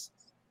worse.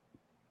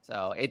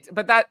 So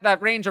but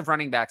that range of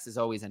running backs is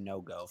always a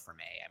no-go for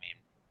me. I mean,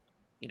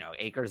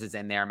 Akers is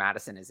in there,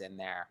 Madison is in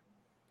there.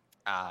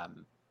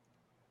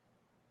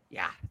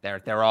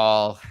 They're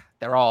all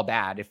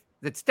bad. If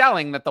it's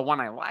telling that the one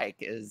I like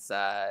is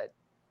at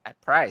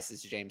price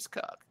is James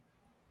Cook,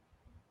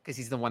 because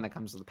he's the one that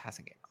comes with the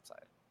passing game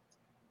upside,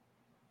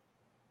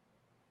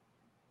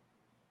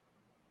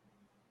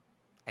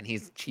 and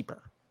he's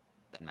cheaper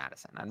than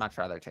Madison. I'd much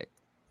rather take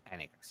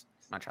Akers.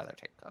 Much rather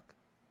take Cook.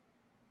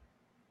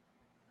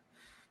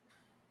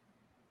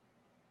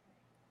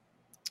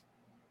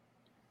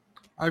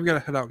 I've got to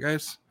head out,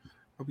 guys.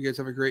 Hope you guys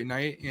have a great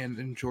night and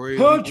enjoy.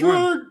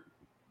 Patrick!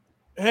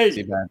 Hey, See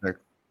you, Patrick.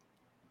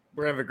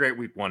 We're having a great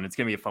week 1. It's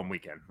going to be a fun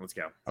weekend. Let's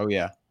go. Oh,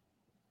 yeah.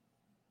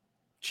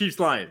 Chiefs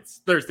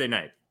Lions, Thursday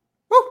night.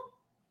 Woo!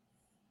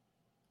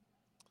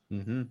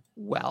 Mm-hmm.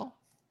 Well,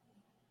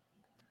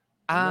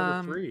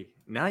 number 3.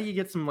 Now you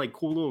get some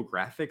cool little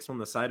graphics on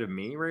the side of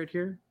me right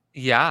here.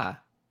 Yeah.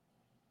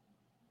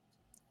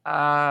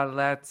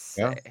 Let's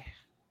see. Okay.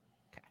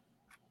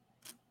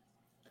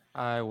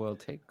 I will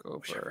take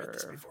over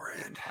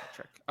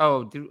Patrick.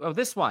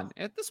 This one.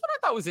 This one I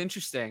thought was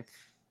interesting.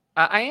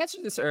 I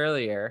answered this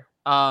earlier.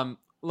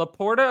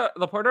 Laporta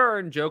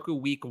or Njoku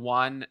week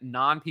 1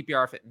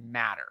 non-PPR if it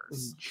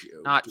matters.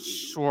 Not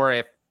sure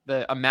if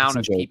the amount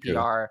of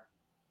PPR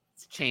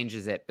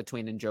changes it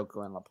between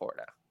Njoku and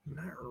Laporta.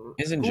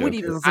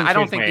 I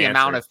don't think the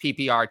amount of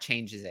PPR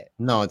changes it.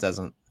 No, it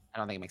doesn't. I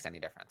don't think it makes any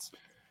difference.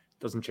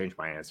 Doesn't change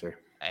my answer.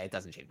 It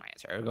doesn't change my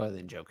answer. I'll go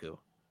with Njoku.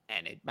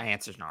 And my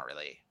answer's not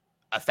really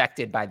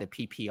affected by the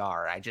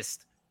PPR. I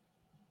just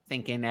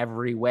think in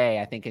every way,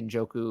 I think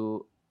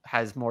Njoku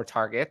has more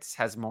targets,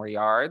 has more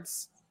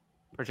yards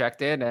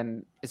projected,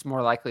 and is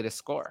more likely to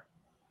score.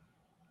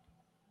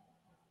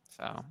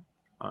 So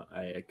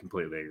I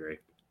completely agree.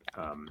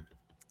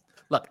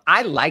 Look,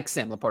 I like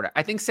Sam Laporta.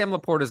 I think Sam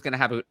Laporta is going to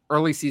have an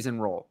early season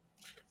role.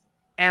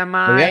 Am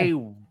I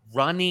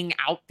running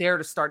out there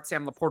to start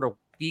Sam Laporta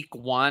week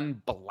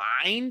 1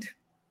 blind?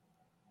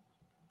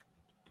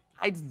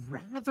 I'd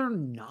rather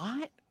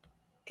not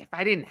if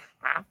I didn't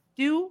have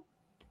to.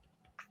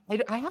 I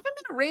have him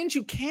in a range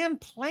you can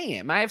play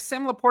him. I have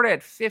Sam Laporta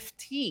at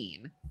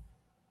 15.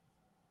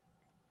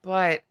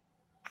 But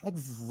I'd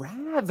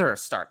rather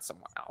start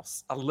someone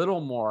else. A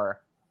little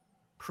more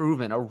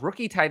proven. A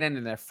rookie tight end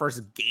in their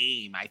first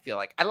game, I feel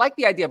like. I like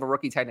the idea of a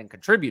rookie tight end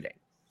contributing.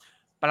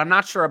 But I'm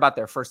not sure about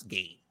their first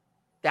game.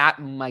 that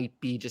might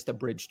be just a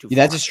bridge too far.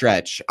 That's a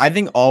stretch. I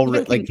think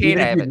even Kincaid,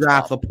 if you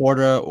draft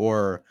Laporta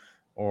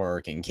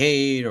or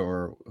Kincaid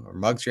or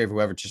Musgrave,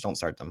 whoever, just don't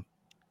start them.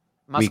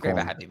 Musgrave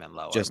I have even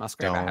lower.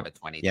 Musgrave I have at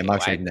 22. Yeah,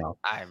 Musgrave no.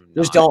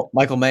 Just don't.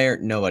 Michael Mayer,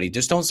 nobody.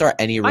 Just don't start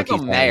any rookies.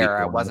 Michael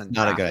Mayer wasn't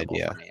not a good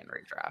idea. For me in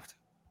redraft.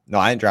 No,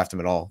 I didn't draft him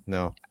at all.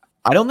 No,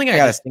 I don't think I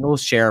got a single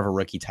share of a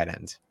rookie tight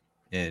end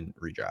in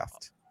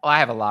redraft. Well, I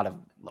have a lot of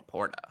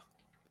Laporta.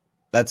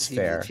 That's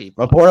fair.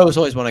 Laporta was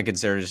always one I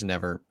considered. I just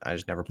never.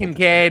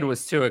 Kincaid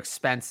was too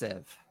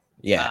expensive.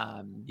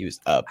 Yeah, he was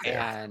up there.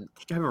 And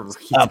I have a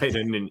rookie tight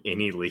end in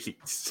any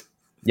leagues.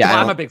 Yeah,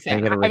 well, I'm a big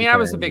fan. I mean, I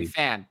was a big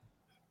fan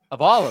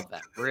of all of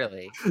them,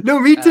 really. No,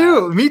 me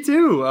too. Me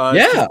too.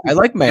 Yeah, I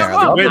like Mayer.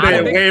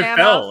 The way it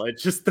fell.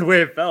 It's just the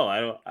way it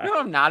fell.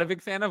 I'm not a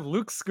big fan of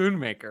Luke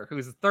Schoonmaker,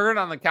 who's third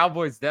on the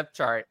Cowboys depth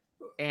chart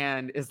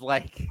and is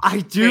like.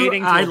 I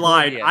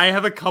lied. I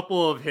have a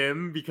couple of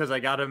him because I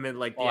got him in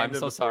like the end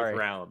of the fourth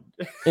round.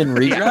 In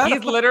redraft? Yeah,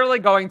 he's literally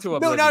going to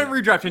oblivion. No, not in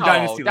redraft. In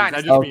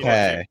Dynasty.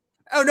 Okay.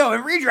 Oh no,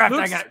 in redraft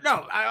I got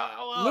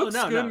Luke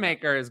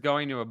Schoonmaker is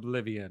going to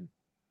oblivion.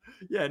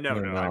 Yeah,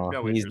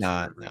 no, he's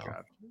not.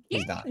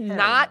 He's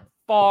not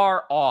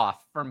far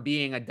off from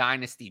being a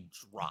dynasty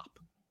drop.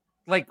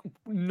 Like,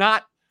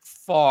 not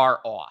far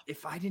off.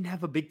 If I didn't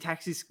have a big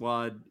taxi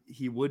squad,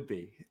 he would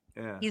be.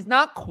 Yeah. He's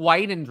not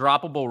quite in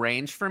droppable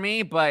range for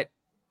me, but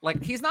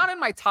like he's not in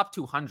my top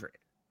 200.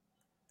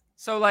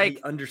 So like,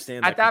 I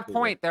understand at that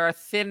point, there are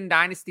thin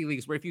dynasty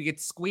leagues where if you get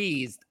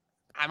squeezed,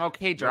 I'm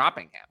okay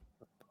dropping him.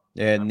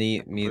 Yeah,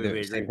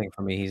 neither. Same thing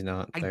for me. He's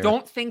not. I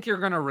don't think you're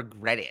gonna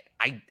regret it.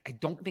 I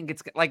don't think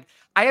it's like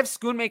I have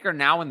Schoonmaker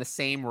now in the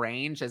same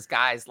range as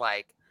guys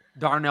like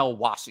Darnell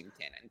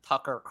Washington and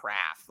Tucker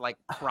Kraft, like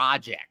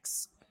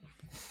projects.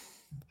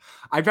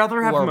 I'd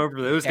rather have him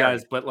over those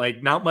guys, but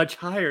like not much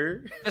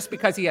higher. Just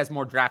because he has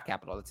more draft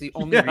capital. That's the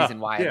only reason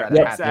why I'd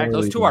rather have him.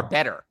 Those two are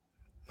better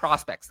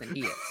prospects than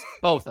he is.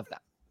 Both of them.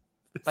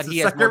 But he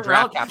has more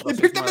draft capital.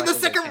 They picked him in the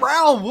second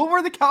round. What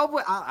were the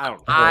Cowboys? I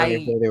don't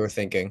know. They were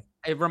thinking.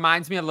 It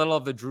reminds me a little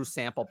of the Drew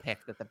Sample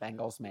pick that the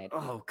Bengals made.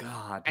 Oh,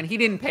 God. And he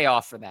didn't pay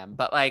off for them.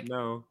 But, like,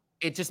 no,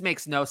 it just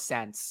makes no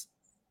sense.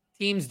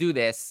 Teams do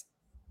this,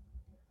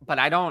 but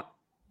I don't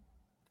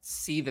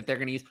see that they're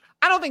going to use.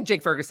 I don't think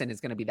Jake Ferguson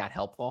is going to be that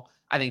helpful.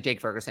 I think Jake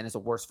Ferguson is a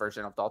worse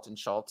version of Dalton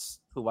Schultz,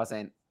 who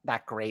wasn't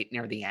that great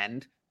near the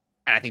end.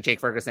 And I think Jake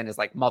Ferguson is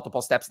like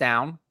multiple steps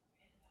down.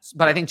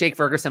 But I think Jake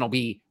Ferguson will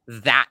be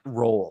that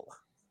role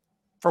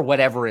for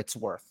whatever it's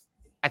worth.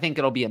 I think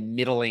it'll be a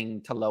middling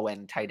to low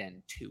end tight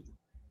end 2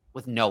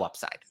 with no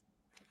upside.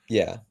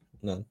 Yeah,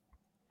 none.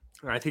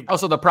 I think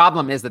also the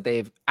problem is that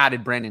they've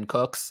added Brandon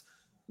Cooks,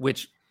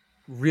 which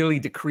really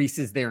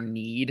decreases their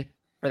need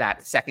for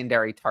that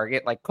secondary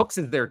target. Like Cooks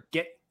is their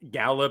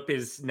Gallup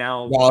is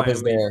now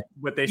there.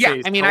 What they say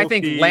is I mean, healthy.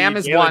 I think Lamb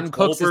is 1,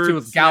 Cooks is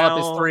 2,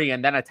 Gallup is 3,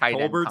 and then a tight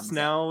end. Colbert's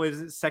now is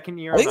his second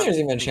year. I think there's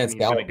even a chance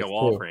Gallup going to go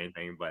off or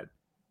anything, but.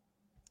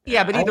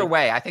 Yeah, but either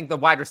way, I think the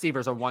wide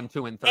receivers are 1,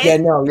 2, and 3. Yeah,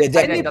 no, yeah,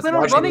 they plan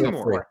on running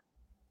more.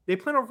 They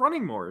plan on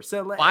running more.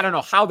 So well, I don't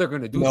know how they're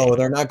going to do that. No,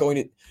 they're not going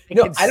to.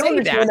 No, I don't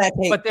understand that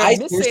take. But I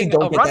seriously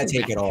don't get that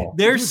take at all.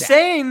 They're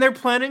saying they're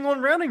planning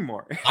on running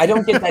more. I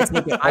don't get that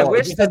take at all. I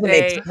wish that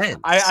they.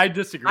 I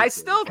disagree. I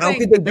still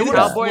think the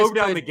Cowboys slow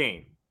down the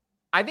game.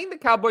 I think the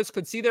Cowboys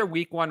could see their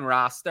week 1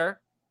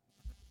 roster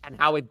and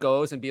how it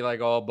goes and be like,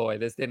 oh boy,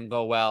 this didn't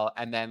go well.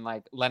 And then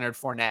like Leonard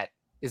Fournette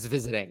is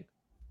visiting.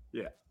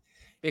 Yeah.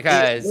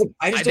 Because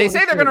they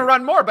say they're going to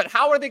run more, but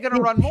how are they going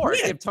to run more?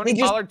 If Tony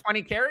Pollard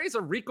 20 carries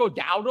or Rico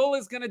Dowdle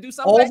is going to do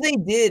something? All they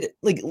did,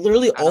 like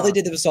literally all they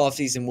did this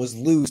offseason was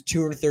lose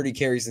 230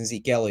 carries in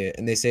Zeke Elliott.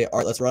 And they say, all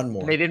right, let's run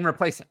more. They didn't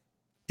replace him.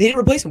 They didn't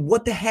replace him.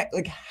 What the heck?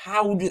 Like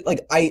how did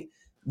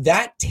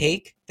that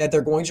take that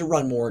they're going to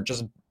run more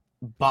just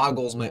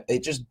boggles my.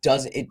 It just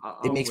doesn't. It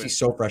makes me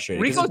so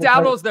frustrated. Rico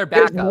Dowdle's their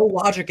backup. There's no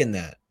logic in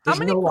that. There's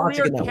how many no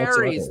career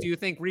carries do you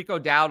think Rico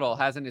Dowdle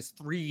has in his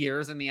 3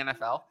 years in the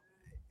NFL?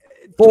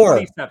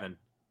 4.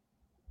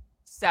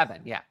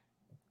 7, yeah.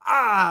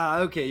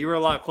 Okay. You were a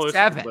lot closer.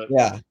 7. But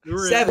yeah.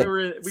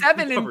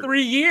 7 in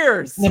 3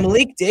 years. And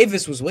Malik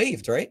Davis was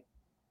waived, right?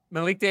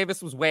 Malik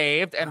Davis was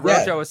waived, and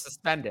Rojo was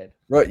suspended.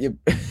 Right.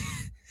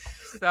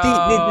 So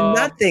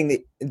not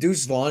thing.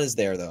 Deuce Vaughn is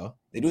there though.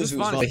 They do Deuce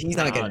Vaughn, but he's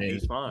not getting any.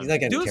 He's not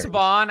getting Deuce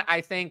Vaughn. I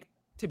think,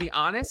 to be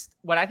honest,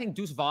 what I think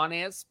Deuce Vaughn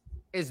is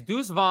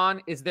Deuce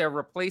Vaughn is their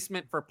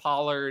replacement for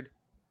Pollard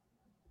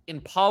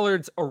in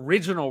Pollard's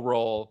original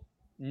role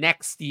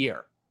next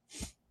year.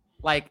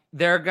 Like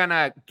they're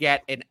gonna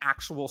get an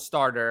actual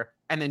starter,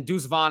 and then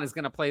Deuce Vaughn is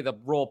gonna play the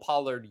role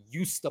Pollard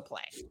used to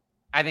play.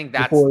 I think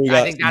that's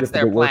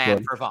their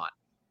plan for Vaughn.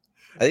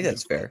 I think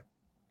that's fair.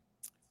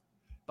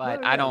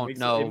 But I don't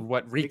know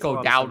what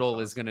Rico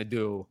Dowdle is gonna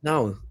do.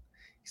 No.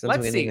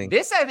 Let's see. Anything.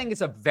 This I think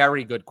is a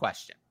very good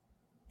question.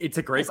 It's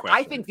a great question.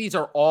 I think these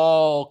are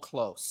all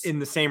close in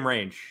the same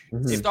range.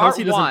 Mm-hmm. If Start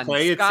Kelsey doesn't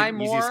play, Sky it's an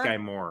Moore, easy Sky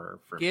Moore.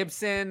 For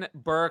Gibson,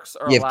 Burks,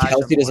 or if Elijah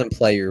Kelsey Moore. doesn't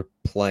play, you're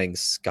playing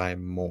Sky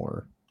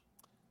Moore.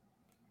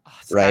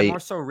 Sky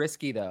Moore's so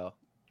risky though.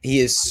 He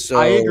is so.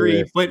 I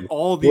agree, risky. but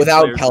all these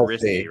Without players are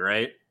risky,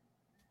 right?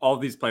 All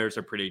these players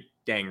are pretty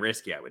dang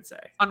risky, I would say.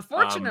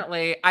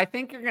 Unfortunately, I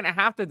think you're going to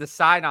have to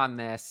decide on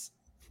this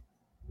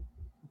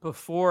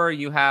before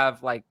you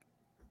have like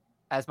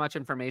as much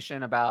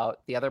information about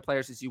the other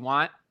players as you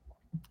want.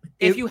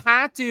 If you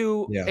had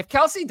to, if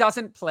Kelsey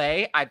doesn't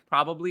play, I'd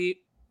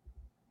probably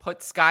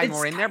put Sky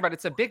Moore in there, but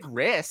it's a big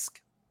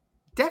risk.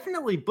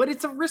 Definitely, but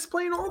it's a risk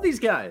playing all these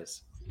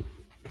guys.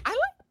 I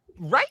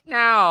like right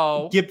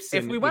now.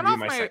 Gibson. If we went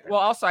off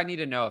also I need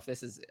to know if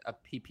this is a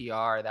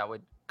PPR. That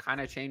would kind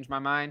of change my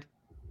mind.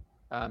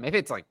 If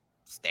it's like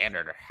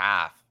standard or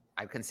half,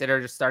 I'd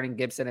consider just starting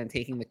Gibson and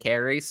taking the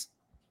carries.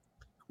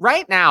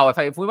 Right now,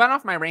 if we went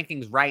off my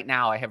rankings right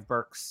now, I have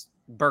Burks.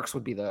 Burks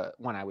would be the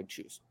one I would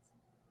choose.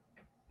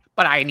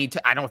 But I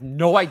don't have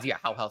no idea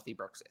how healthy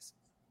Burks is.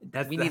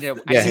 Burks'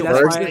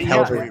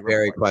 health is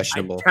very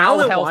questionable.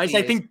 Talent-wise,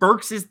 I think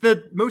Burks is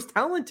the most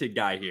talented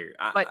guy here.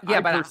 I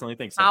personally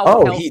think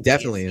so. He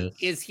definitely is.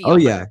 Is he?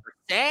 100%?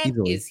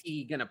 Is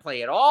he gonna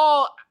play at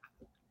all?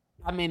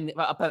 I'm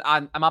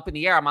up in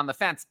the air. I'm on the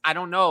fence. I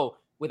don't know.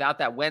 Without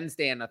that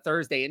Wednesday and a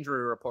Thursday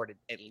injury report,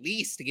 at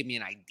least to give me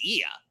an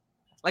idea.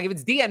 Like if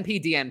it's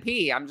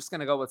DNP, I'm just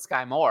gonna go with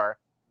Sky Moore,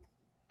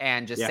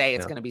 and just say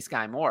it's gonna be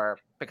Sky Moore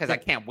because I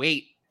can't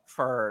wait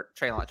for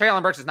Treylon.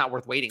 Treylon Burks is not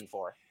worth waiting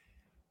for.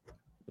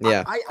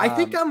 Yeah, I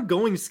think I'm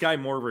going Sky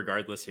Moore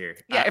regardless here.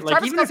 Yeah, if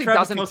Travis Kelce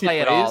doesn't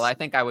play at all, I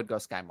think I would go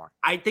Sky Moore.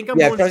 I think I'm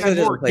going Sky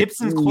Moore.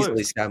 Gibson's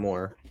easily Sky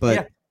Moore,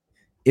 but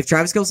if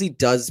Travis Kelce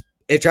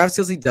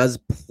does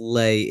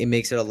play, it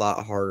makes it a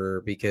lot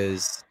harder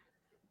because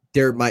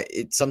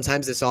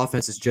sometimes this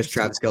offense is just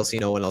Travis Kelce,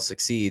 no one else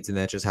succeeds, and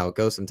that's just how it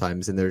goes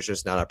sometimes. And there's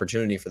just not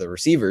opportunity for the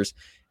receivers.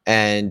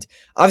 And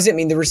obviously, I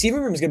mean, the receiving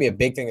room is going to be a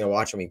big thing to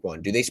watch in week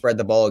 1. Do they spread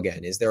the ball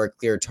again? Is there a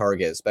clear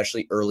target,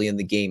 especially early in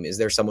the game? Is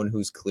there someone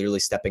who's clearly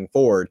stepping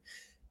forward?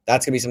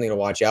 That's going to be something to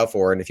watch out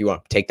for. And if you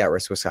want to take that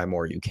risk with Sky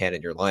Moore, you can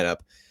in your lineup.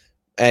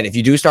 And if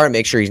you do start,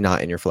 make sure he's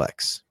not in your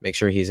flex. Make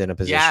sure he's in a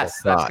position.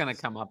 Yes, that's going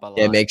to come up a lot.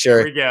 Yeah, make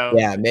sure.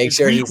 Make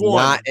sure he's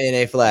not in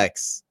a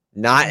flex.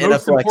 Not in a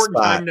flex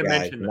spot,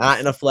 guys. Not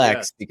in a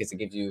flex because it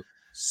gives you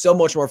so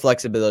much more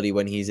flexibility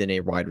when he's in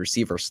a wide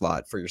receiver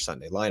slot for your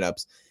Sunday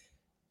lineups.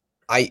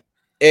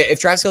 If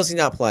Travis Kelce's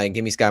not playing,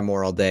 give me Sky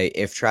Moore all day.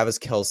 If Travis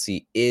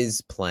Kelce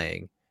is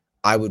playing,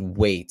 I would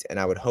wait and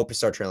I would hope to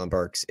start Treylon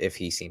Burks if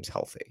he seems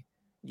healthy.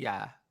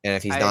 Yeah. And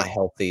if he's not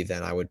healthy,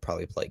 then I would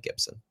probably play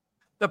Gibson.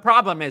 The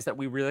problem is that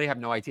we really have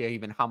no idea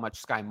even how much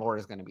Sky Moore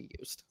is going to be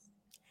used.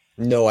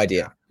 No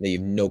idea. You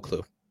have no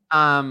clue.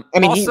 I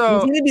mean, he's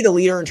going to be the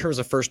leader in terms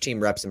of first team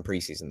reps in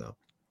preseason, though.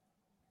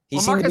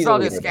 Marcus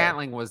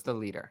Valdes-Scantling was the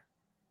leader.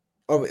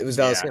 Oh, it was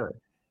Valdes-Scantling.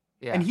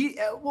 Yeah, and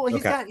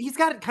he's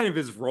got kind of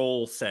his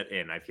role set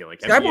in. I feel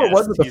like Sky Moore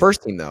was with the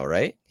first team, though,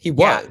 right? He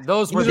was. Yeah,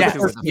 those were the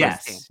first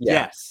team.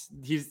 Yes.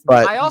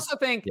 I also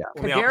think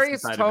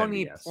Kadarius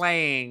Toney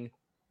playing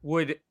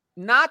would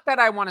not that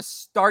I want to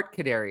start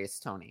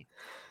Kadarius Toney,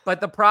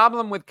 but the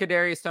problem with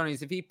Kadarius Toney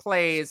is if he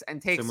plays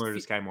and takes similar to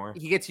Sky Moore,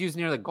 he gets used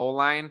near the goal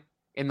line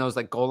in those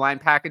like goal line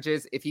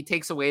packages. If he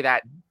takes away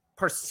that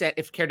percent,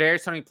 if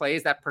Kadarius Toney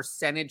plays, that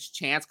percentage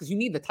chance, because you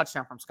need the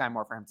touchdown from Sky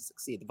Moore for him to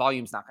succeed. The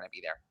volume's not going to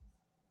be there.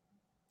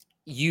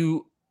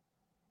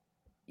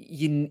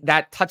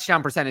 That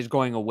touchdown percentage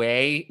going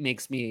away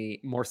makes me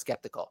more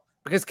skeptical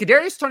because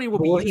Kadarius Toney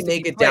will he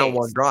make it down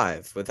one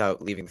drive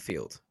without leaving the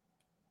field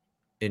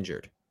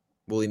injured?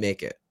 Will he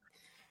make it?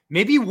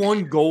 Maybe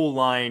one goal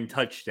line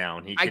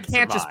touchdown. I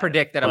can't just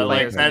predict that a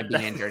player's going to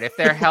be injured. If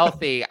they're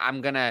healthy,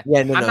 I'm gonna.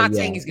 I'm not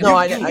saying he's going to. No,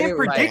 I can't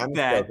predict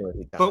that.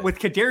 But with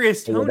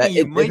Kadarius Toney,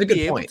 you might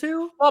be able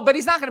to. Well, but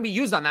he's not going to be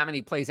used on that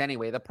many plays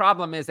anyway. The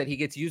problem is that he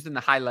gets used in the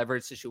high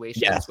leverage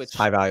situations, which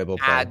high valuable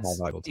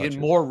adds even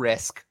more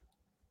risk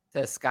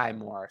to Sky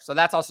Moore. So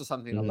that's also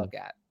something to look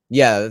at.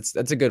 Yeah,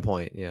 that's a good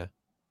point. Yeah.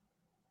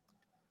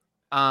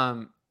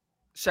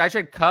 Should I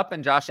trade Kupp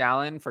and Josh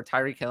Allen for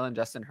Tyreek Hill and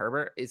Justin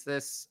Herbert? I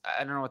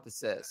don't know what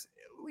this is.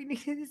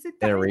 Is it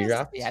in a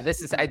redraft? Yeah,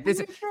 this is the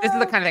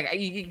kind of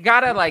thing you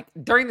gotta like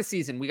during the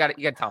season. You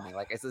gotta tell me,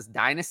 like, is this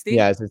Dynasty?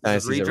 Yeah, it's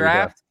Dynasty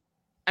redraft.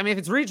 I mean, if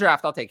it's redraft,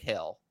 I'll take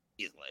Hill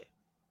easily.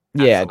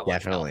 Yeah,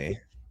 definitely.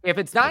 If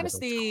it's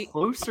Dynasty,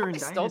 I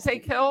still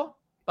take Hill,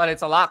 but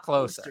it's a lot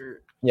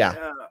closer.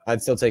 Yeah,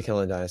 I'd still take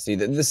Hill and Dynasty.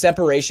 The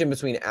separation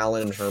between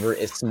Allen and Herbert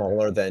is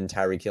smaller than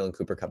Tyreek Hill and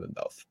Cooper Kupp in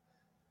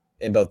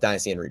both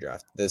Dynasty and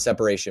redraft. The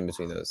separation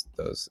between those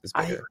is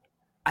bigger.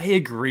 I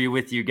agree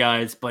with you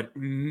guys, but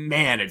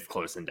man, it's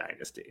close in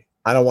Dynasty.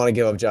 I don't want to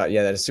give up Josh.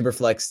 Yeah, that is super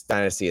flex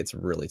Dynasty. It's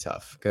really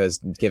tough because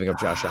giving up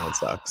Josh Allen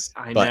sucks.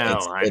 I know.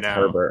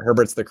 Herbert.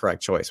 Herbert's the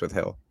correct choice with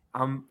Hill.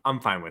 I'm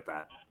fine with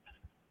that.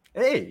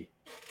 Hey.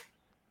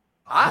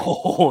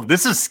 Oh,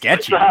 this is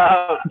sketchy.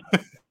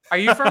 Are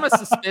you from a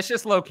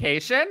suspicious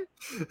location?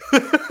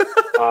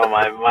 Oh,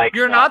 my mic.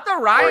 You're not the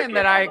Ryan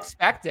that I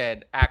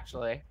expected,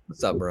 actually.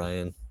 What's up,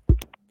 Ryan?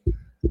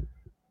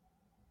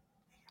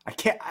 I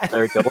can't.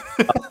 There we go.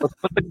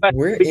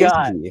 Where is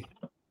he?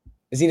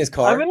 Is he in his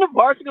car? I'm in the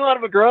parking lot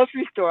of a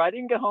grocery store. I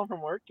didn't get home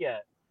from work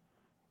yet.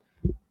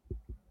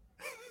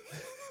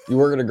 You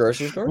work at a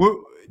grocery store?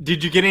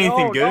 Did you get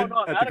anything good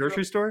no, at the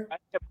grocery store? I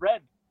get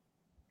bread.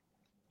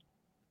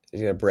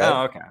 You got bread?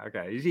 Oh,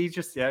 okay. He's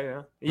just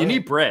You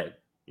need bread.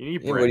 You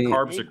need bread.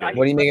 Carbs are good.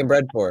 What are you making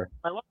bread for?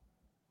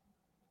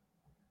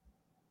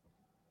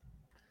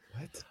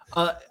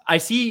 What? I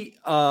see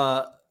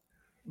Bazambo.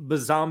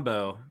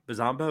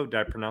 Did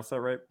I pronounce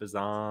that right?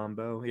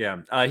 Bazambo. Yeah.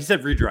 He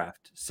said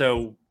redraft.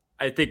 So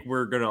I think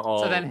we're gonna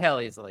all. So then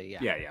Hill easily.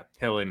 Yeah.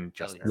 Hill and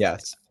Justin.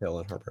 Yes, Hill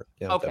and Herbert.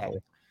 Yeah, okay.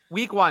 Definitely.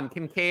 Week 1,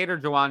 Kincaid or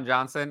Juwan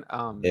Johnson?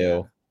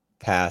 Ew.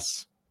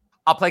 Pass.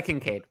 I'll play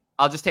Kincaid.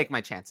 I'll just take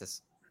my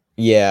chances.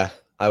 Yeah,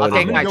 I'll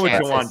take my chances.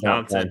 chances. Juwan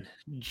Johnson.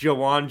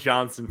 Juwan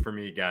Johnson for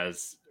me,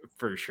 guys,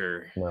 for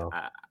sure. No.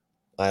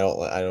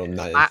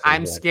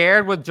 I'm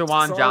scared with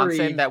Juwan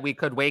Johnson that we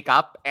could wake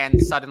up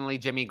and suddenly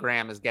Jimmy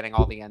Graham is getting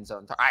all the end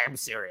zone. I am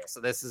serious. So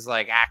this is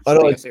like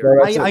actually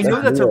serious. I know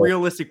that's a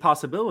realistic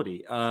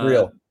possibility.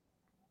 Real.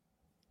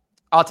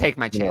 I'll take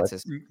my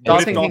chances.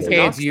 Dalton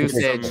Kincaid's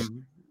usage.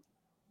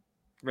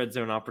 Red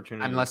zone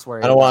opportunity. I'm less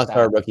worried. I don't want to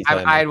start rookie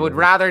time. I would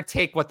rather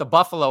take what the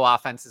Buffalo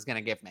offense is going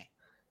to give me.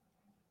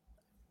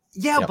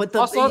 Yeah, but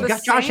also you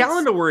got Josh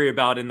Allen to worry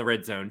about in the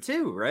red zone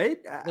too, right?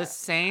 The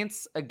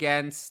Saints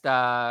against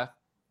Jets.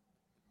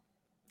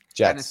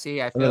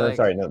 Dynasty, I feel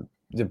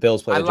the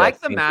Bills play. I like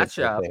the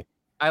matchup,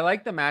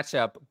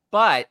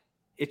 but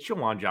it's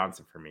Juwan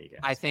Johnson for me. Guys.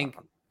 I think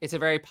it's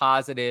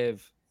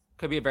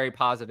could be a very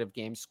positive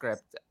game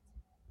script.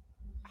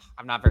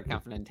 I'm not very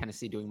confident in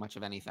Tennessee doing much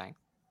of anything.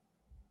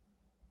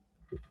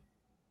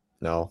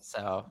 No.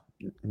 So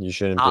you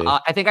shouldn't be.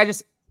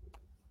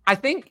 I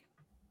think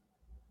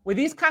with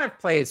these kind of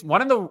plays,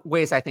 one of the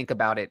ways I think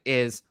about it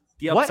is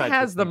what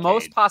has the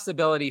most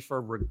possibility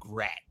for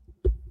regret.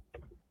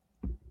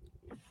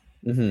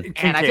 Mm-hmm.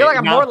 And I feel like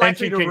I'm more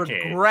likely to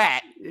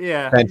regret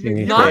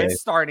not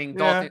starting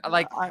Dalton.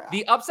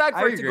 The upside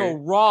for it to go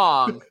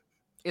wrong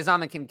is on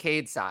the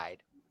Kincaid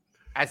side,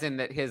 as in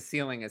that his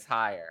ceiling is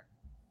higher.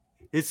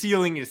 His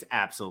ceiling is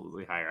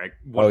absolutely higher. I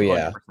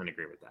 100%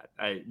 agree with that.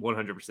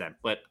 100%.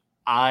 But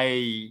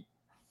I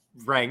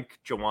rank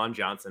Juwan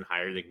Johnson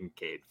higher than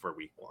Kincaid for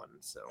week 1.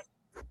 So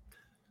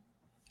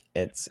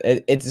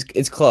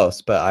it's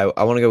close, but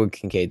I want to go with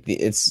Kincaid.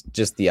 It's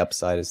just the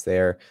upside is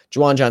there.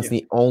 Juwan Johnson,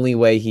 the only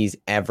way he's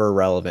ever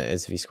relevant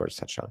is if he scores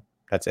a touchdown.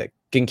 That's it.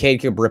 Kincaid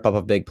could rip up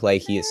a big play.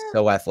 He is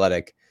so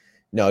athletic.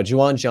 No,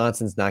 Juwan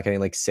Johnson's not getting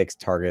like 6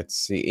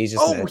 targets. He's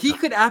just he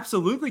could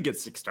absolutely get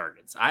 6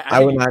 targets.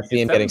 I would not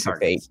see him getting 6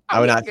 to 8. I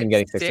would not see him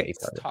getting 6 to 8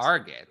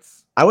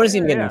 targets. I wouldn't see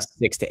him getting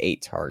 6 to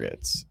 8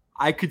 targets.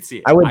 I could see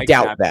it. I would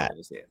doubt that.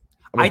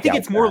 I think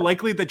it's more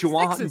likely that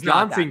Juwan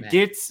Johnson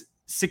gets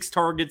 6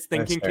 targets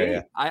than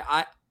Kincaid.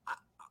 I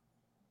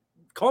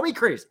call me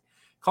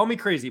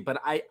crazy,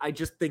 but I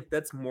just think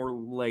that's more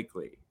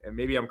likely. And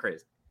maybe I'm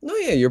crazy. No,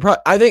 yeah, you're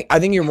probably. I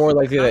think you're more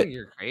likely that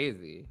you're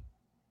crazy.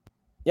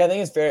 Yeah, I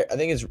think it's fair. I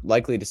think it's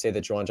likely to say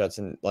that Juwan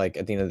Johnson, like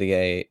at the end of the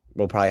day,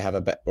 will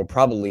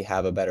probably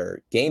have a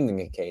better game than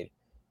Kincaid,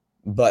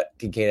 but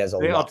Kincaid has a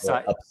lot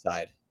more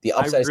upside. The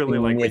upside I really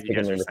is like what you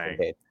guys are saying.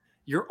 Kincaid.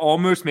 You're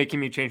almost making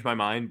me change my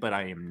mind, but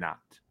I am not.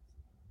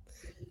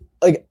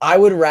 Like I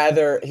would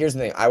rather. Here's the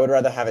thing: I would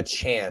rather have a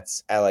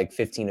chance at like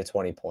 15 to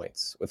 20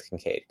 points with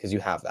Kincaid because you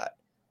have that,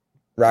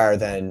 rather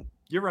than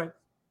you're right,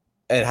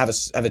 and have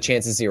a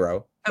chance at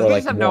 0. We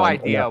just have no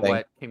idea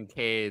what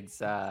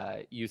Kincaid's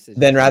usage.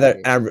 Then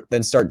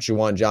than start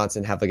Juwan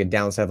Johnson, have like a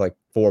downside of like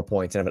 4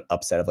 points and have an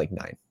upset of like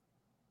 9.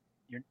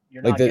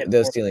 You're like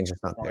the ceiling's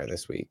just not there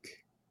this week.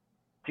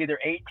 It's either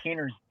 18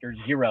 or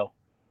 0.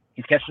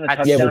 He's catching a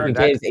touchdown. Yeah, with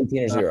Kincaid it's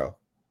 18 or 0.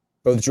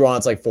 But with Juwan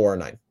it's like 4 or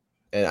 9.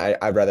 And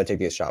I'd rather take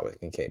this shot with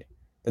Kincaid.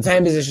 The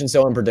time position is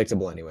so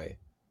unpredictable anyway.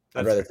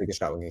 I'd rather take a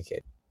shot with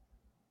Kincaid.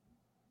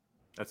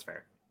 That's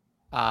fair.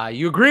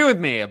 You agree with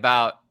me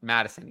about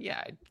Madison?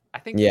 Yeah, I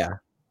think. Yeah.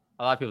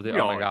 A lot of people do.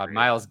 Oh my God,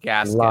 Myles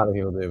Gaskin. A lot of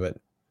people do, but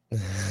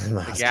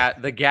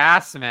the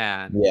gas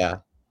man. Yeah.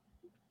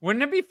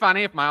 Wouldn't it be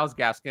funny if Myles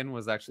Gaskin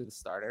was actually the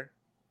starter?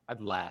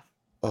 I'd laugh.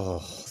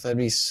 Oh, that'd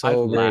be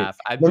so great. Laugh.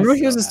 Remember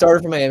he was the starter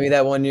for Miami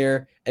that one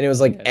year, and it was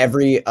like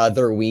every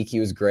other week he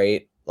was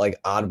great. Like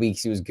odd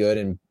weeks he was good,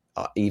 and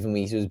even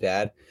weeks he was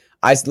bad.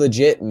 I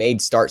legit made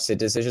start-sit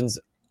decisions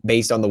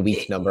based on the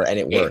week number, and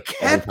it worked. It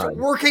kept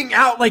working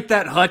out like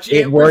that, Hutch.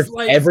 It worked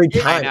every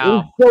time. It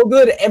was so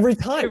good every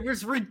time. It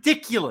was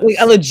ridiculous. Like,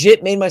 I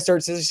legit made my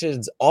start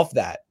decisions off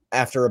that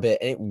after a bit,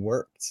 and it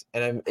worked.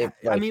 And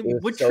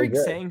what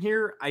Trig's saying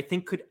here, I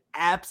think, could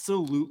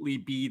absolutely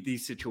be the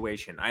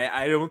situation.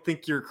 I don't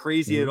think you're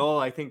crazy at all.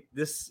 I think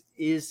this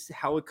is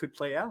how it could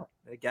play out.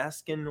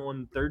 Gaskin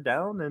on 3rd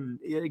down and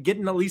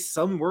getting at least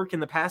some work in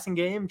the passing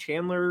game.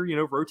 Chandler,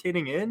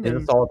 rotating in. He's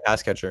a solid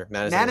pass catcher.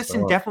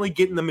 Madison definitely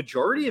getting the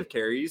majority of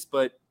carries,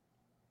 but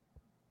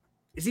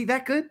is he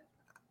that good?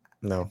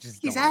 No.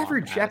 He's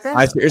average at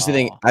best. Here's the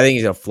thing. I think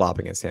he's going to flop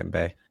against Tampa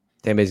Bay.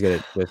 Tampa Bay's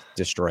going to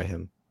destroy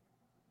him.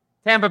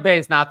 Tampa Bay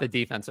is not the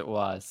defense it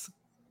was.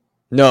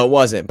 No, it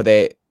wasn't, but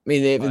they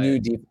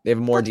have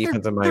more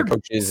defensive minded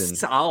coaches and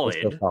solid.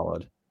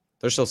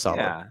 They're still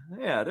solid.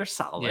 Yeah, they're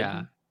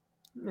solid.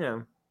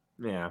 Yeah.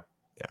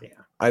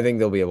 I think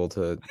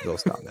they'll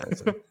stop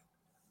Madison.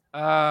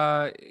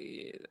 Are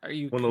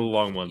you one of the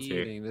long ones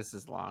here? This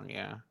is long,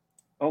 yeah.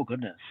 Oh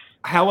goodness.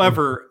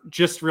 However,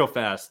 just real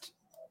fast,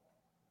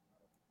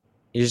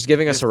 You're just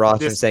giving us a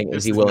roster and saying,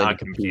 is he willing to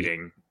compete?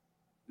 Competing.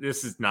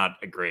 This is not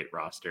a great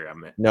roster.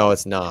 No,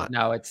 it's not.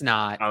 No, it's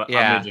not. I'm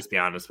gonna just be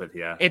honest with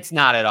you. It's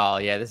not at all.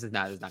 Yeah, this is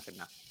not good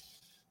enough.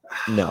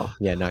 No,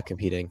 not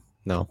competing.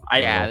 No.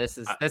 This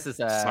is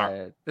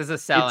a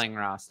selling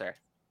roster.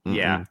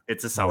 Yeah,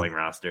 it's a selling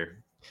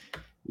roster.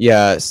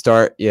 Yeah,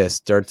 start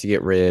to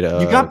get rid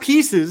of. You got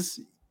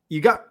pieces.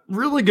 You got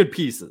really good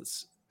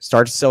pieces.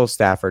 Start to sell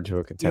Stafford to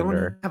a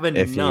contender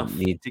if you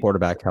need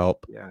quarterback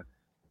help. Yeah.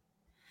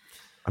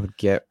 I would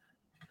get.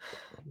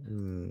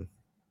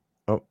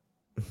 Oh,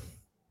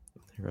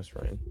 here goes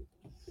Ryan.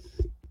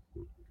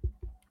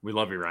 We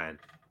love you, Ryan.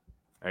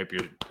 I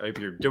hope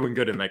you're doing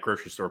good in that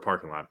grocery store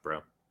parking lot,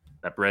 bro.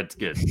 That bread's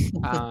good.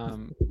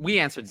 We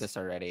answered this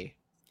already.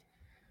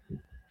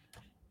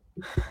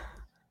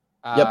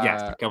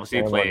 Yes,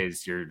 Kelsey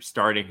plays. You're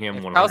starting him.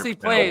 If Kelsey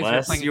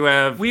plays, you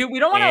have. We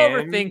don't want to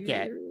overthink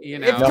it. You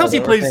know, if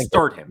Kelsey plays,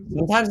 start him.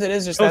 Sometimes it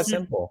is just that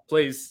simple.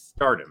 Plays,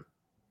 start him.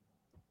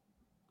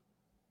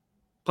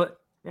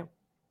 But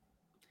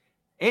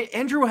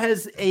Andrew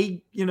has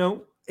an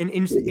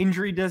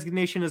injury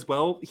designation as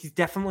well. He's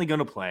definitely going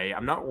to play.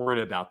 I'm not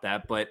worried about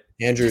that. But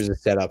Andrews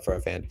is set up for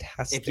a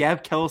fantastic. If you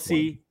have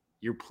Kelsey,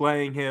 you're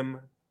playing him.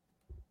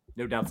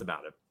 No doubts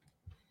about it.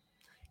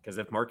 Because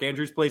if Mark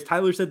Andrews plays,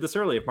 Tyler said this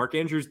earlier.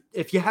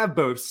 If you have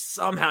both,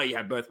 somehow you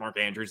have both Mark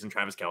Andrews and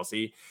Travis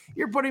Kelsey,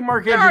 you're putting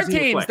Mark Andrews in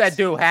your flex. There are teams that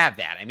do have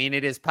that. I mean,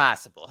 it is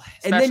possible.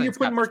 And then you're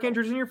putting Mark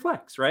Andrews in your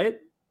flex, right?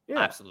 Yeah.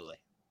 Absolutely.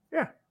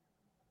 Yeah.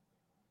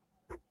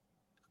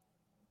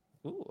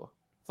 Ooh.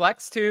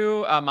 Flex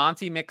 2,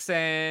 Monty,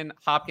 Mixon,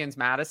 Hopkins,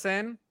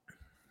 Madison.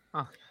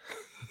 Oh.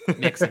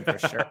 Mixon for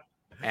sure.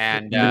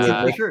 And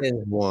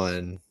Mixon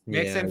one.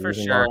 Mixon for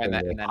sure. And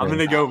then I'm going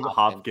to go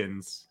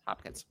Hopkins. I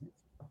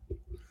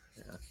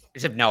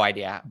just have no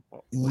idea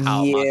how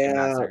Monty and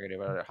Matt's are going to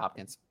do about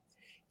Hopkins.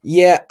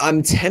 Yeah,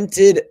 I'm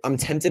tempted. I'm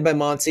tempted by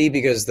Monty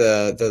because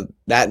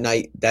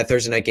that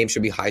Thursday night game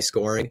should be high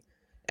scoring,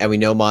 and we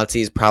know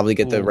Monty's probably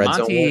get the red zone.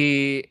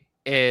 Monty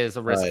is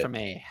a risk for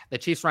me. The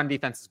Chiefs' run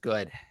defense is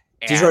good.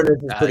 Chiefs' run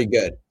defense is pretty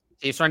good.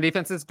 Chiefs' run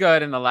defense is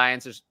good, and the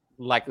Lions are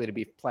likely to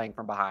be playing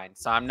from behind.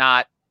 So I'm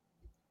not.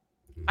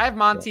 I have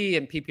Monty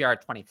in PPR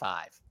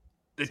 25.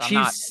 The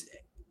Chiefs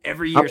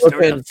every year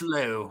start out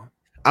slow.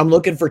 I'm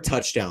looking for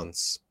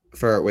touchdowns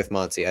with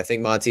Monty. I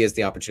think Monty has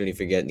the opportunity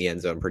for getting the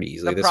end zone pretty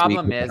easily. The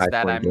problem is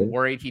that I'm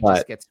worried he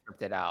just gets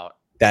scripted out.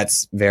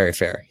 That's very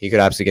fair. He could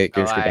absolutely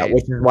get scripted out,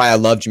 which is why I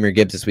love Jahmyr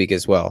Gibbs this week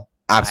as well.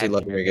 Absolutely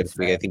love Jahmyr Gibbs this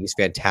week. I think he's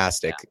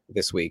fantastic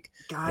this week.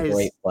 Guys,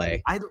 great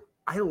play. I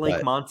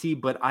like Monty,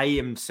 but I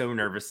am so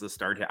nervous to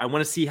start him. I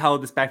want to see how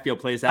this backfield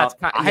plays out.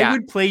 I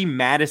would play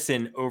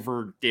Madison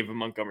over David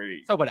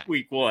Montgomery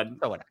week 1.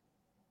 So would I.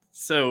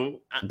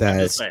 So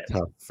that is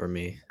tough for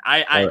me.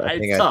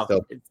 It's tough.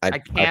 I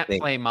can't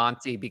play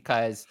Monty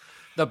because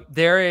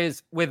there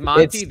is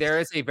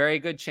a very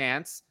good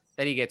chance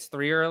that he gets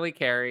 3 early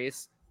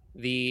carries.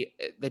 The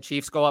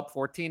Chiefs go up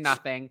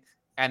 14-0,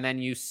 and then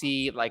you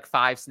see like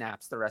 5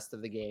 snaps the rest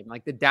of the game.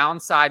 Like the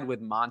downside with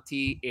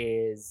Monty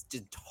is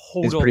just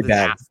total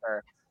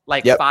disaster.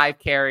 Like 5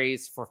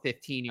 carries for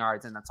 15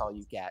 yards, and that's all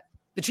you get.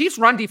 The Chiefs'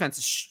 run defense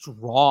is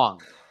strong.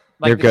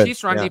 Like the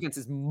Chiefs' run defense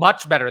is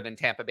much better than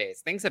Tampa Bay's.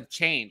 Things have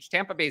changed.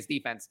 Tampa Bay's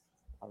defense,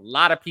 a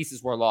lot of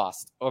pieces were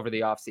lost over the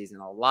offseason.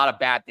 A lot of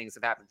bad things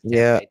have happened.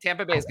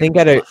 Tampa Bay.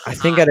 I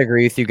think I'd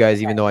agree with you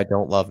guys, even though I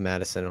don't love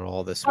Madison at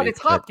all this week. But it's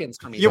Hopkins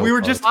for me. Yeah, we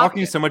were just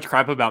talking so much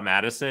crap about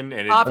Madison,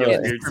 and it's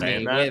weird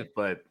saying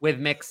that. With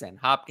Mixon,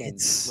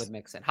 Hopkins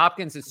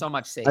is so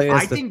much safer.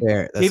 I think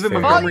David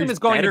Montgomery is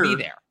going to be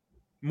there.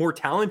 More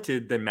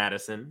talented than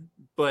Madison,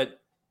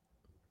 but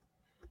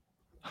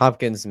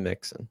Hopkins and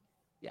Mixon.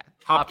 Yeah,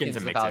 Hopkins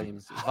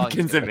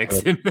and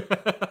Mixon.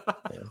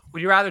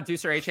 Would you rather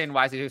Deuce or A-Chain?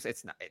 Why is it Deuce?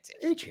 It's not. It's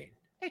A-Chain.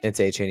 It's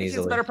A-Chain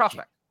easily. It's a better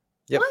prospect.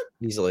 Yep,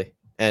 easily.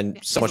 And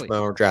so much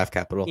more draft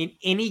capital. In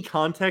any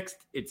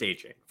context, it's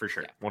A-Chain for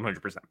sure.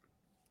 100%.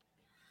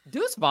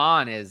 Deuce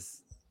Vaughn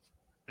is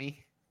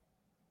me.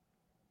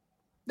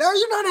 No,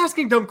 you're not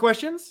asking dumb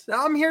questions.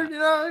 I'm here. We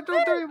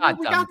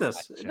got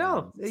this. Questions.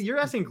 No, you're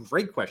asking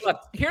great questions.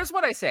 Look, here's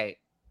what I say.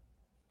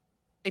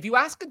 If you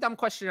ask a dumb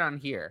question on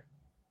here,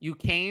 you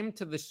came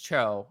to this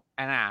show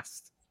and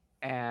asked,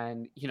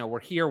 and we're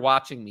here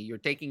watching me. You're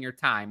taking your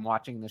time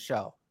watching the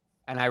show,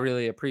 and I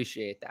really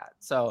appreciate that.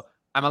 So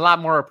I'm a lot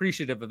more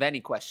appreciative of any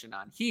question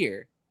on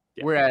here.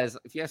 Yeah. Whereas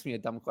if you ask me a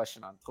dumb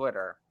question on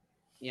Twitter,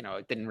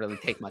 it didn't really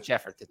take much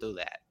effort to do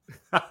that.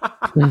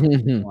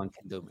 Anyone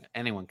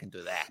can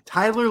do that.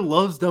 Tyler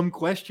loves dumb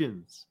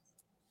questions.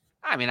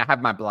 I mean, I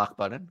have my block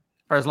button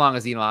for as long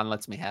as Elon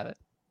lets me have it.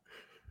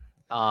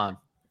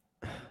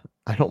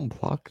 I don't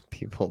block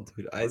people,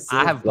 dude. I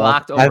have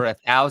blocked over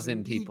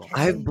 1,000 people.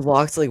 I've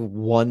blocked like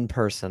one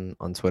person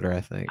on Twitter, I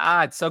think.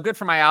 It's so good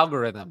for my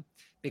algorithm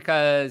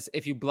because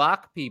if you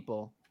block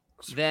people,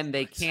 then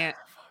they can't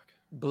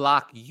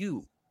block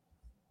you.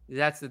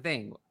 That's the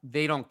thing.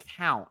 They don't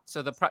count.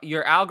 So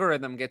your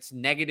algorithm gets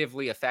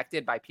negatively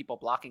affected by people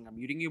blocking or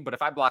muting you. But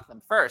if I block them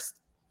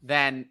first,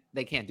 then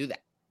they can't do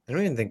that. I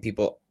don't even think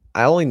people.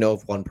 I only know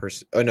of one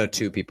person. Oh no,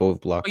 2 people who've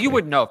blocked. Well, you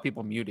wouldn't know if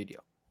people muted you.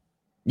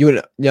 You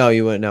wouldn't. No,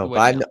 you wouldn't know. You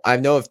wouldn't I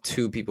know of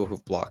 2 people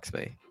who've blocked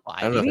me. Well,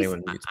 I don't know if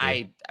anyone mutes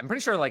me. I'm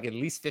pretty sure like at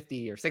least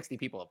 50 or 60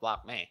 people have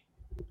blocked me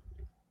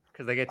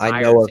because they get I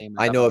tired.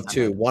 I know of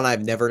 2. One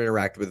I've never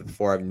interacted with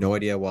before. I have no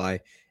idea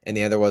why. And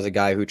the other was a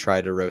guy who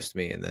tried to roast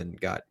me and then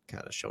got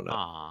kind of shown up.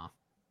 Aw.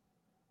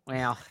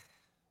 Well.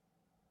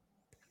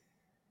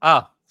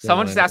 Oh,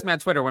 someone just asked me on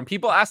Twitter, when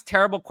people ask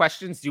terrible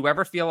questions, do you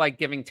ever feel like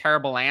giving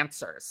terrible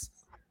answers?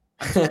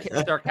 I'm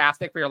too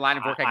sarcastic for your line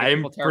of work. I give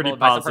people terrible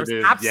advice.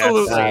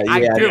 Absolutely.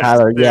 I do.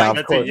 Tyler, yeah,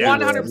 of course.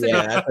 100%.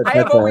 Yeah, I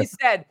have always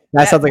said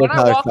that's something when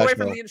I walk away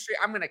from the industry,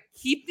 I'm going to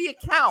keep the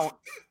account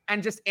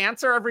and just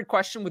answer every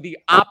question with the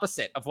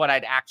opposite of what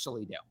I'd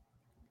actually do.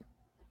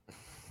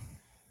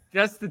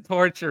 Just to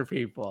torture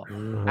people.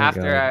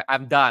 After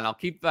I'm done, I'll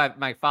keep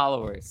my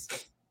followers.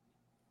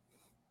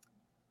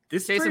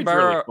 This Jason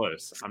Burrow really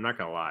close. I'm not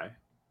gonna lie.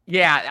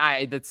 Yeah,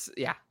 I'm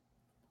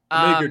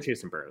gonna go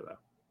Jason Burrow though.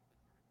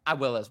 I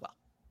will as well.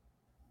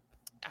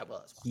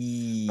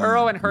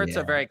 Burrow and Hurts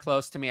are very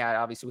close to me. I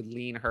obviously would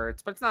lean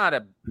Hurts, but it's not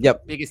a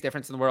biggest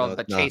difference in the world.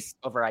 But Chase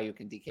over Ayuk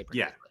and DK.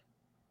 Yeah.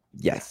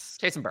 Yes.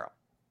 Chase and Burrow.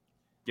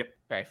 Yep.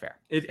 Very fair.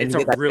 It's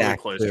a really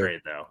close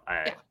trade though.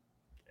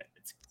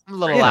 I'm a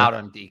little out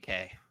on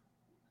DK.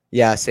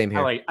 Yeah, same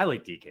here. I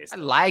like DK. I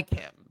like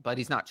him, but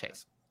he's not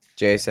Chase.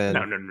 Jason.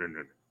 No.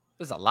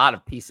 There's a lot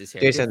of pieces here.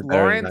 Jason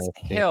Lawrence,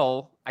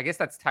 Hill. I guess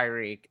that's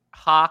Tyreek.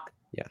 Hawk.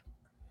 Yeah.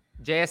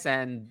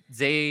 JSN.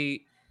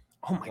 Zay.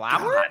 Oh my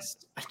Flowers?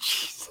 God.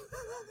 Jeez.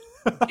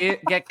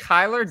 Get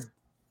Kyler,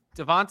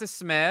 Devonta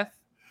Smith,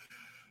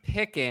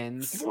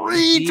 Pickens,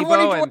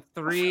 324 and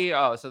 3.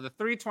 Oh, so the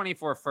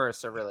 324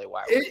 firsts are really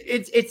wild.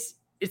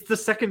 It's the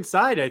second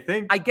side, I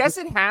think. I guess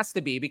it has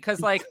to be because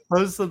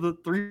because of the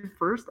 3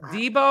 first.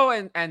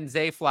 Debo and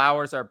Zay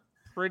Flowers are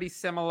pretty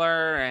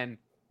similar, and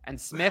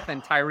Smith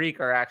and Tyreek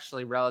are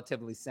actually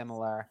relatively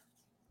similar.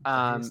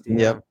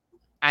 Yep.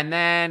 And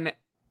then,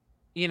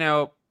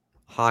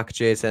 Hawk,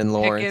 Jason,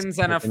 Lawrence, Pickens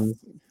and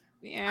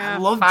I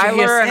love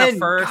Kyler JSN. and a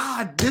first.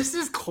 God, this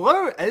is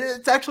close.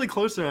 It's actually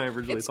closer than I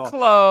originally thought.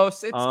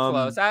 Close. It's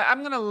close.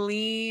 I'm gonna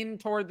lean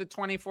toward the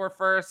 24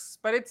 firsts,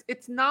 but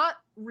it's not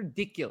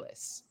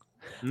ridiculous.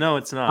 No,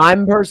 it's not.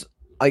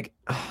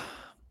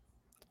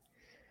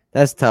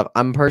 That's tough.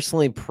 I'm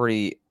personally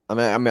pretty.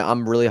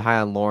 I'm really high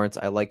on Lawrence.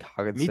 I like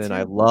Hawkinson.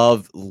 I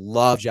love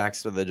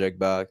Jackson the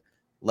Jigba.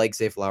 Like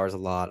Zay Flowers a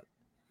lot.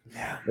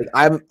 Yeah.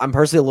 I'm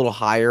personally a little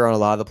higher on a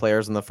lot of the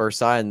players on the first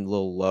side and a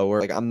little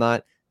lower. I'm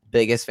not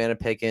biggest fan of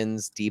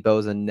Pickens.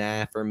 Debo's a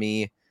nah for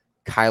me.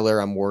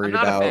 Kyler, I'm worried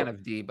about. I'm not a fan of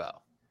Debo.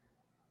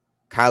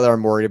 Kyler,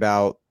 I'm worried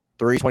about.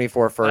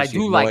 324 first. But I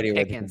do like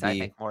Pickens, I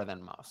think, more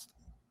than most.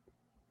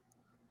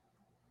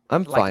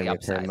 I'm fine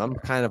with him. I'm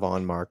kind of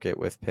on market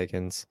with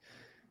Pickens.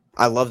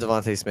 I love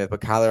Devontae Smith,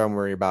 but Kyler I'm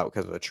worried about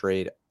because of a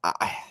trade.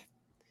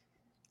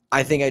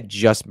 I think I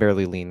just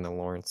barely lean the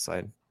Lawrence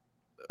side.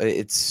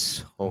 It's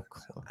so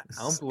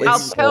close. I'll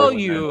tell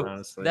you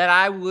that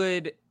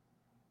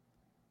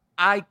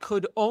I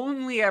could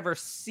only ever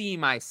see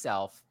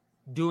myself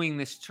doing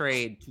this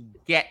trade to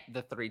get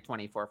the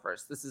 324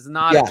 first. This is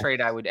not a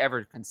trade I would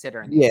ever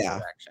consider in this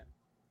direction.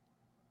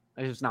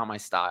 It's just not my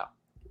style.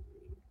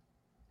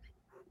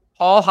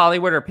 Hall,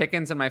 Hollywood, or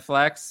Pickens in my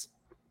flex.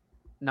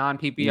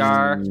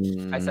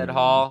 Non-PPR. I said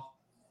Hall.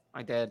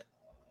 I did.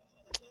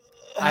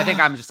 I think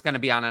I'm just going to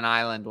be on an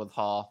island with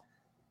Hall.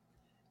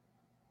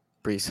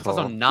 Brees It's Hall.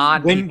 also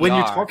non-PPR. When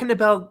you're talking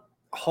about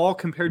Hall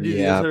compared to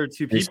the other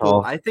 2 people,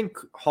 Hall. I think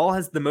Hall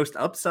has the most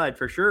upside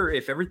for sure.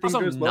 If everything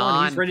goes well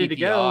and he's ready to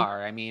go.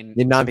 I mean,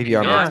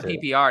 non-PPR.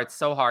 Non-PPR, it's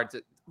so hard.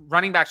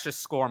 Running backs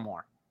just score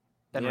more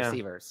than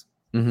receivers.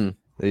 Mm-hmm.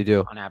 They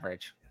do. On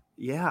average.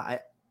 Yeah,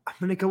 I'm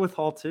going to go with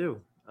Hall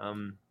too.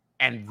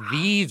 And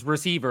these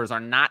receivers are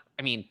not,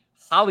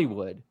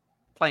 Hollywood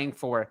playing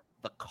for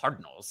the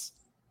Cardinals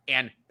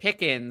and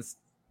Pickens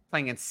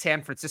playing in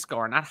San Francisco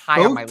are not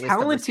high on my list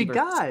of receivers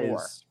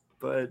guys,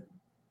 but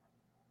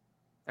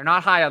they're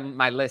not high on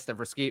my list of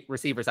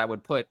receivers I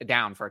would put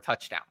down for a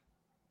touchdown.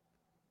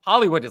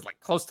 Hollywood is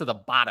close to the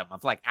bottom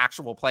of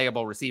actual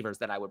playable receivers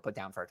that I would put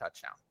down for a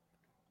touchdown.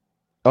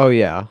 Oh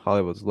yeah,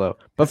 Hollywood's low.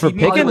 But for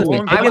Pickens,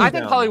 I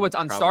think Hollywood's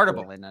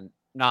unstartable in a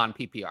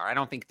non-PPR. I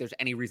don't think there's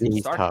any reason to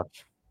start him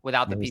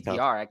without the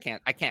PPR.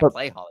 I can't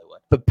play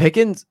Hollywood. But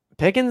Pickens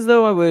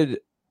though, I would.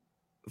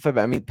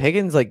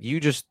 Pickens,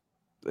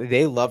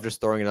 they love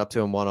just throwing it up to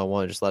him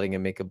one-on-one, just letting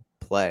him make a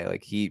play.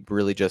 He's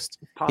really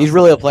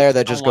a player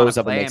that just goes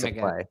up and makes a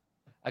play.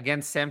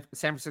 Against San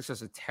Francisco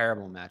is a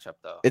terrible matchup,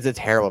 though. It's a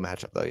terrible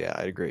matchup, though. Yeah,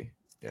 I agree.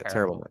 Yeah,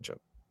 terrible matchup.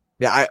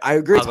 Yeah, I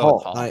agree. It's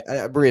Hall. I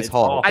agree. It's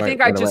Hall. I think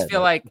I just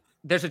feel like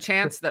there's a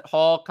chance that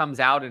Hall comes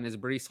out and is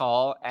Brees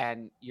Hall,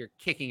 and you're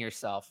kicking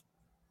yourself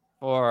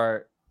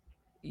for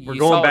We're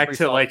going back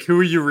to like who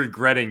are you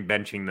regretting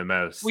benching the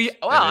most? But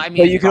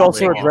you could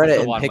also regret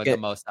it and pick it.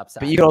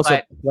 But you could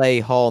also play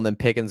Hall and then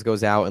Pickens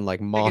goes out and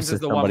like Moss is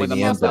the one with the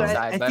most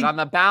upside. But on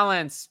the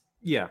balance,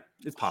 yeah,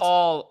 it's possible.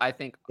 Hall, I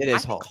think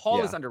Hall.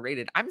 Hall is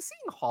underrated. I'm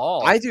seeing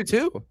Hall. I do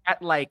too.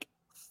 At like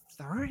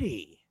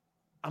 30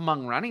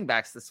 among running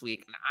backs this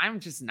week, and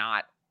I'm just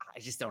not. I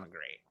just don't agree.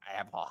 I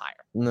have Hall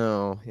higher.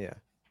 No, yeah,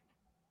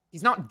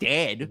 he's not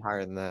dead. I'm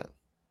higher than that.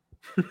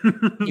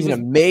 He's an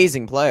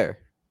amazing player.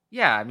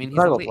 Yeah, I mean,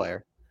 incredible he's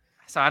player.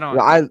 So I don't.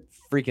 I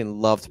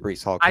freaking loved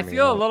Breece Hall. I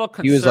feel a little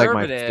conservative. He was like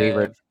my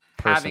favorite.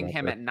 Having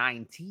him at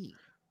 19.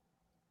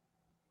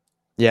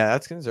 Yeah,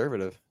 that's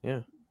conservative.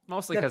 Yeah,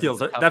 mostly because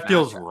that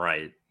feels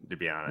right. To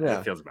be honest,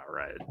 it feels about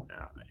right.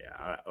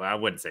 Yeah, I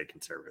wouldn't say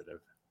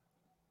conservative.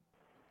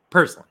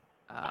 Personally,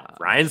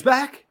 Ryan's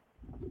back.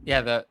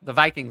 Yeah, the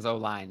Vikings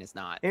O-line is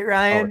not. Hey,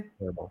 Ryan.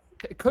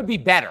 It could be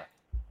better.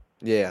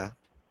 Yeah.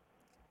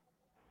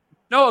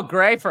 Noah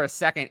Gray for a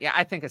second. Yeah,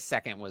 I think a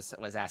second was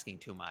asking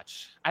too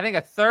much. I think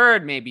a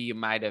third maybe you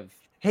might have.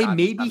 Hey,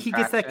 maybe he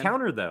gets that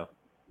counter though.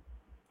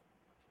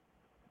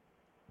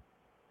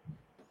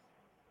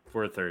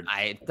 For a third.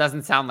 It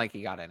doesn't sound like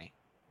he got any.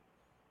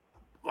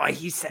 Why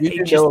he said you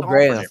did Noah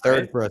Gray in a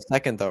third for a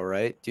second though,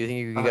 right? Do you think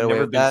you could get away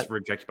with that?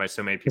 Rejected by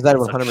so many people. Because I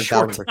would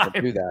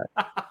 100,000% do that.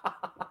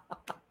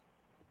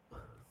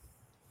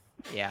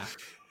 Yeah.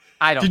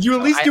 I don't. Did you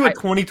at least do a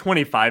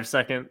 2025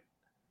 second?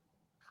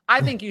 I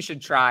think you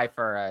should try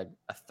for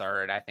a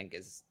third. I think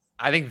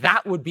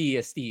that would be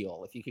a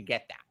steal if you could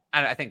get that.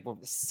 I think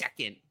the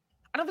second.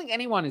 I don't think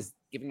anyone is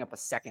giving up a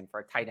second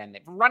for a tight end.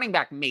 For running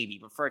back, maybe,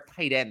 but for a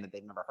tight end that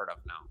they've never heard of,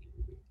 no.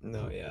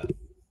 No, yeah.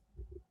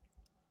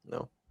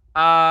 No.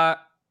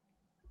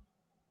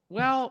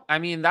 Well, I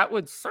mean, that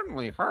would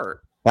certainly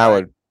hurt. That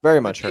would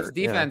very much hurt.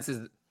 Defense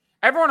is.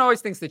 Everyone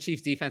always thinks the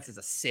Chiefs' defense is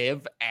a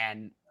sieve,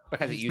 and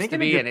because it used to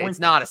be, and it's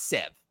not a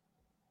sieve.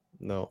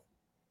 No.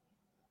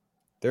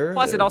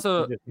 Plus, it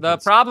also the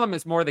problem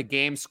is more the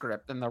game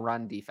script than the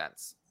run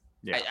defense.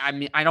 Yeah. I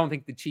mean, I don't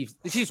think the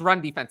Chiefs'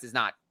 run defense is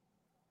not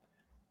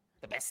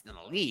the best in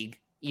the league,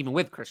 even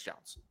with Chris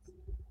Jones.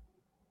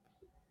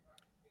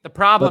 The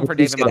problem for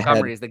David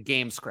Montgomery is the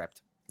game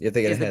script. Is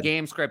the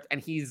game script,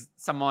 and he's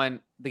someone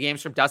the game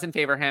script doesn't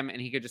favor him,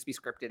 and he could just be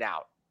scripted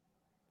out,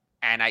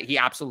 and he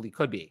absolutely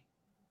could be.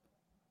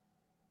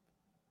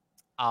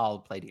 I'll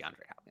play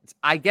DeAndre Hopkins.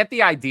 I get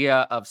the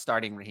idea of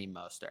starting Raheem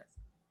Mostert.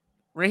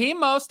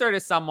 Raheem Mostert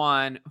is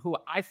someone who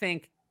I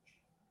think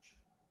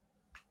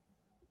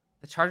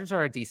the Chargers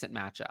are a decent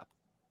matchup.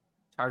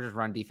 Chargers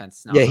run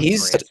defense.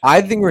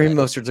 I think Raheem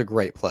Mostert's a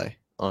great play,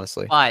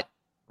 honestly. But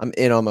I'm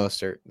in on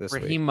Mostert this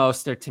week. Raheem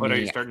Mostert to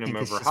me, I think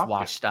is just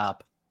washed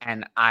up,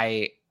 and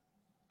I'd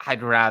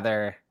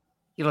rather.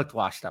 He looked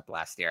washed up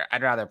last year.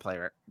 I'd rather play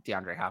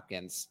DeAndre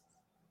Hopkins.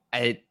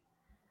 I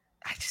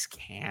just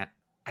can't.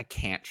 I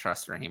can't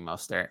trust Raheem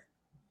Mostert.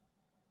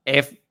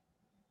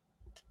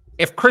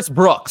 If Chris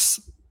Brooks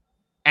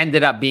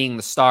ended up being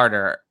the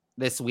starter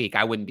this week,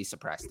 I wouldn't be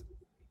surprised.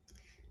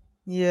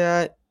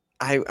 Yeah,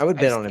 I would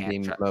bet on him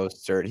being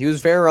Mostert. He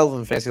was very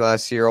relevant in fantasy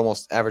last year,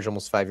 averaged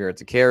almost 5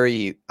 yards a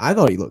carry. I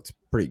thought he looked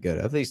pretty good.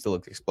 I think he still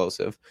looked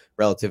explosive,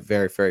 relative,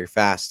 very, very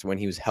fast when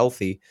he was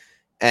healthy.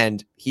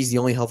 And he's the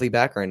only healthy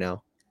back right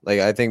now. Like,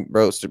 I think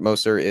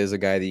Mostert is a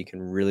guy that you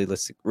can really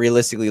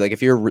realistically, like,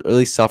 if you're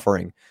really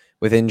suffering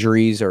with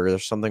injuries or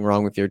there's something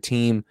wrong with your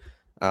team,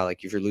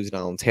 like if you're losing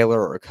Alan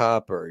Taylor or a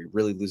Cup, or you're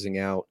really losing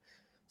out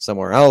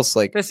somewhere else,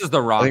 like this is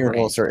the wrong. I think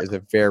Mostert is a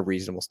very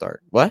reasonable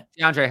start. What?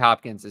 DeAndre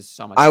Hopkins is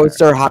so much. I would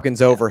start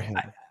Hopkins over him.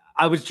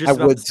 I was just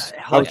about to say,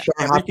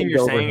 everything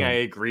you're saying, I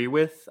agree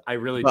with. I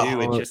really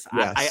do. It just,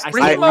 yes.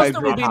 Raheem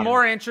Mostert would be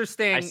more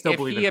interesting if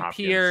he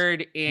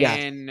appeared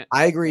in. Yes,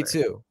 I agree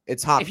too.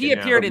 It's Hopkins. If he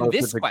appeared in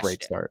this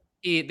question,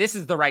 this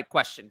is the right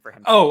question for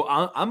him. Oh,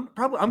 I'm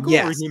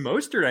going Raheem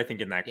Mostert. I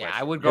think in that question. Yeah,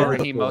 I would go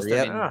Raheem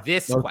Mostert in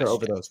this question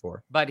over those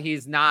four. But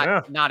he's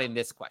not in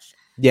this question.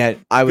 Yeah,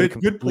 I would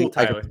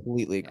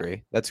completely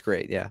agree. That's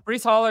great. Yeah,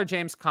 Breece Hall or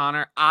James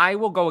Conner. I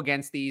will go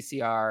against the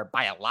ECR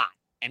by a lot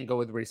and go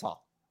with Breece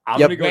Hall. I'm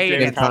going to go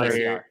James Conner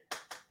here.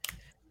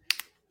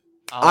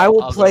 I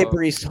will play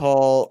Breece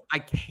Hall. I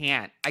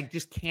can't. I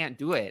just can't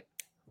do it.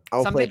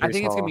 I think it's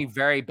going to be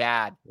very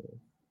bad.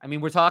 I mean,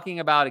 we're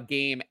talking about a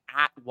game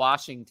at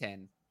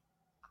Washington.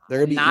 They're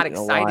gonna be not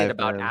excited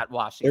about at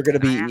Washington. They're going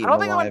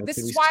to be. This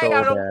is why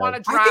I don't want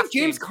to draft. I think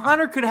James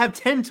Conner could have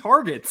 10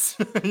 targets.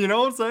 You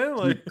know what I'm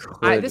saying?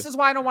 Like, this is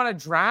why I don't want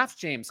to draft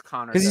James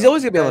Conner because he's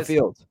always going to be on the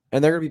field,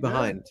 and they're going to be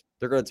behind.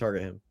 They're going to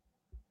target him.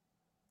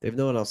 They have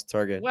no one else to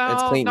target.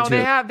 Well,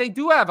 they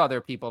do have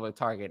other people to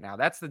target now.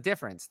 That's the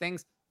difference.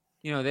 Things,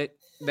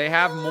 they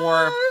have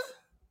more.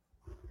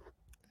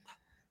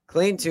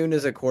 Clayton Tune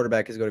as a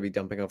quarterback is going to be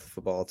dumping off the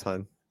football all the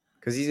time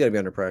because he's going to be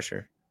under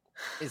pressure.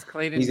 Is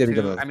Clayton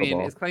Tune? I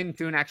mean, is Clayton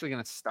Tune actually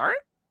going to start?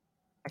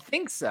 I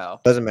think so.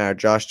 Doesn't matter.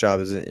 Josh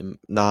Jobs is a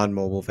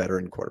non-mobile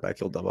veteran quarterback.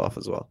 He'll dump off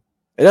as well.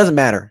 It doesn't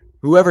matter.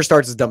 Whoever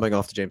starts is dumping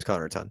off to James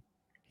Conner a ton.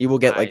 He will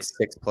get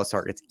 6+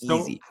 targets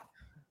easy.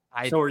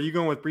 So are you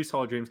going with Breece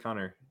Hall or James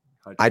Conner?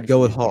 I'd go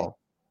with Hall.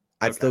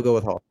 I'd still go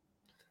with Hall.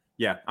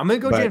 Yeah, I'm gonna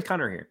go James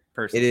Conner here.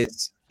 Personally,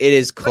 It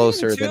is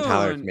closer than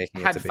Tyler's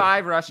making it had to be.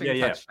 5 rushing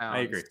touchdowns. I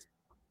agree.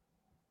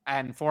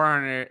 And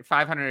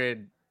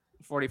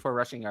 544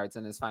 rushing yards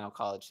in his final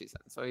college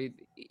season. So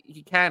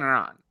he can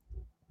run.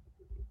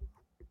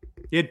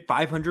 He had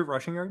 500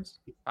 rushing yards.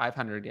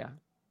 500, yeah.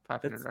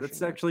 500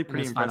 that's actually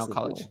pretty impressive. Final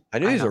college. I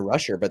knew he was a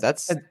rusher, but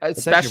that's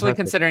especially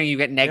considering you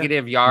get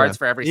negative yards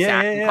for every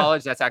sack in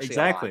college. That's actually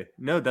exactly.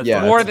 No, that's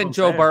more than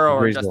Joe Burrow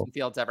or Justin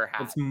Fields ever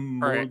had. It's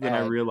more than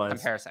I realized.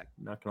 Comparison.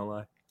 Not gonna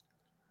lie.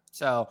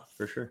 So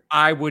for sure,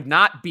 I would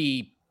not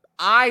be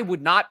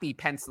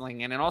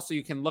penciling in. And also,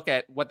 you can look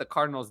at what the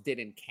Cardinals did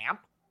in camp.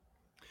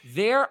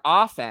 Their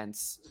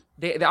offense,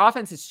 the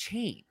offense has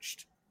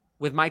changed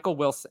with Michael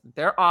Wilson.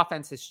 Their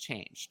offense has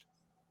changed.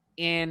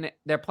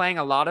 They're playing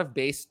a lot of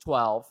base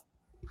 12,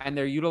 and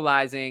they're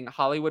utilizing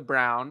Hollywood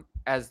Brown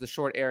as the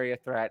short area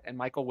threat, and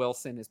Michael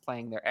Wilson is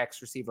playing their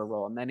X receiver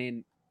role. And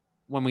then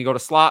when we go to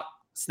slot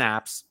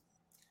snaps,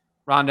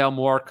 Rondale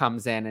Moore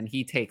comes in and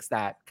he takes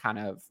that kind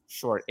of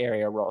short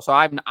area role. So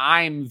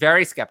I'm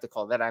very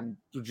skeptical that I'm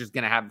just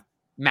going to have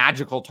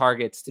magical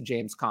targets to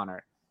James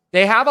Conner.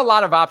 They have a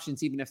lot of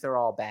options, even if they're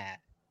all bad.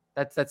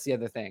 That's the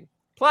other thing.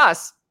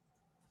 Plus,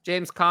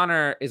 James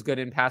Conner is good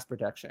in pass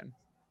protection.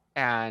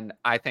 And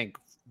I think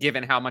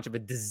given how much of a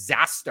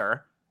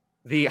disaster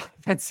the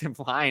offensive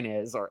line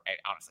is, or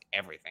honestly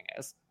everything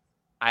is,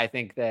 I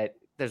think that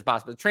there's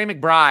possible. Trey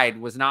McBride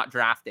was not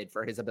drafted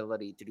for his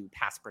ability to do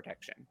pass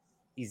protection.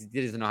 He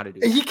doesn't know how to do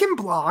that. He can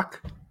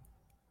block.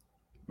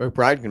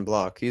 McBride can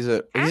block. He's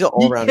an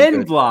all-round. He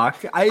can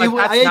block. I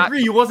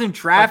agree. He wasn't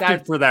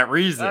drafted for that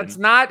reason. That's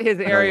not his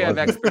area of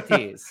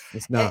expertise.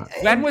 It's not.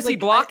 When was he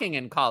blocking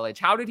in college?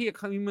 How did he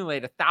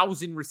accumulate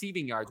 1,000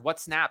 receiving yards? What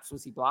snaps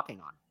was he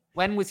blocking on?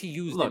 When was he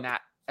used in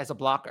that as a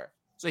blocker?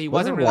 So he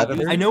wasn't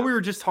really. I know we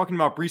were just talking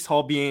about Breece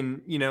Hall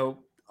being,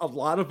 a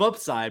lot of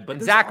upside,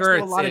 but Zach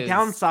Ertz a lot of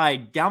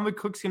downside. Dalvin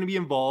Cook's going to be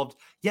involved.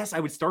 Yes,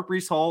 I would start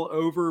Breece Hall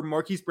over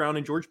Marquise Brown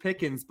and George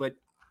Pickens, but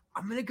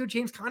I'm going to go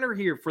James Conner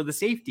here for the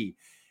safety.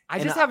 I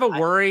just have a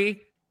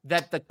worry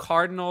that the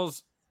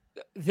Cardinals,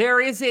 there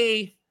is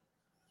a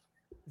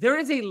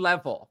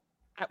level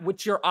at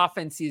which your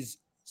offense is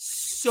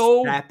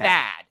so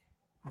bad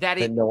that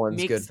it no one's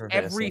makes good for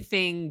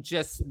everything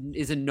just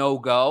is a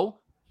no-go.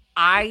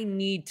 I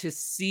need to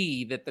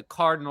see that the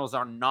Cardinals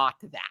are not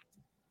that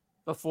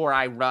before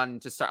I run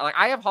to start. Like,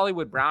 I have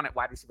Hollywood Brown at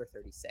wide receiver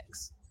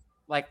 36.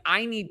 Like,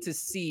 I need to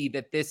see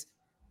that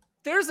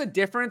there's a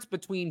difference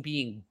between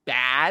being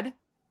bad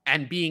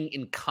and being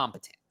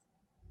incompetent.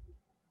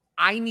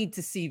 I need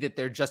to see that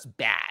they're just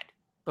bad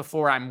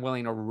before I'm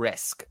willing to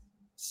risk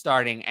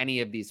starting any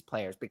of these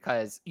players,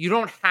 because you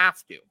don't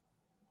have to.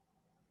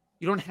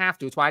 You don't have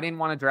to. It's why I didn't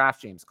want to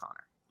draft James Conner.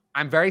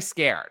 I'm very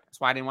scared. That's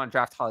why I didn't want to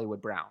draft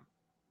Hollywood Brown.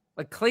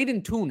 Like,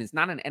 Clayton Tune is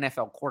not an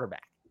NFL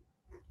quarterback.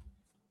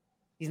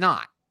 He's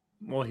not.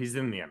 Well, he's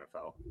in the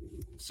NFL,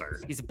 sir.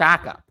 He's a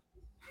backup.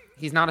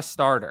 He's not a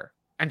starter.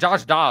 And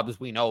Josh Dobbs,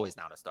 we know, is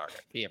not a starter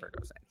if he ever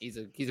goes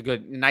in. He's a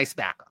good, nice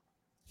backup.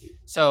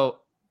 So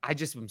I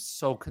just am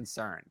so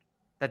concerned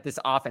that this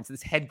offense,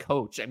 this head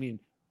coach,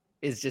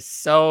 is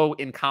just so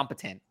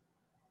incompetent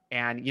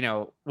and,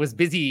 was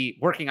busy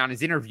working on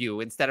his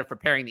interview instead of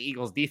preparing the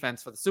Eagles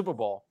defense for the Super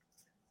Bowl,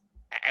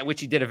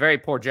 which he did a very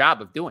poor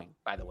job of doing,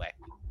 by the way.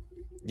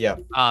 Yeah.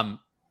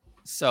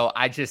 So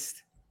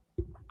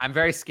I'm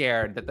very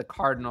scared that the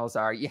Cardinals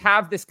you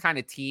have this kind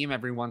of team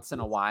every once in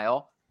a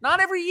while, not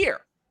every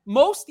year.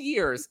 Most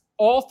years,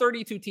 all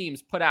 32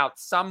 teams put out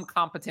some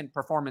competent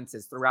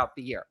performances throughout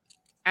the year.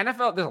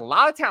 NFL, there's a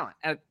lot of talent.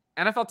 And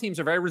NFL teams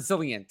are very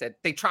resilient.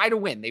 They try to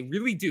win. They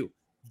really do.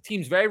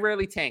 Teams very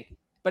rarely tank.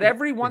 But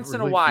every once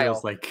in a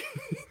while, it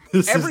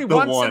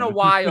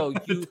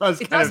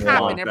does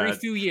happen every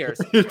few years.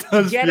 It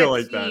does get feel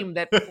a like team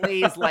that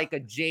plays like a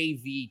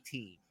JV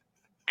team.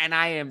 And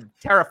I am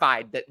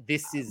terrified that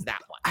this is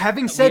that one.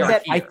 Having said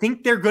that, I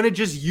think they're going to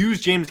just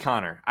use James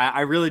Conner.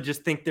 I really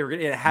just think they're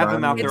going to have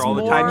him out there all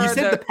the time. You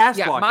said the pass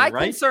blocking, right?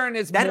 My concern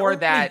is that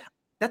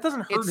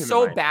doesn't hurt him. It's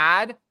so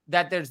bad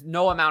that there's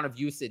no amount of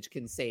usage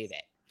can save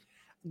it.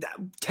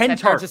 10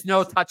 targets. There are just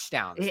no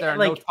touchdowns. There are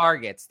no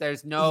targets. There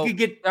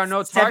are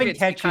no targets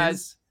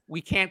because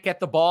we can't get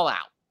the ball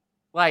out.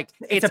 Like,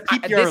 this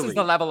is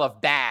the level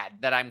of bad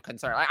that I'm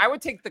concerned. I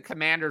would take the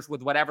Commanders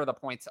with whatever the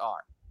points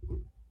are.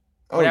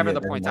 Whatever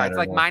the points are. It's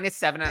like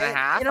 -7.5.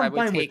 I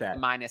would take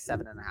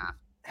 -7.5.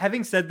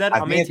 Having said that,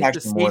 I'm going to take the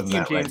safety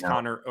of James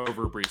Conner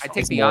over Breece Hall. I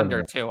take the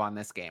under, too, on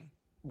this game.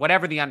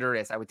 Whatever the under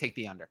is, I would take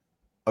the under.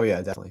 Oh, yeah,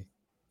 definitely.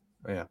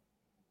 Oh, yeah.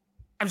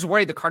 I'm just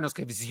worried the Cardinals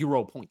could have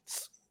 0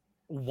 points.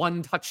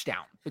 1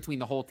 touchdown between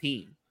the whole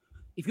team.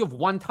 If you have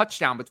 1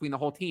 touchdown between the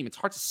whole team, it's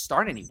hard to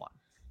start anyone.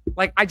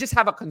 Like, I just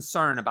have a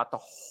concern about the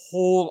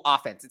whole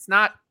offense. It's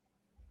not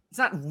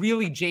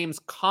really James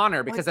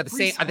Conner because of the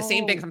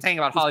same things I'm saying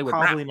about Hollywood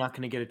Brown. Probably not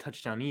going to get a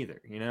touchdown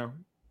either,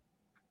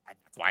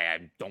 That's why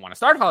I don't want to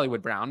start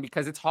Hollywood Brown,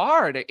 because it's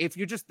hard. If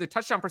you the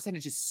touchdown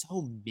percentage is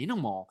so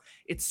minimal,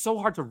 it's so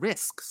hard to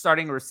risk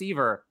starting a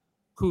receiver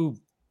who,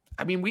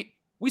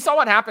 We saw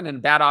what happened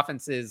in bad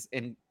offenses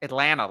in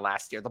Atlanta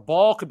last year. The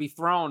ball could be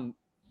thrown.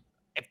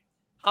 If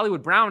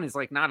Hollywood Brown is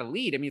like not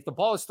elite, I mean, if the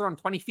ball is thrown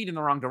 20 feet in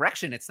the wrong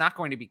direction, it's not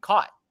going to be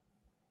caught.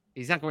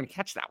 He's not going to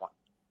catch that one.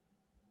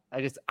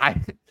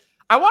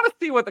 I want to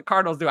see what the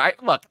Cardinals do. I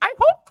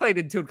hope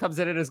Clayton Tune comes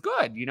in and is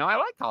good. You know, I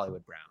like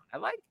Hollywood Brown. I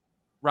like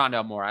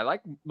Rondell Moore. I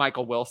like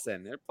Michael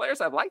Wilson. They're players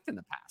I've liked in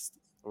the past.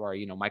 Or,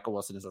 you know, Michael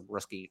Wilson is a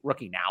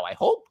rookie now. I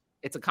hope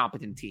it's a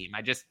competent team.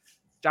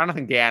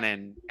 Jonathan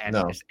Gannon and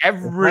just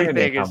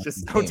everything is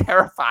just so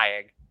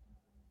terrifying.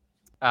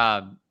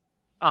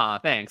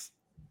 Thanks.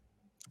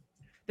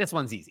 This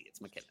one's easy. It's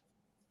McKinnon.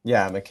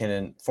 Yeah,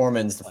 McKinnon.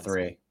 Foreman's the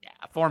 3. Yeah,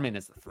 Foreman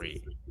is the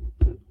 3.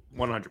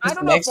 100%. I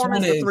don't know if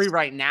Foreman's the 3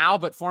 right now,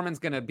 but Foreman's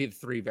going to be the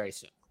 3 very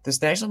soon. This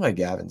next one by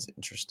Gavin's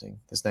interesting.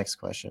 This next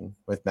question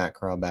with Matt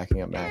Corral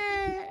backing up Mac.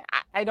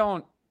 I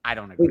don't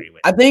agree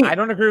with it. I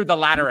don't agree with the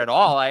latter at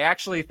all. I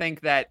actually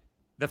think that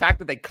the fact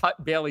that they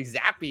cut Bailey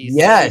Zappi.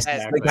 Yes,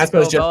 that's what I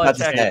was just about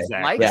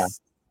to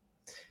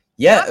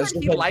say.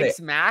 He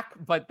likes Mac,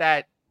 but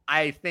that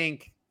I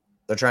think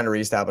they're trying to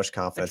reestablish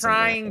confidence. They're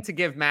trying to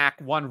give Mac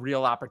one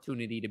real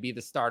opportunity to be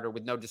the starter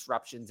with no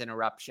disruptions,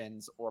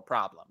 interruptions, or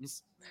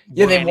problems.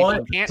 Yeah, they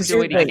want. He can't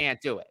do it. He can't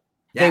do it.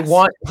 They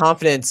want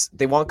confidence.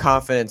 They want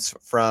confidence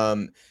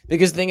from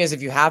because the thing is,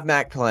 if you have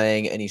Mac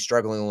playing and he's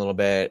struggling a little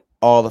bit,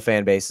 all the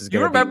fan base is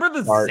going to. You remember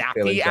the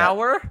Zappy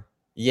hour?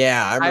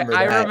 Yeah, I remember.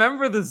 I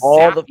remember the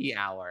Zappy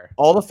hour.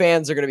 All the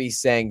fans are going to be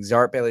saying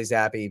Zart Bailey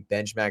Zappi,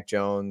 bench Mac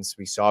Jones.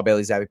 We saw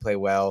Bailey Zappi play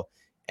well,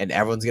 and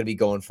everyone's going to be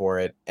going for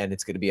it, and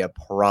it's going to be a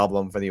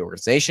problem for the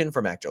organization,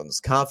 for Mac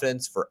Jones'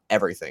 confidence, for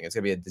everything. It's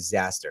going to be a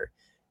disaster.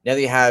 Now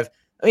that you have,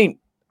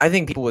 I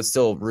think people would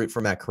still root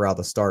for Matt Corral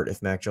to start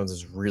if Mac Jones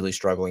is really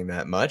struggling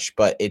that much,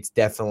 but it's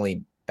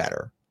definitely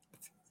better.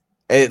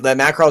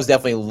 Matt Corral is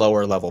definitely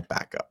lower level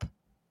backup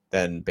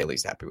than Bailey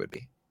Zappi would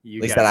be.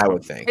 At least that I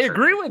would think. I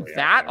agree with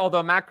that,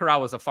 although Matt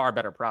Corral was a far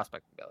better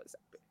prospect than Bailey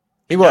Zappi.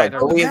 He was.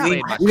 But we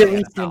at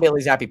least seen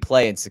Bailey Zappi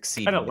play and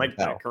succeed. I don't like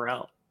Matt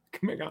Corral.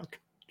 Come on.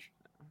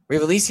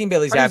 We've at least seen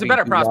Bailey Zappi. He was a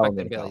better prospect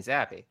than Bailey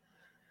Zappi.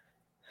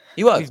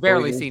 He was. We've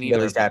barely seen either.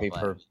 Bailey Zappi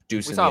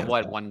producing. We saw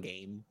one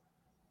game.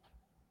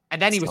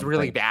 And then he was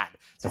really bad.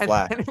 It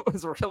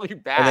was really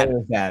bad. And then it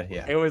was bad,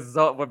 yeah. It was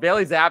what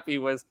Bailey Zappi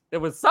was. There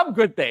was some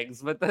good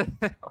things, but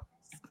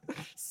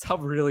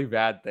some really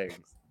bad things.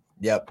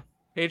 Yep.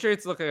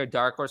 Patriots look like a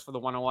dark horse for the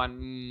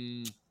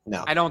 101.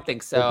 No, I don't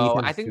think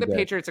so. I think the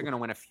Patriots are going to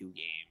win a few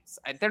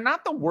games. They're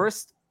not the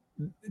worst.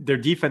 Their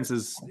defense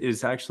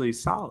is actually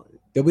solid.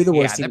 They'll be the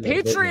worst. Yeah, the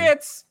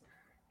Patriots.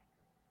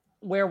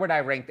 Where would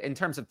I rank in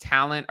terms of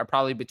talent? Are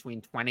probably between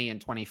 20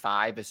 and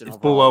 25. It's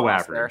below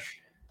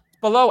average.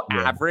 Below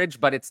average,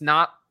 but it's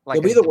not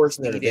like they'll be the worst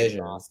in their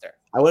division. Roster.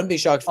 I wouldn't be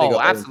shocked if they go.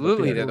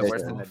 Absolutely, they're the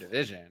worst in the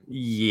division.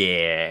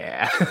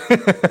 Yeah,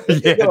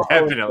 yeah,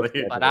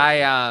 definitely. But I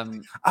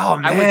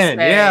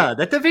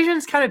that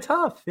division's kind of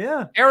tough.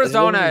 Yeah,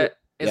 Arizona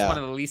is one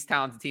of the least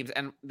talented teams,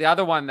 and the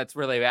other one that's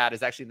really bad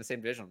is actually in the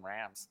same division,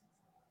 Rams.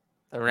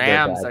 The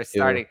Rams are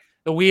starting.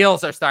 The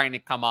wheels are starting to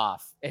come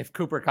off. If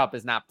Cooper Kupp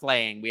is not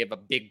playing, we have a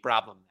big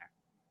problem there.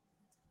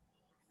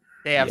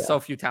 They have so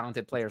few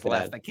talented players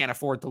left. They can't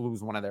afford to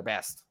lose one of their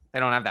best.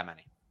 They don't have that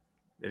many.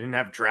 They didn't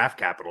have draft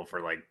capital for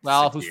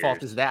whose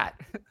fault is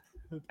that?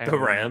 The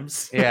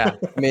Rams. Yeah.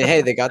 I mean,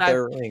 hey, they got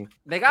their ring.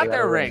 They got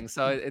their ring,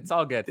 so it's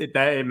all good.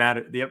 It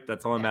matters. Yep,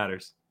 that's all that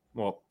matters.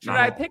 Well, should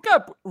I pick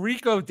up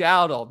Rico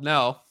Dowdle?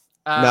 No.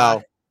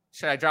 No.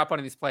 Should I drop one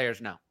of these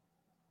players? No.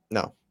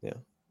 No. Yeah.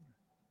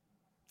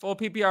 Full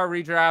PPR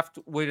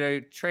redraft. Would I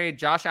trade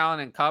Josh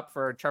Allen and Kupp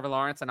for Trevor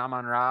Lawrence and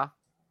Amon-Ra?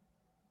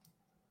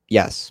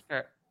 Yes.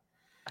 Sure.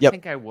 I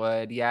think I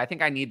would. Yeah, I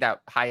think I need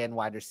that high-end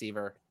wide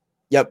receiver.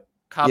 Yep.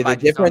 Kupp, the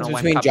difference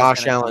between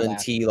Josh Allen and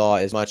T-Law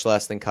is much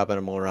less than Kupp and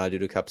Amon-Ra due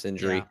to Kupp's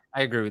injury. Yeah,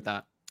 I agree with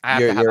that. I have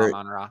to have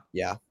Amon-Ra.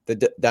 Yeah.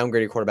 The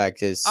downgraded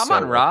quarterback is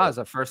Amon-Ra is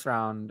a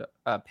first-round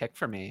pick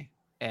for me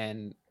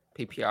in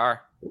PPR.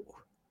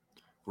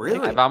 Really?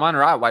 I have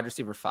Amon-Ra, wide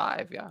receiver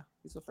 5. Yeah,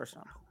 he's the first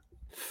round.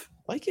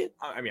 Like it?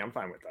 I mean, I'm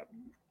fine with that.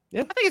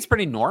 Yeah, I think it's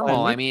pretty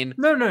normal. I mean,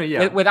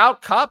 yeah.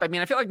 Without Kupp, I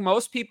mean, I feel like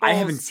most people. I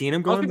haven't seen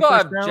him go. Most people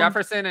have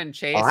Jefferson and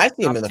Chase. Oh, I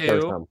see him in the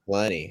first round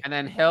plenty. And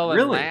then Hill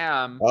and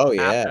Lamb. Oh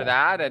yeah. After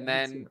that, and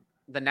then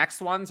the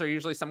next ones are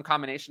usually some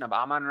combination of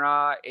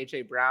Amon-Ra,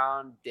 AJ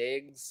Brown,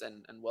 Diggs,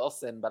 and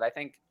Wilson. But I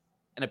think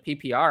in a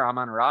PPR,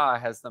 Amon-Ra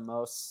has the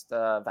most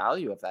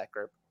value of that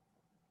group.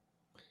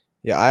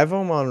 Yeah, I have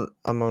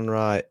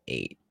Amon-Ra at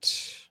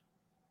 8.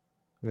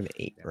 I'm an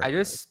 8. Right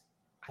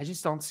I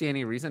just don't see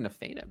any reason to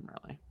fade him,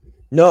 really.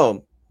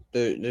 No,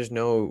 there's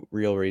no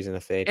real reason to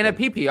fade him. In a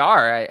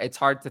PPR, it's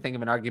hard to think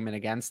of an argument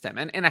against him.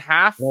 And in a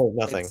half,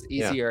 nothing. It's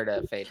easier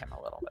to fade him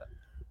a little bit.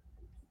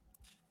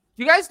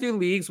 Do you guys do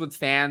leagues with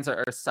fans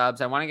or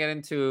subs? I want to get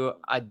into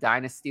a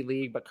Dynasty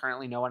league, but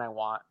currently no one I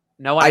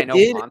know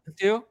wants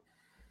to.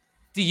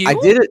 Do you? I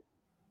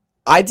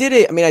did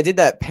it. I mean, I did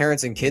that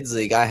parents and kids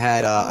league. I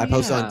had I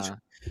posted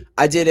on.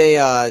 I did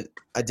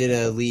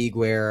a league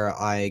where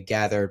I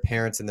gathered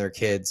parents and their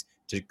kids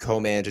to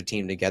co-manage a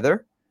team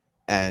together.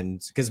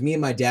 And because me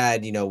and my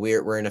dad,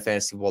 we're in a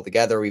fantasy football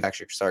together. We've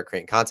actually started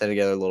creating content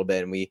together a little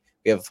bit, and we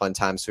have a fun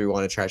time. So we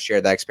want to try to share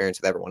that experience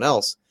with everyone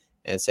else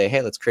and say,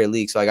 hey, let's create a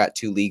league. So I got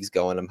 2 leagues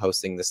going. I'm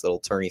hosting this little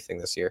tourney thing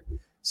this year.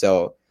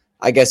 So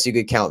I guess you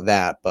could count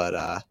that.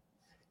 But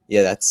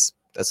yeah, that's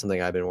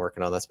something I've been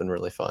working on. That's been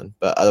really fun.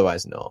 But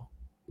otherwise, no.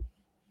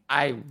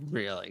 I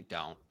really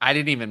don't. I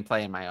didn't even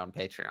play in my own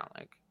Patreon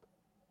league.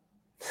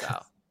 So,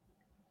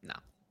 no.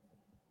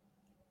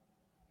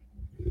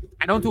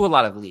 I don't do a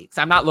lot of leagues.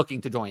 I'm not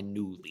looking to join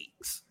new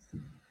leagues.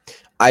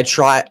 I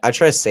try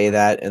to say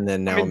that, and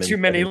then now I'm in too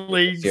many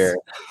leagues. No,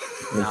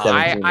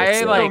 I like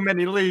so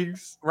many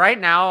leagues. Right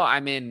now,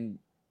 I'm in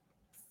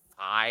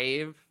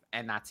 5,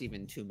 and that's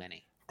even too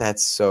many.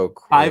 That's so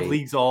great. 5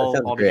 leagues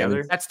all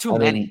together. That's too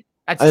many.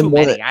 That's too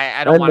many.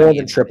 I don't want more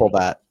than triple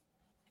that.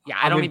 Yeah,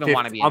 I don't even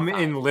want to be. I'm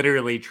in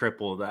literally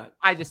triple that.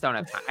 I just don't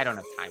have time. I don't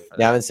have time for that.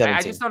 Yeah, I'm in 17.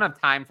 I just don't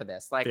have time for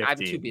this. Like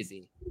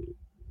 15.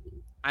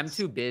 I'm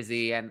too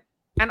busy, and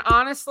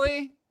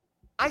honestly,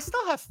 I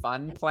still have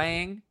fun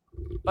playing,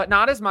 but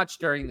not as much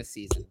during the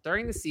season.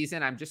 During the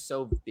season, I'm just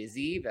so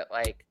busy that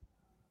like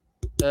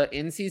the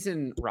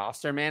in-season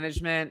roster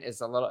management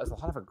is a lot of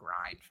a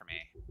grind for me.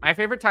 My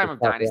favorite time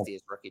of Dynasty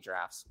is rookie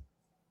drafts,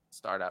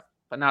 startup,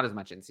 but not as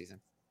much in season.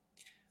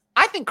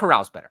 I think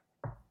Corral's better,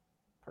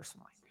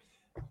 personally.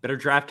 Better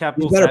draft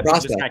capital. Better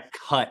just got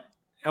cut.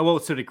 Oh, well,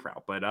 so did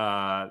Corral, but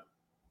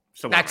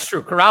that's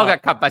true. Corral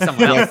got cut by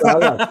someone else.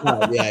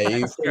 Yeah,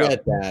 you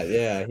forget that.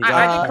 Yeah,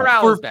 I think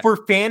Corral is better. For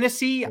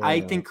fantasy, I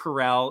think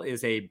Corral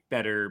is a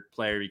better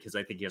player because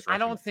I think he has. I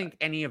don't think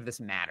any of this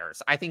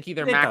matters. I think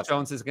either Mac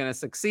Jones is going to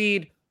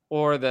succeed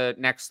or the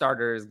next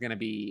starter is going to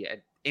be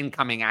an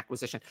incoming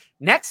acquisition.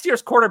 Next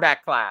year's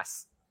quarterback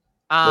class.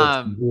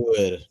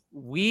 Good.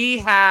 We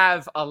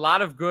have a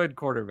lot of good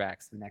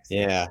quarterbacks next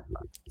year. Yeah,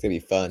 it's gonna be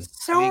fun.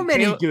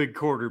 Many good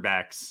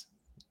quarterbacks.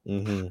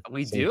 Mm-hmm.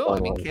 We do. I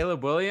mean,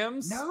 Caleb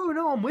Williams. No,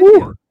 I'm with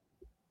you.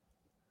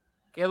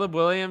 Caleb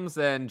Williams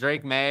and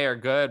Drake May are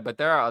good, but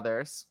there are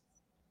others.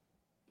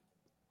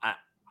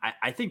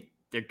 I think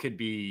there could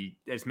be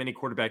as many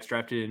quarterbacks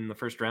drafted in the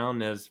first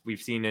round as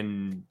we've seen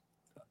in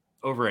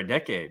over a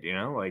decade.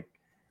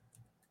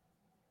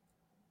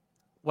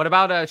 What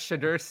about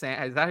Shadur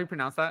Sanders? Is that how you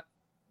pronounce that?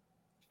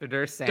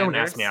 Shadur Sanders. Don't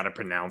ask me how to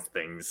pronounce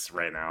things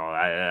right now.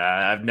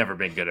 I've never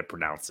been good at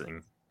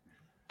pronouncing.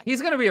 He's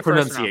going to be a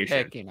first round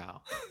pick,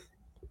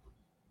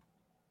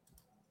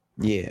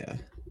 Yeah.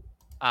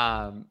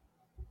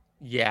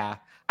 Yeah.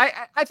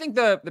 I think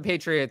the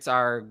Patriots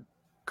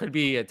could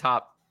be a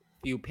top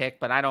few pick,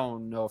 but I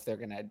don't know if they're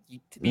going to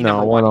be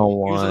number one.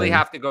 You usually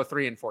have to go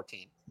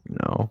 3-14.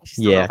 No. I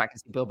still don't know if I can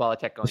see Bill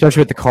Belichick going.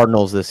 Especially with the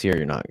Cardinals this year,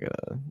 you're not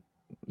gonna.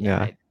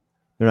 Yeah.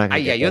 They're not gonna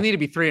you'll need to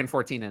be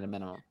 3-14 at a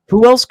minimum.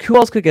 Who else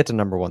could get to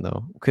number 1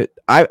 though?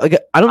 I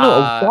don't know.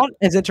 A thought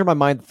has entered my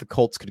mind that the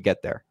Colts could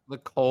get there. The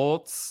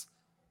Colts,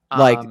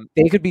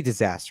 they could be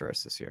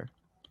disastrous this year.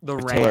 The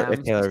Rams,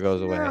 if Taylor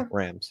goes away.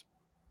 Rams.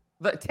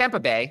 The Tampa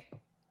Bay.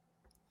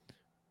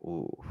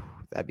 Ooh,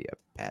 that'd be a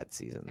bad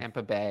season.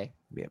 Tampa Bay.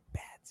 Be a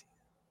bad season.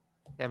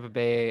 Tampa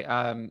Bay.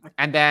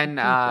 And then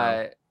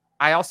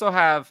I also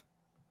have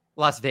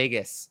Las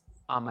Vegas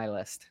on my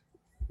list.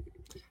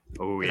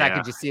 Oh yeah. I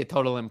could just see a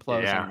total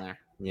implosion there.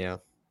 Yeah.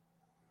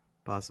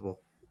 Possible.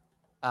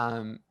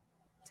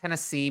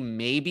 Tennessee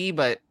maybe,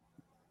 but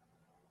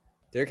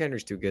Derrick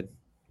Henry's too good.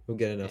 We'll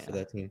get enough for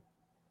that team.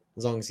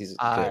 As long as he's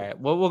all good. right.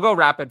 We'll go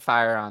rapid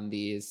fire on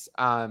these.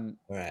 All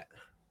right.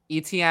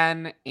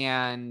 ETN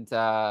and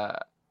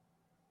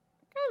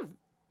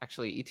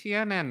actually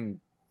ETN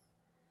and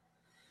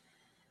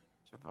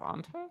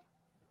Javonte.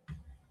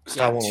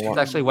 Yeah, that's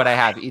actually what I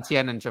have.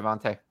 ETN and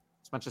Javonte.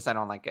 As much as I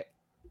don't like it.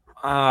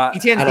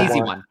 ETN's the easy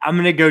one. I'm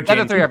gonna go. The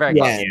other 3 are very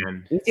close.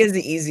 ETN's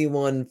the easy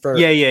one for.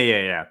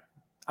 Yeah.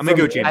 I'm gonna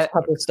go James. It's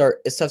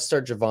tough to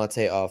start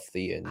Javonte off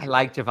the end. I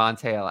like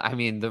Javonte. I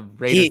mean, the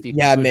Raiders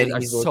defense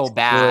are so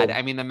bad. Good.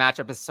 I mean, the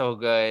matchup is so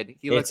good.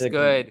 He looks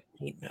good.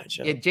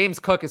 James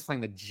Cook is playing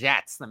the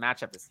Jets. The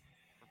matchup is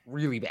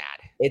really bad.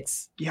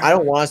 I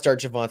don't want to start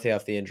Javonte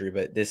off the injury,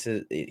 but this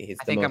is.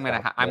 I think I'm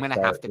gonna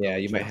have to. Yeah,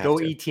 you might have go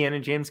to. ETN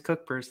and James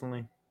Cook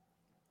personally.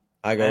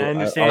 I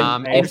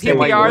understand. In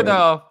PPR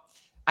though,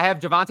 I have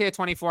Javonte at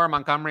 24,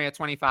 Montgomery at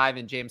 25,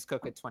 and James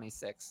Cook at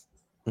 26.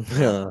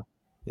 Yeah.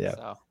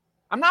 So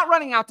I'm not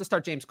running out to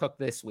start James Cook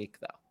this week,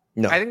 though.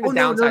 No, I think the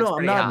downside's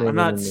pretty high. I'm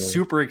not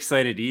super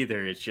excited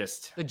either. It's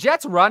just the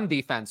Jets' run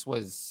defense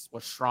was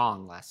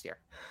strong last year.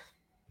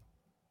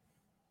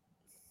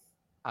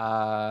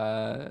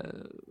 I'll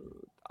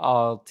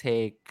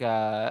take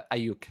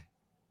Ayuk.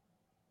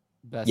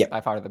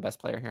 By far the best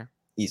player here.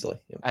 Easily.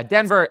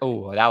 Denver.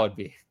 Oh, that would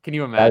be. Can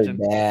you imagine?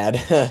 Bad.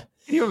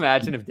 Can you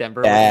imagine if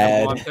Denver was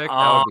the number 1 pick?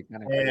 That would be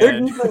kind of good. Their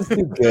defense is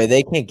too good.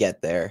 They can't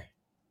get there.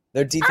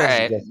 Their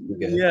defense is too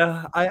good.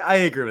 Yeah, I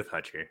agree with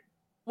Hutch here.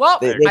 Well,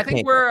 I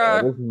think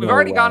we've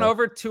already gone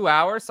over 2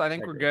 hours, so I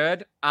think we're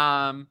good.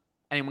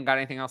 Anyone got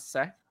anything else to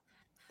say?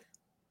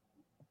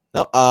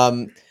 No.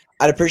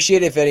 I'd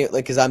appreciate it if any,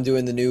 like, because I'm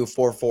doing the new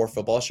 4-4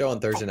 football show on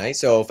Thursday night.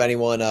 So if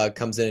anyone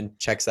comes in and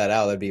checks that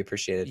out, that'd be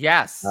appreciated.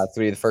 Yes. It's going to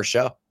be the first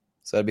show.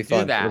 So that'd be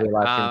fun. Do that. It'll be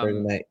live stream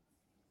Thursday night.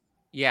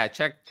 Yeah,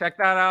 check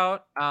that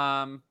out.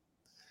 I'll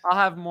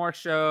have more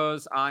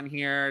shows on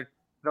here.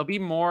 There'll be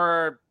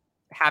more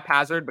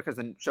haphazard because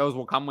the shows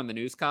will come when the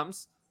news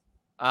comes.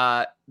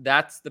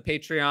 That's the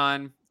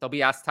Patreon. There'll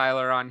be Ask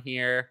Tyler on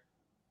here.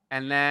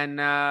 And then,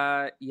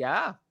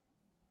 yeah,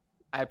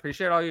 I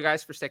appreciate all you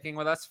guys for sticking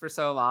with us for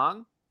so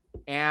long.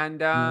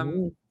 And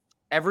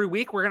every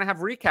week we're going to have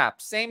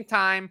recaps. Same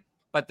time,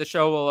 but the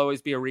show will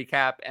always be a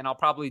recap. And I'll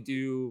probably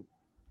do,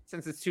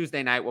 since it's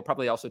Tuesday night, we'll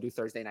probably also do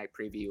Thursday night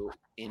preview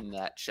in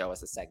that show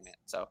as a segment.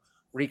 So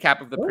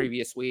recap of the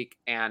previous week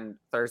and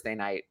Thursday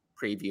night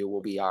preview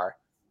will be our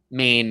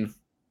main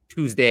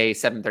Tuesday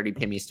 7:30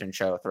 p.m. Eastern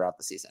show throughout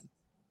the season.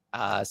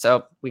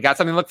 So we got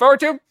something to look forward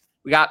to.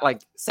 We got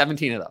like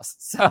 17 of those.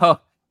 So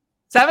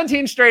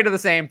 17 straight of the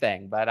same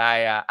thing, but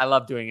I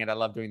love doing it. I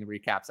love doing the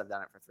recaps. I've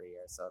done it for 3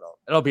 years, so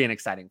it'll be an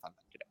exciting fun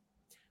thing to do.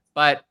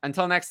 But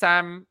until next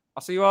time,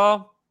 I'll see you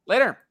all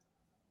later.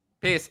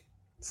 Peace.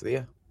 See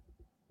ya.